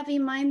thought I have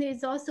in mind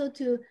is also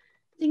to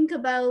think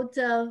about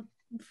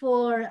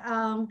for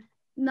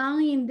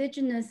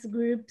non-Indigenous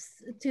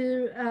groups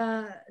to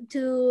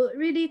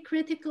really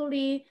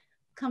critically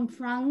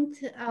confront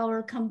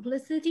our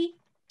complicity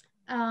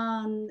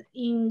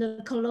in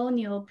the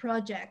colonial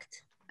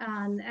project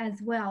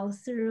as well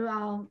through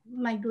our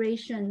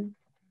migration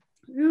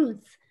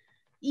routes,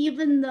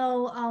 even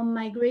though our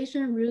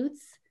migration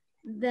routes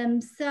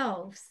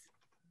themselves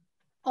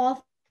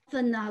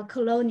often are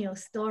colonial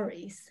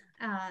stories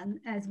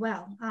as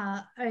well,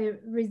 a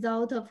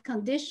result of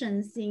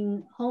conditions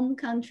in home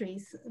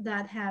countries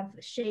that have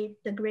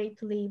shaped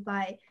greatly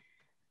by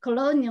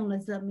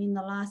colonialism in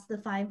the last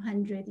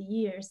 500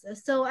 years.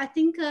 So I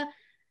think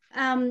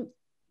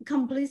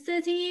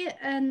complicity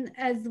and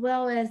as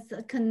well as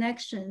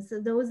connections,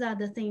 those are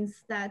the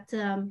things that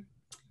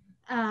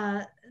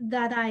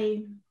that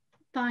I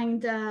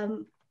find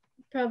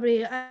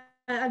probably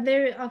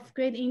very of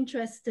great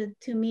interest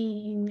to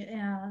me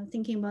in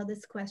thinking about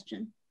this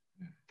question.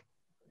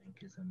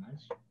 Thank you so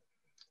much.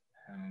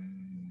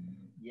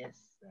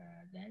 Yes,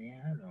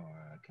 Daniel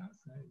or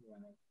Councillor,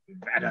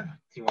 I don't know,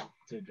 do you want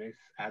to address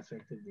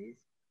aspects of this?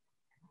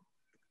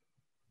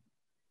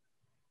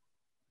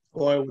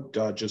 Well, I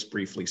would just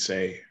briefly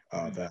say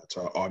that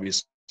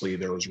obviously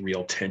there was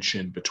real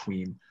tension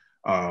between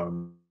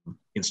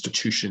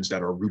institutions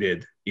that are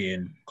rooted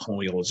in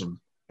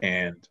colonialism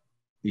and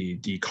the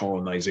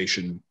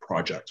decolonization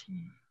project.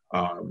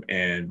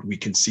 And we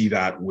can see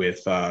that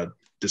with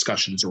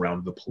discussions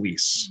around the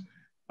police.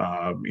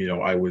 You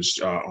know, I was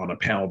on a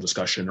panel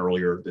discussion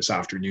earlier this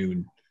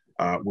afternoon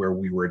where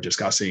we were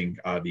discussing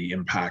the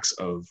impacts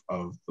of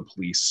the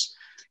police.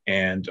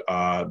 And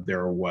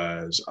there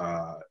was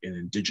an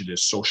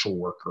Indigenous social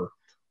worker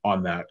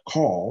on that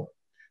call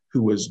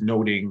who was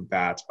noting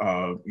that,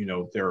 you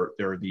know, there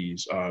are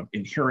these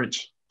inherent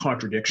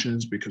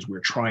contradictions because we're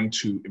trying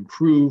to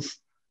improve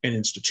an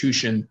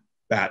institution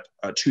that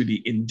to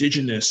the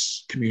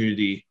Indigenous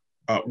community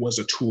was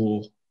a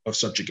tool of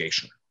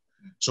subjugation.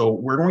 So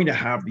we're going to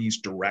have these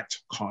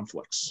direct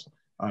conflicts.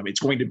 It's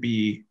going to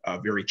be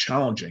very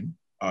challenging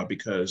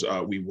because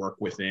we work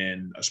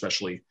within,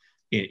 especially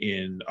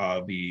in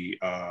the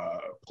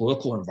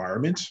political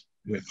environment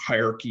with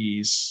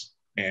hierarchies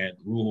and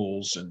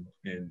rules and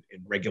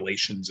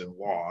regulations and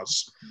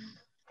laws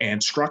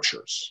and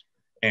structures.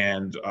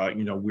 And,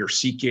 you know, we're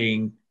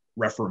seeking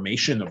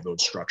reformation of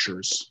those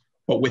structures,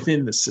 but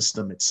within the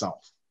system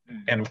itself.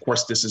 And of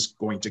course, this is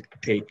going to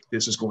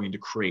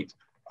create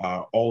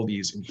all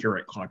these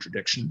inherent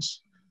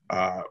contradictions,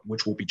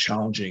 which will be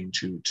challenging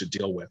to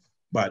deal with.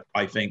 But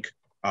I think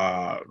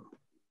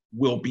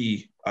will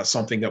be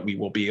something that we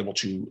will be able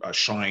to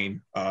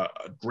shine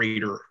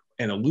greater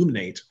and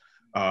illuminate,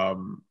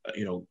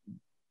 you know,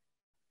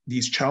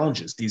 these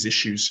challenges, these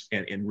issues,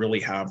 and really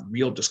have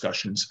real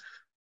discussions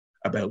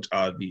about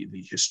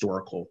the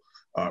historical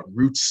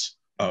roots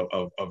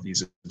of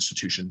these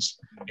institutions,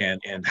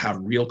 and have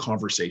real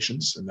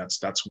conversations. And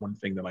that's one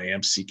thing that I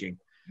am seeking,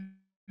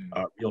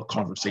 real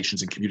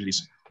conversations in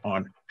communities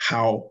on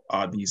how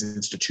these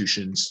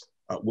institutions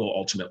will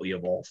ultimately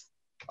evolve.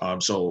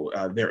 So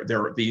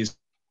there are these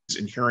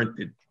inherent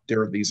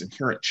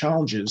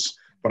challenges,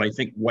 but I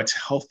think what's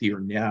healthier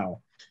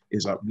now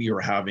is that we are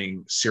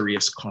having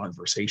serious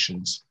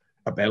conversations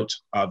about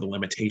the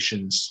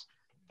limitations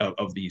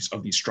of these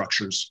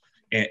structures,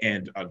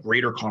 and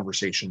greater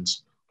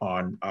conversations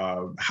on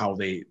how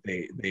they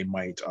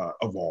might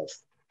evolve.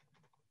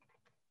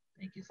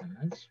 Thank you so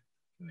much.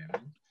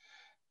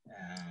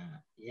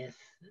 Yes,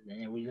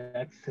 then would you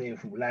like to say a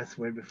last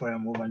word before I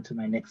move on to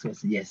my next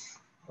question? Yes.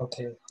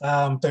 Okay,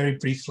 very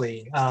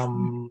briefly,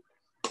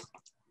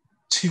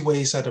 two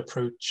ways I'd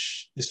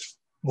approach this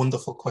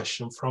wonderful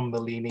question from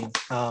Melini.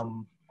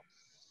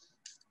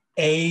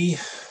 A,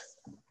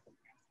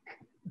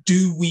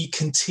 do we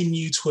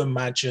continue to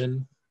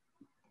imagine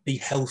the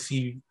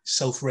healthy,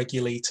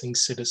 self-regulating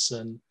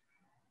citizen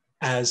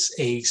as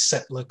a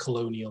settler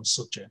colonial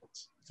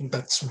subject? I think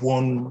that's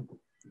one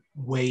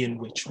way in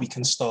which we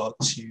can start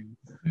to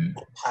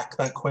unpack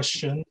that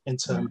question, in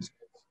terms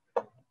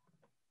of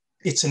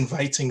it's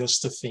inviting us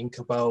to think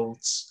about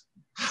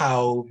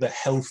how the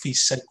healthy,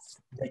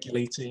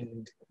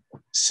 self-regulating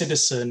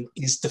citizen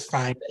is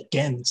defined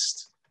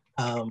against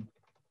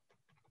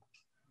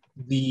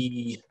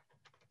the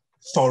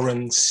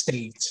foreign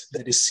state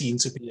that is seen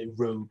to be a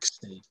rogue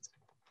state.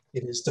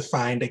 It is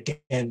defined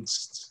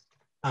against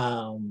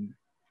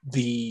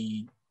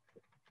the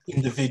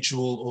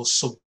individual or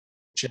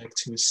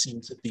subject who is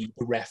seen to be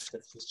bereft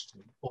of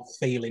history or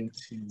failing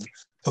to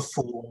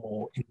perform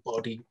or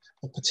embody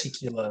a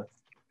particular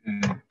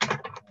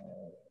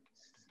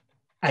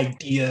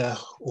idea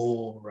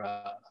or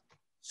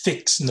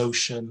fixed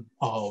notion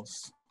of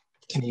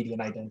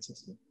Canadian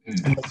identity.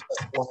 And that's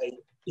why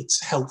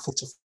it's helpful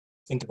to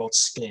think about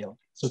scale.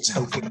 So it's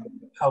helpful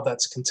how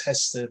that's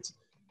contested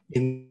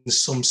in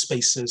some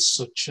spaces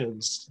such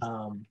as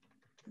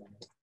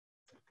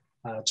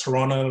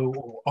Toronto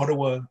or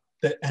Ottawa,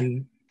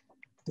 and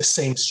the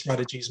same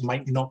strategies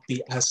might not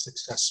be as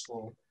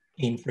successful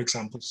in, for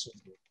example,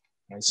 Sydney.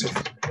 Right? So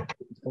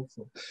it's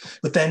helpful.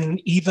 But then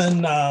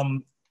even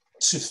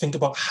to think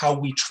about how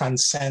we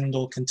transcend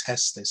or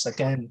contest this.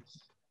 Again,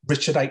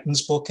 Richard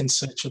Eiton's book, In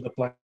Search of the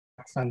Black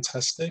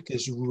Fantastic,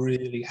 is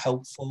really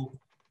helpful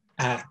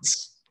at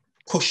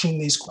pushing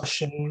these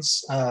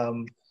questions.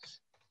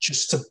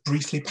 Just to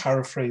briefly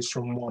paraphrase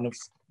from one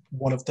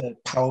of the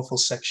powerful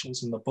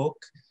sections in the book,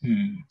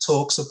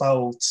 talks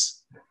about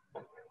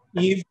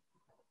if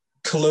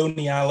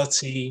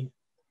coloniality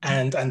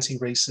and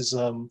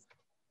anti-racism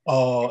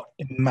are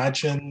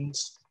imagined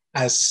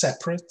as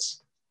separate,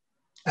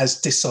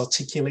 as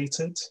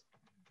disarticulated,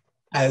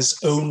 as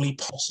only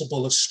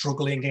possible of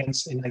struggling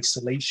against in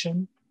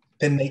isolation,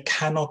 then they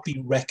cannot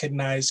be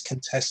recognized,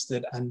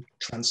 contested, and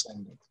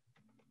transcended.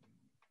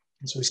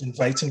 And so it's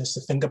inviting us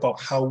to think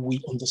about how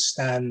we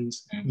understand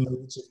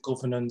modes of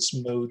governance,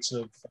 modes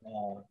of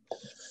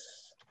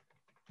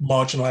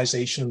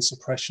marginalization and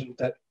suppression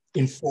that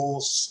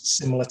enforce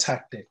similar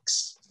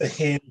tactics. For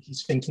him,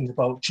 he's thinking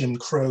about Jim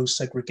Crow,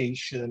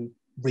 segregation,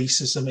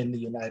 racism in the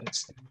United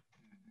States,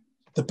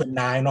 the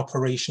benign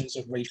operations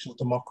of racial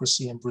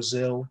democracy in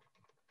Brazil,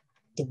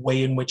 the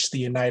way in which the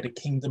United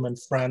Kingdom and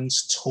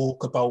France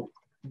talk about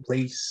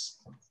race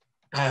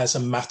as a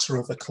matter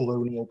of a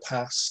colonial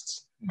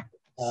past.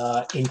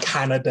 In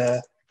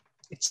Canada,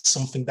 it's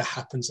something that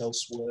happens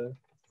elsewhere,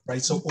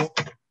 right? So all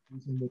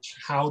in which,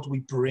 how do we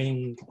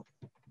bring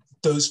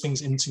those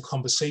things into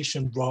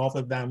conversation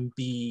rather than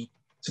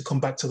to come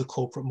back to the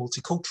corporate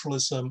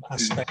multiculturalism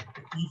aspect,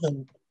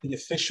 even the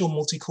official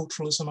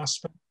multiculturalism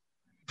aspect,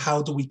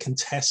 how do we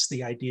contest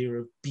the idea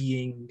of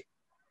being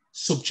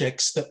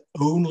subjects that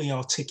only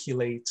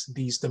articulate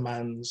these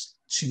demands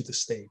to the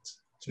state?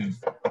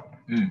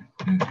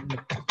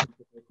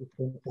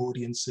 Different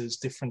audiences,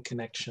 different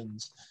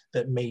connections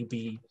that may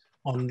be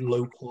on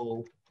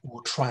local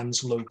or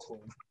translocal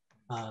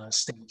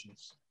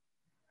stages.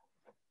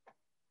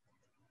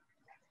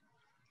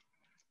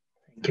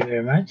 Thank you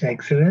very much.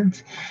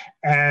 Excellent.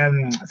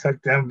 So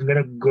I'm going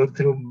to go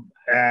through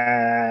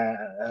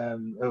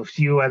a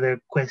few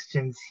other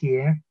questions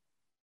here.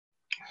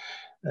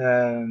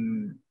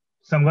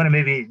 So I'm going to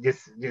maybe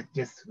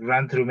just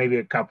run through maybe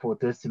a couple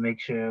just to make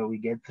sure we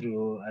get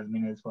through as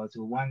many as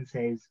possible. One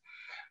says,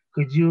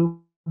 could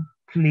you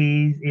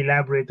please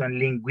elaborate on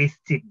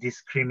linguistic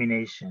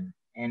discrimination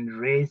and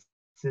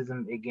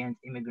racism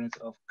against immigrants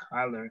of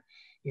color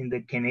in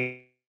the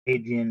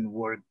Canadian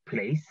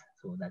workplace?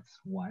 So that's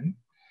one.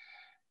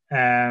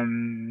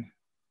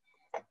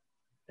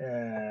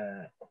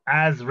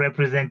 As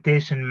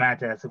representation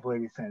matters, I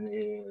suppose it's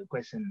a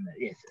question.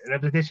 Yes,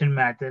 representation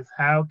matters.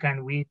 How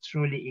can we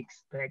truly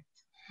expect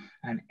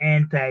an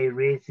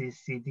anti-racist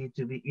city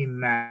to be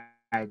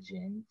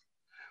imagined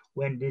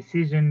when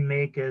decision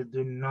makers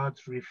do not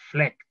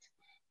reflect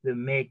the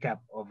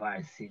makeup of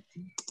our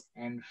city?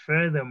 And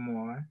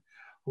furthermore,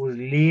 whose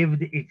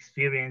lived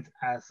experience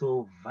are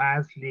so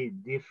vastly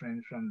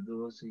different from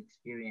those who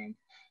experience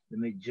the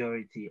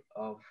majority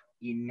of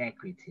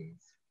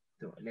inequities.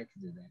 So let's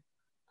do that.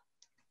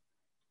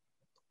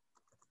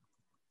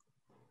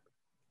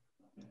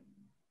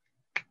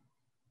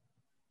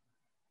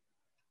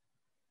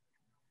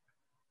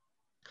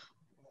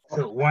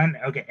 So one,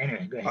 okay,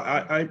 anyway, go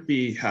ahead. I'd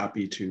be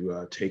happy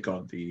to take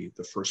on the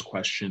first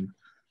question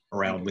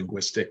around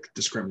linguistic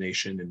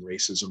discrimination and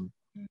racism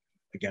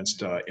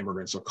against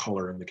immigrants of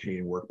color in the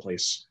Canadian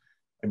workplace.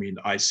 I mean,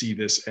 I see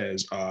this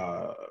as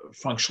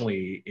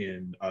functionally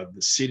in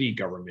the city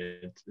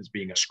government as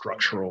being a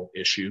structural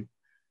issue,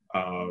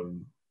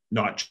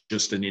 not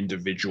just an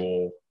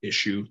individual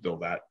issue, though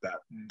that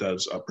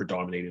does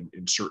predominate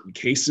in certain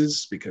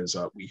cases, because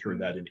we hear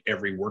that in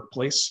every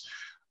workplace.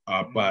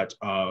 But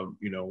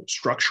you know,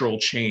 structural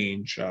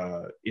change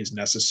is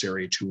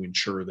necessary to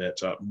ensure that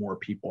more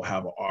people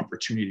have an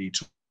opportunity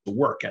to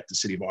work at the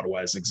City of Ottawa,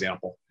 as an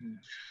example.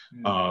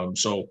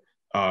 So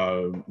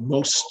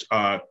most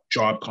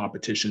job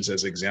competitions,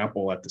 as an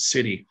example, at the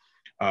city,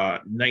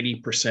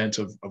 90%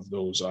 of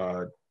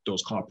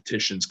those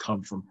competitions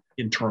come from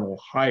internal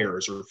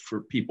hires or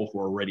for people who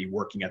are already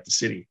working at the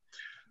city.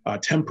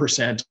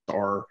 10%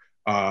 are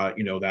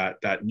you know,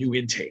 that new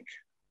intake.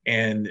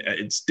 And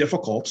it's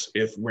difficult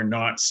if we're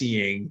not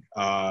seeing,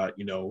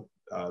 you know,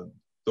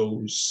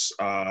 those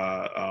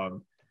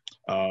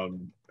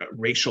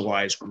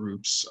racialized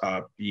groups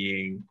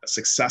being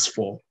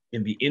successful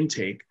in the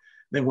intake,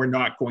 then we're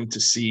not going to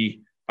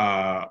see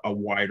a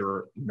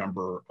wider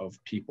number of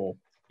people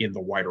in the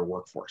wider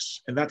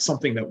workforce. And that's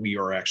something that we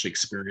are actually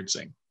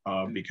experiencing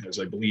because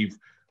I believe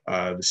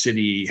the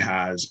city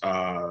has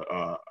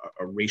a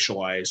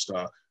racialized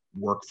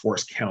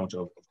workforce count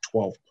of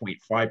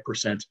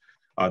 12.5%.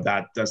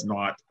 That does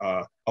not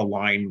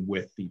align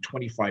with the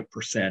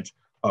 25%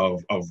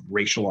 of a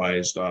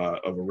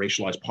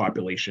racialized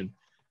population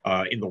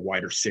in the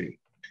wider city.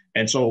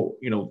 And so,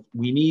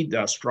 we need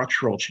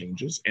structural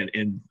changes,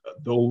 and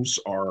those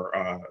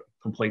are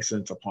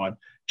complacent upon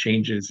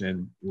changes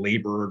in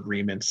labor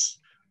agreements,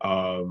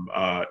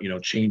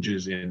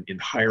 changes in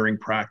hiring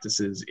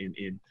practices,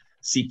 in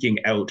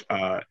seeking out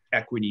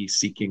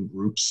equity-seeking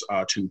groups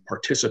to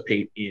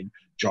participate in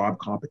job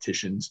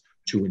competitions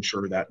to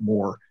ensure that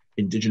more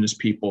Indigenous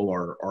people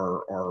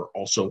are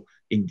also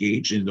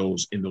engaged in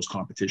those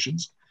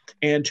competitions,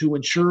 and to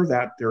ensure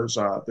that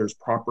there's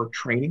proper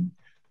training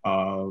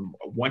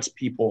once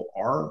people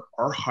are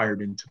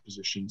hired into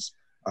positions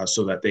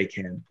so that they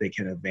can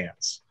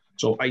advance.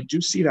 So I do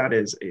see that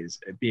as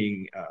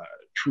being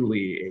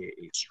truly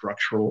a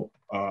structural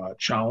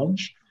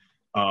challenge.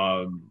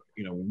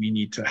 We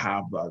need to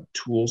have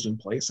tools in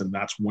place, and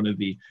that's one of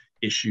the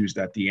issues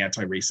that the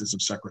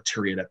Anti-Racism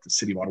Secretariat at the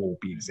City of Ottawa will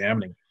be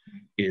examining,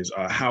 is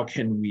how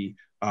can we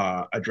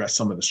address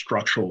some of the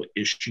structural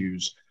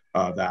issues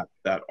that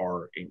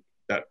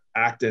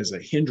act as a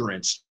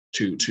hindrance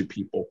to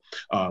people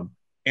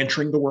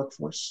entering the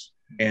workforce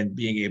and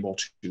being able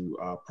to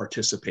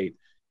participate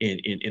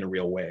in a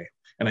real way.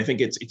 And I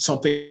think it's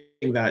something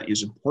that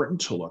is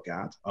important to look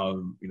at,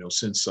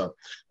 since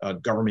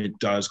government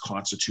does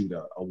constitute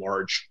a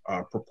large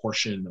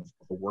proportion of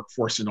the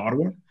workforce in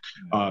Ottawa.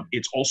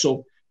 It's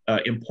also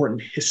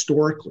important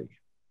historically,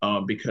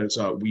 because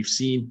we've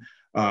seen,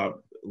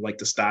 like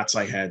the stats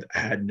I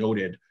had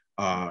noted,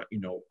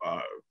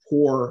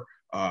 poor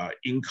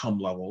income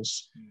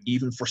levels,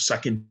 even for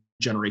second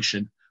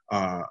generation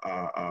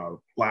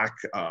Black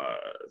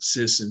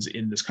citizens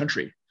in this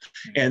country.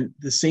 And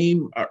the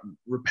same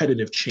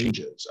repetitive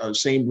changes,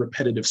 same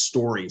repetitive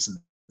stories in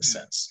a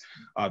sense,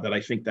 that I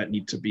think that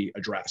need to be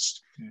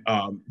addressed.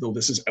 Though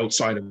this is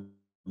outside of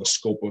the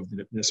scope of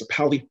the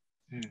municipality,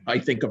 I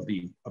think of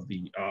the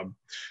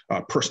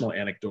personal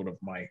anecdote of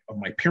my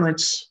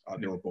parents.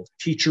 They were both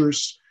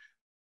teachers.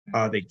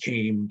 They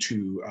came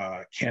to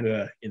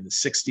Canada in the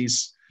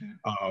 60s.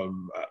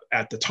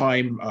 At the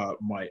time,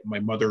 my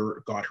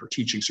mother got her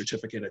teaching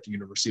certificate at the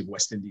University of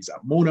West Indies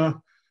at Mona.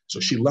 So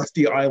she left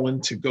the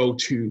island to go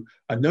to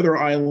another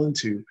island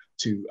to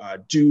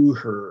do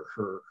her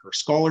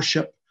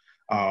scholarship.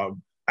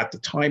 At the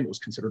time, it was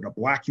considered a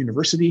Black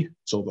university.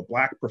 So the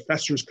Black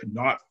professors could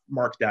not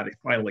mark that a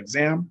final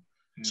exam.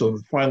 So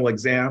the final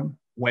exam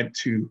went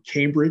to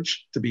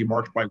Cambridge to be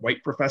marked by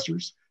white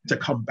professors to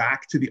come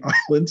back to the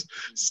island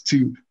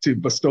to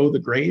bestow the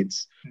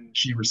grades.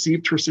 She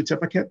received her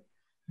certificate,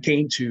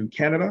 came to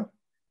Canada,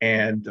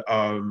 and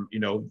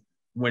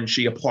when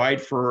she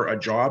applied for a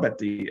job at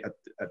the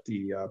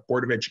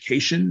Board of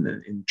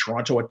Education in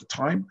Toronto at the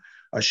time,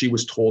 she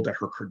was told that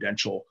her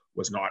credential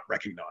was not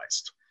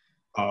recognized.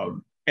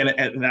 And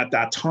at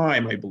that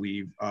time, I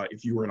believe,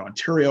 if you were in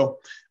Ontario,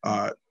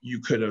 you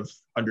could have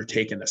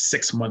undertaken a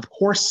 6-month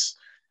course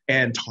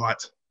and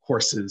taught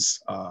courses,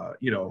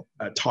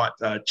 taught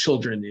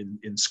children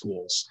in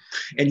schools.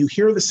 And you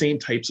hear the same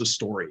types of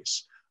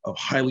stories of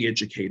highly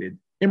educated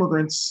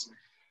immigrants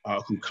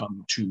who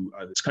come to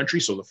this country.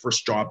 So the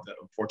first job that,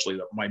 unfortunately,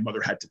 that my mother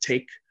had to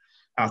take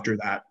after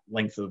that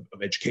length of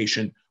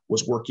education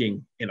was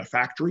working in a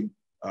factory,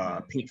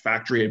 paint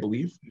factory, I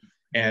believe.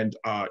 And,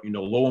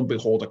 lo and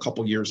behold, a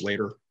couple years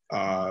later,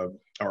 or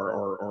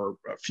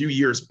a few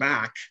years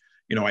back,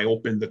 I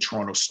opened the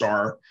Toronto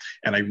Star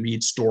and I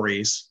read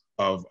stories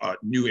of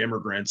new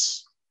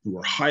immigrants who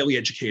are highly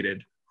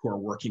educated, who are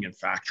working in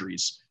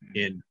factories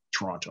in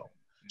Toronto.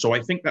 So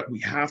I think that we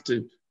have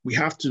to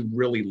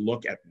really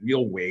look at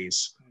real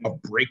ways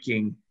of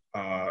breaking,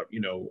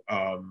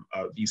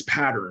 these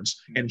patterns,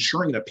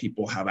 ensuring that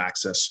people have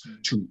access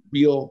to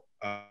real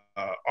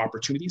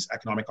opportunities,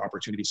 economic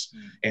opportunities,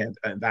 and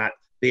that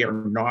they are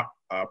not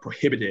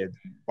prohibited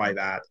by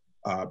that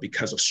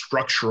because of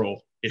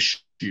structural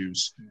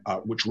issues,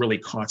 which really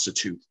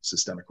constitute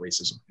systemic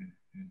racism.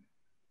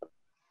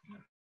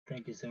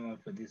 Thank you so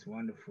much for this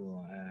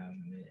wonderful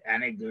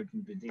anecdote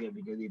in particular,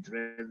 because it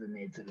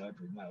resonates a lot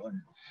with my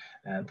own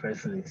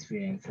personal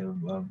experience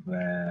of my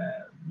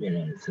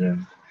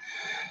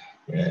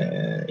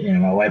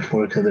wife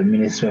works at the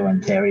Ministry of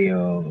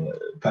Ontario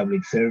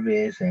Public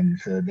Service, and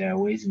so there are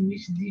ways in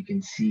which you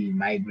can see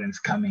migrants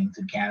coming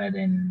to Canada,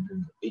 and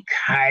it's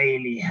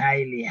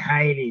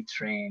highly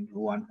trained,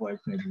 who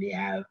unfortunately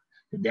have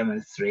to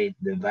demonstrate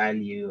the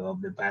value of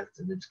the path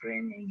to the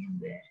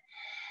training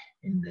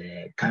in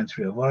the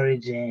country of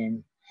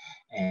origin,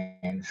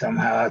 and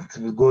somehow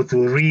to go to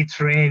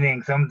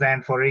retraining,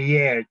 sometimes for a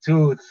year,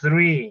 2,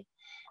 3,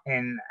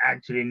 and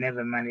actually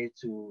never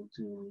managed to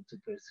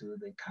pursue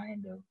the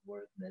kind of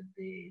work that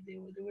they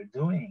were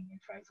doing. In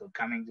fact, so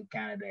coming to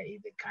Canada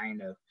is a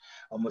kind of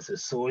almost a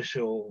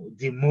social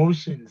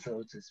demotion,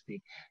 so to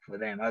speak, for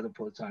them, as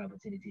opposed to an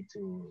opportunity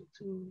to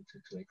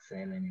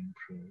excel and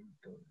improve.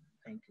 So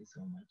thank you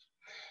so much.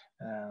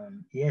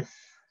 Yes.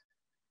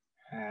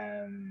 If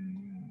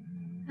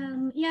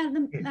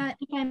I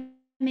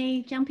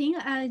may jump in,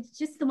 I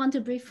just want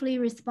to briefly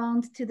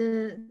respond to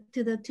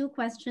the two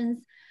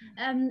questions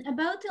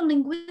about the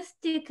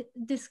linguistic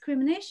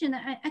discrimination.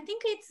 I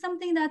think it's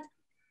something that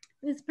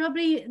is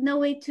probably no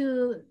way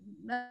to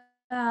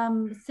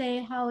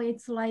say how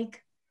it's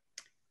like.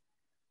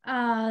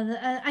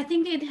 I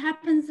think it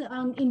happens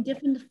in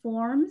different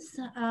forms.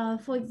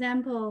 For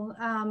example,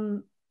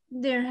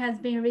 there has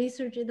been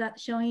research that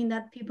showing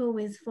that people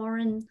with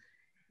foreign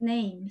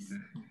names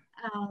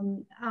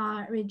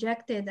are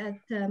rejected at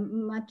a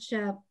much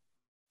a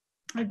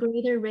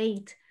greater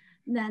rate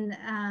than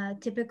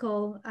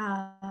typical,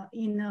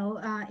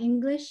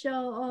 English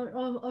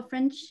or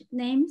French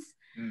names.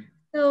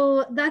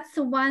 So that's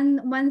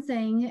one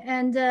thing.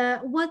 And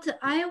what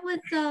I was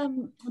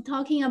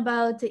talking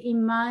about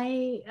in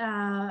my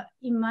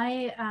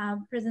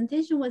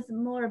presentation was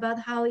more about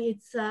how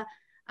it's a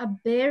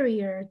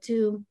barrier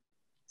to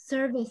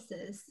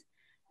services,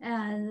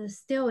 and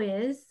still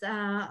is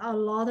a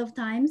lot of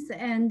times,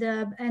 and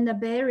a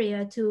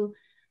barrier to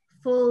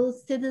full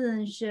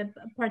citizenship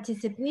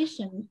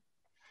participation,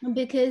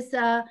 because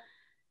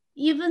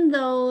even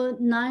though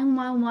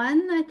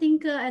 911, I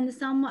think, and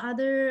some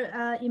other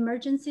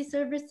emergency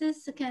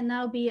services can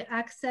now be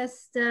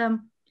accessed,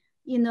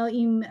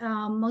 in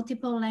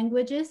multiple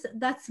languages,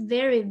 that's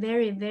very,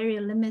 very, very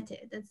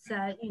limited. It's,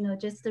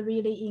 just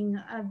really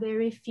in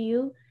very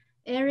few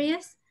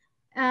areas.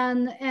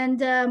 And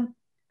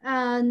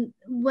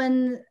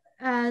when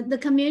the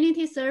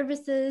community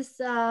services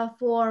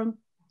for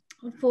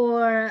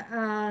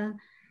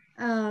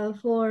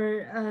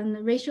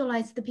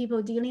racialized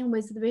people dealing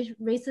with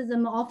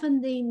racism, often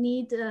they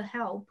need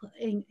help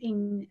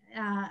in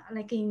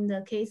like in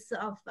the case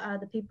of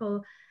the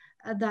people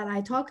that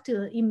I talk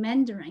to in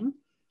Mandarin,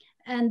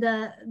 and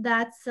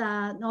that's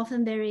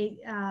often very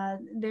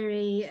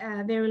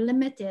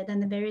limited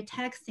and very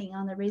taxing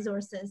on the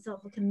resources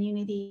of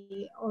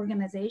community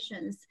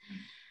organizations.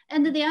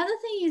 And the other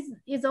thing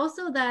is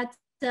also that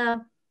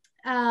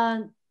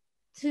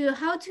to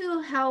how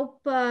to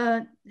help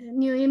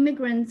new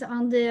immigrants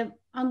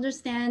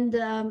understand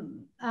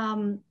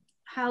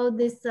how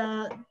this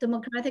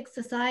democratic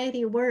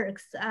society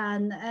works,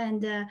 and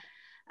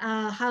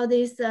how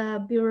these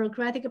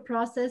bureaucratic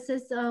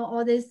processes,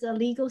 all these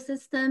legal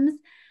systems,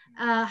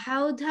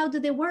 how do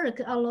they work?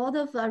 A lot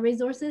of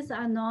resources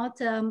are not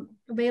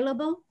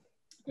available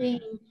in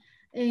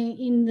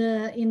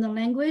the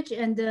language,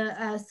 and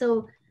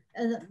so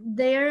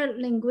their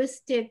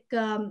linguistic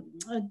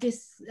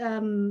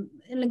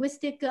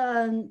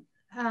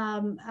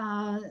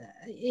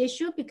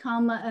issue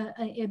become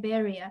a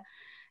barrier.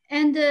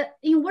 And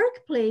in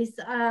workplace,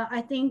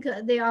 I think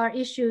there are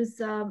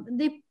issues.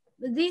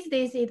 These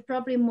days, it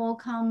probably more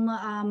come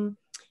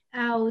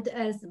out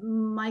as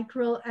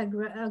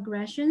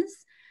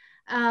microaggressions.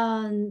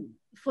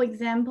 For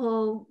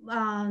example,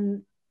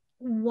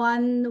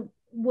 one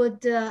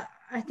would,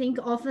 I think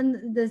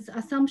often this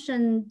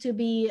assumption to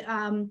be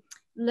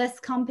less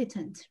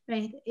competent,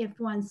 right? If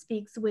one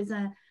speaks with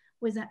an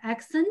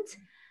accent,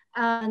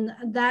 and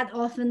that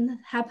often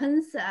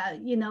happens,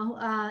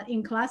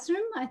 in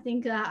classroom. I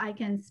think I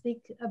can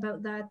speak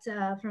about that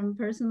from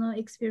personal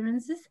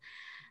experiences.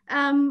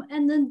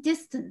 And then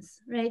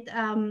distance, right?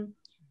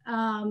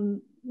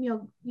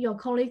 Your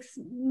colleagues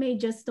may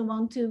just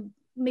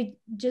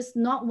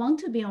not want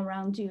to be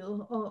around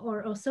you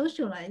or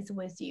socialize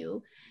with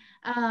you.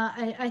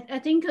 I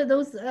think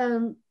those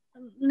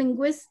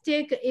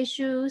linguistic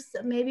issues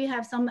maybe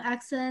have some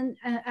accent,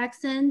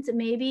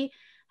 maybe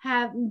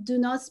do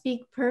not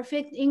speak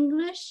perfect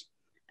English.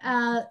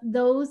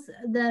 Those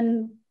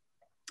then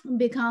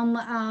become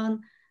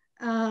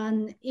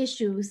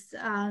issues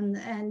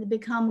and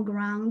become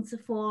grounds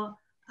for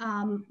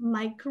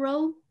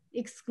micro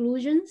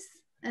exclusions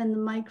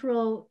and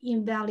micro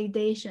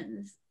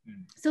invalidations.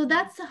 So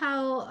that's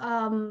how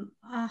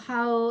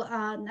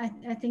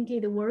I think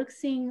it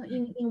works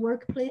in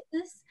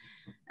workplaces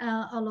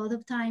a lot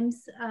of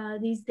times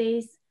these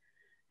days.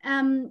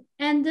 And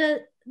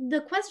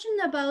the question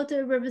about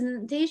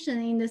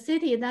representation in the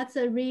city, that's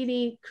a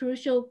really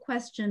crucial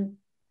question.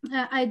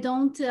 I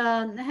don't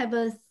have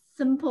a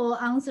simple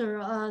answer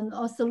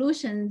or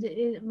solution,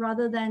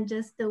 rather than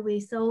just we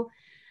so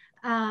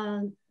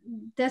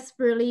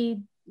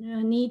desperately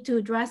need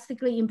to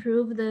drastically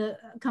improve the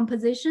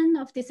composition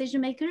of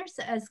decision makers,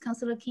 as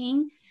Councillor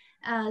King,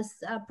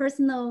 as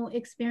personal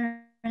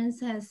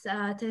experience has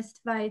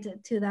testified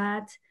to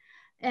that.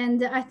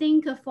 And I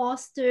think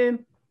foster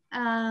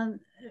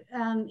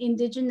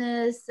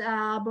Indigenous,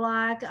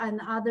 Black,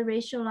 and other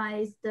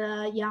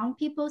racialized young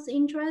people's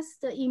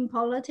interest in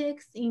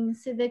politics, in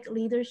civic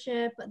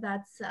leadership,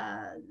 that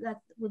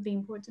would be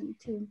important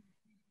too.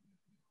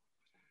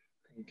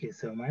 Thank you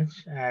so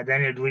much.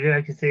 Daniel, would you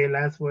like to say a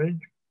last word?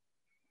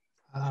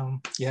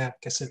 Yeah, I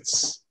guess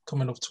it's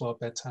coming up to our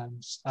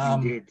bedtimes.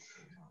 Indeed.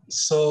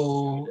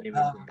 So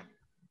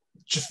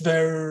just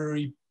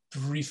very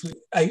briefly,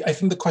 I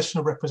think the question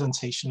of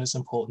representation is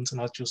important, and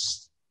I'll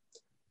just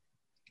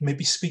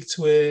maybe speak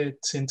to it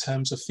in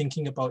terms of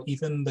thinking about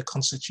even the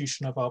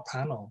constitution of our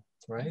panel,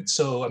 right?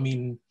 So, I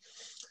mean,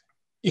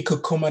 it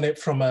could come at it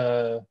from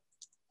a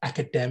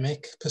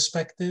academic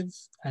perspective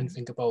and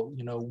think about,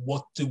 you know,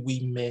 what do we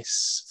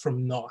miss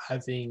from not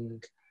having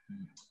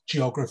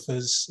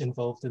geographers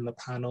involved in the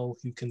panel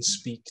who can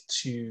speak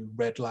to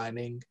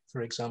redlining,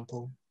 for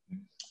example?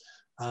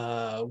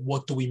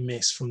 What do we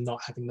miss from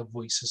not having the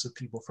voices of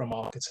people from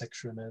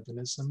architecture and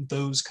urbanism?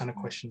 Those kind of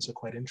questions are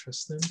quite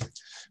interesting.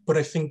 But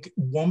I think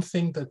one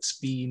thing that's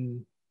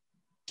been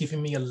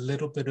giving me a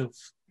little bit of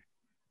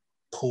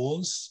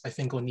pause, I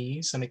think, on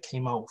ease, and it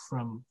came out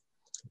from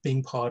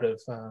being part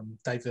of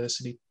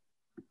diversity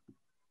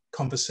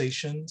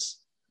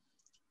conversations,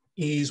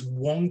 is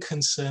one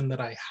concern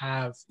that I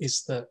have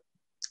is that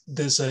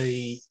there's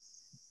a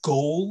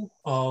goal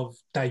of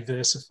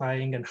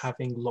diversifying and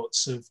having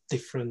lots of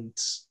different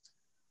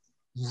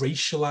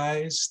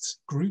racialized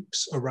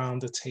groups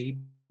around the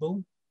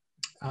table,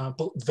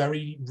 but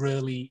very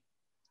rarely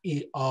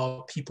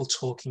are people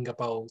talking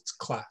about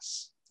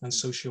class and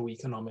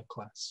socioeconomic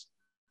class.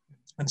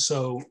 And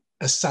so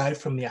aside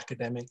from the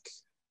academic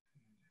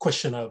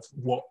question of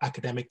what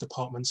academic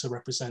departments are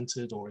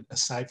represented, or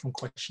aside from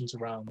questions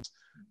around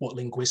what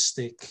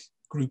linguistic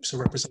groups are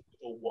represented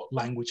or what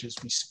languages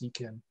we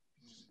speak in,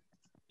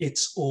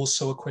 it's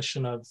also a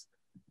question of,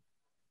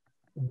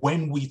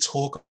 when we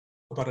talk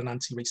about an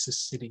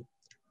anti-racist city,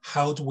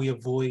 how do we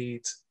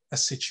avoid a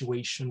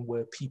situation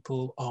where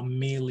people are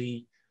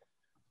merely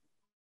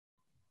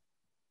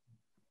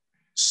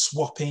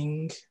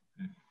swapping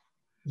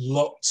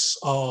lots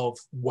of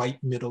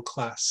white middle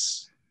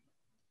class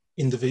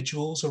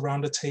individuals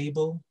around a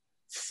table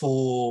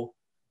for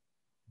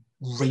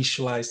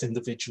racialized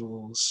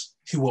individuals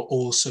who are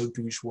also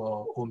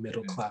bourgeois or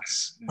middle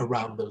class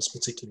around those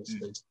particular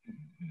spaces?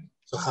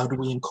 So how do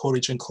we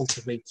encourage and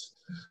cultivate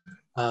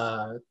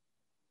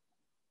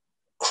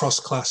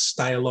cross-class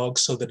dialogue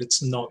so that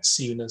it's not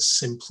seen as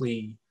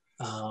simply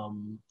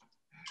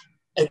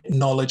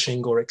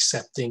acknowledging or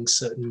accepting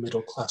certain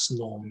middle-class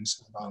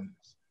norms and values?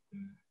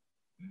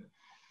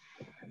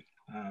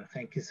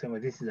 Thank you so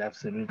much. This is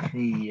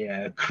absolutely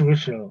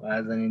crucial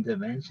as an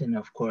intervention,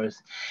 of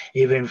course,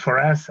 even for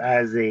us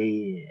as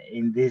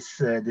in this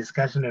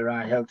discussion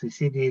around healthy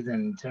cities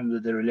and in terms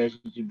of the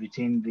relationship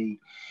between the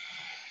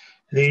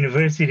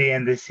university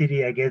and the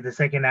city. I guess the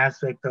second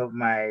aspect of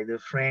the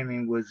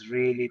framing was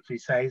really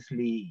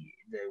precisely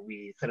that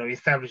we sort of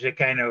establish a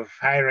kind of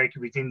hierarchy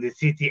between the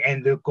city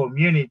and the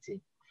community.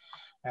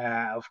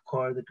 Of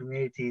course, the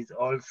community is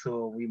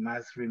also, we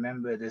must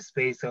remember, the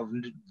space of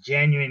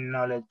genuine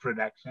knowledge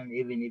production,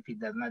 even if it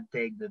does not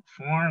take the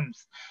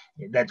forms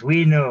that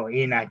we know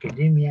in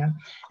academia.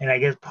 And I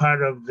guess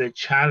part of the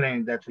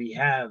challenge that we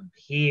have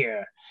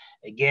here,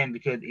 again,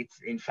 because it's,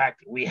 in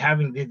fact, we're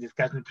having this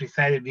discussion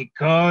precisely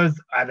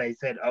because, as I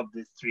said, of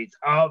the streets,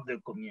 of the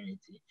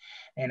community.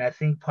 And I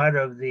think part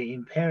of the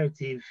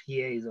imperative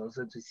here is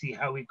also to see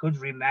how we could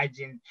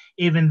reimagine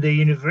even the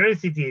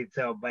university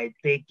itself by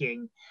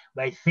thinking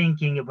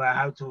about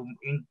how to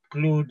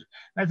include,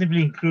 not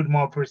simply include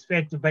more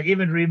perspective, but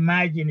even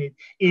reimagine it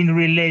in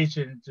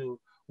relation to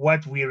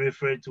what we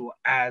refer to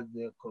as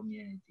the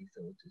community,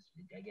 so to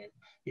speak. I guess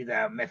these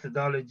are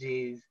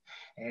methodologies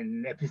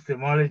and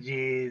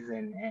epistemologies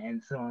and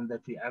so on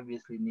that we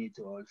obviously need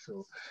to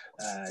also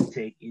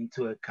take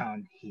into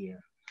account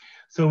here.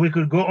 So we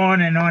could go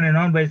on and on and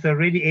on, but it's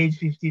already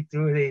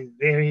 8:52, it is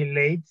very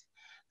late.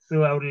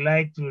 So I would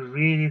like to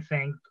really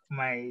thank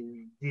my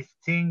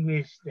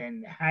distinguished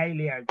and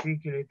highly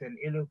articulate and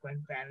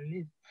eloquent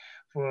panelists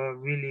for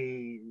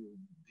really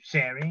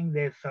sharing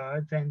their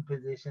thoughts and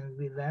positions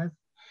with us.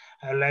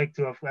 I'd like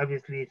to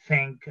obviously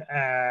thank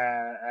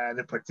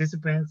the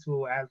participants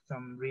who asked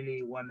some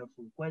really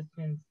wonderful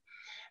questions.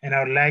 And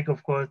I would like,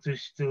 of course,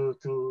 to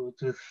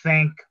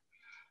thank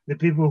the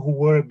people who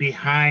were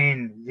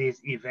behind this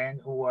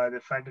event, who are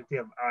the Faculty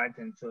of Art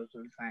and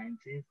Social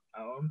Sciences,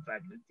 our own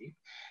faculty,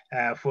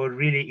 for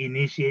really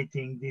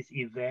initiating this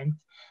event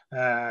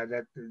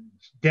that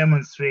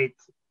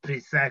demonstrates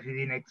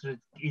precisely the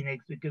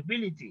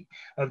inexplicability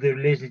of the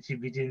relationship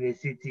between the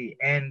city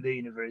and the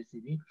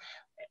university.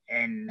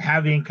 And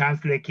having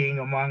Councillor King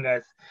among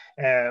us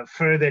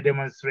further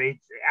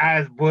demonstrates,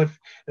 as both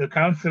a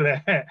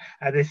councillor,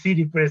 as a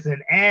city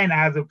person, and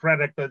as a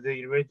product of the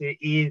university,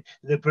 is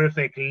the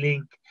perfect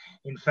link,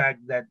 in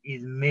fact, that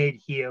is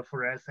made here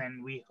for us.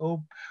 And we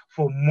hope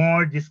for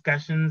more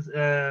discussions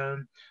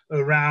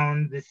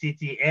around the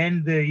city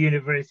and the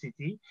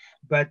university.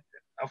 But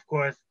of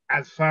course,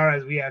 as far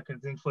as we are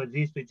concerned for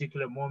this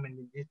particular moment,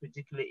 in this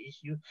particular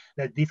issue,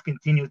 that this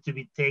continues to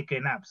be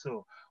taken up.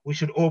 So we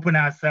should open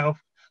ourselves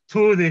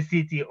to the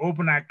city,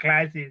 open our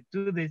classes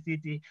to the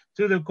city,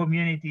 to the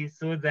community,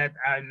 so that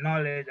our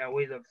knowledge, our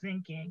ways of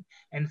thinking,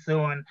 and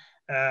so on,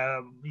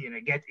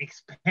 get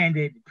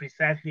expanded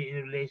precisely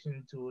in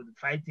relation to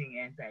fighting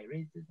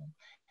anti-racism.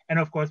 And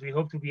of course, we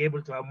hope to be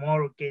able to have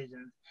more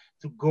occasions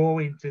to go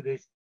into the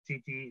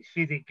city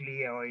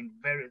physically or in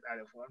various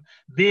other forms,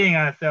 being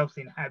ourselves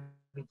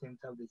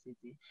inhabitants of the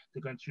city,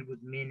 to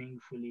contribute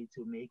meaningfully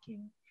to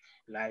making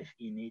life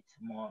in it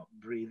more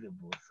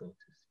breathable, so to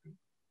speak.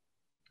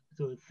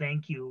 So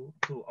thank you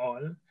to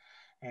all.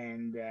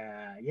 And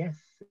yes,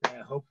 I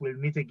hope we'll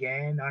meet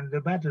again on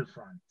the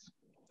battlefront.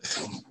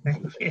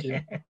 Thank you.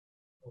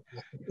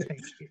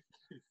 Thank you.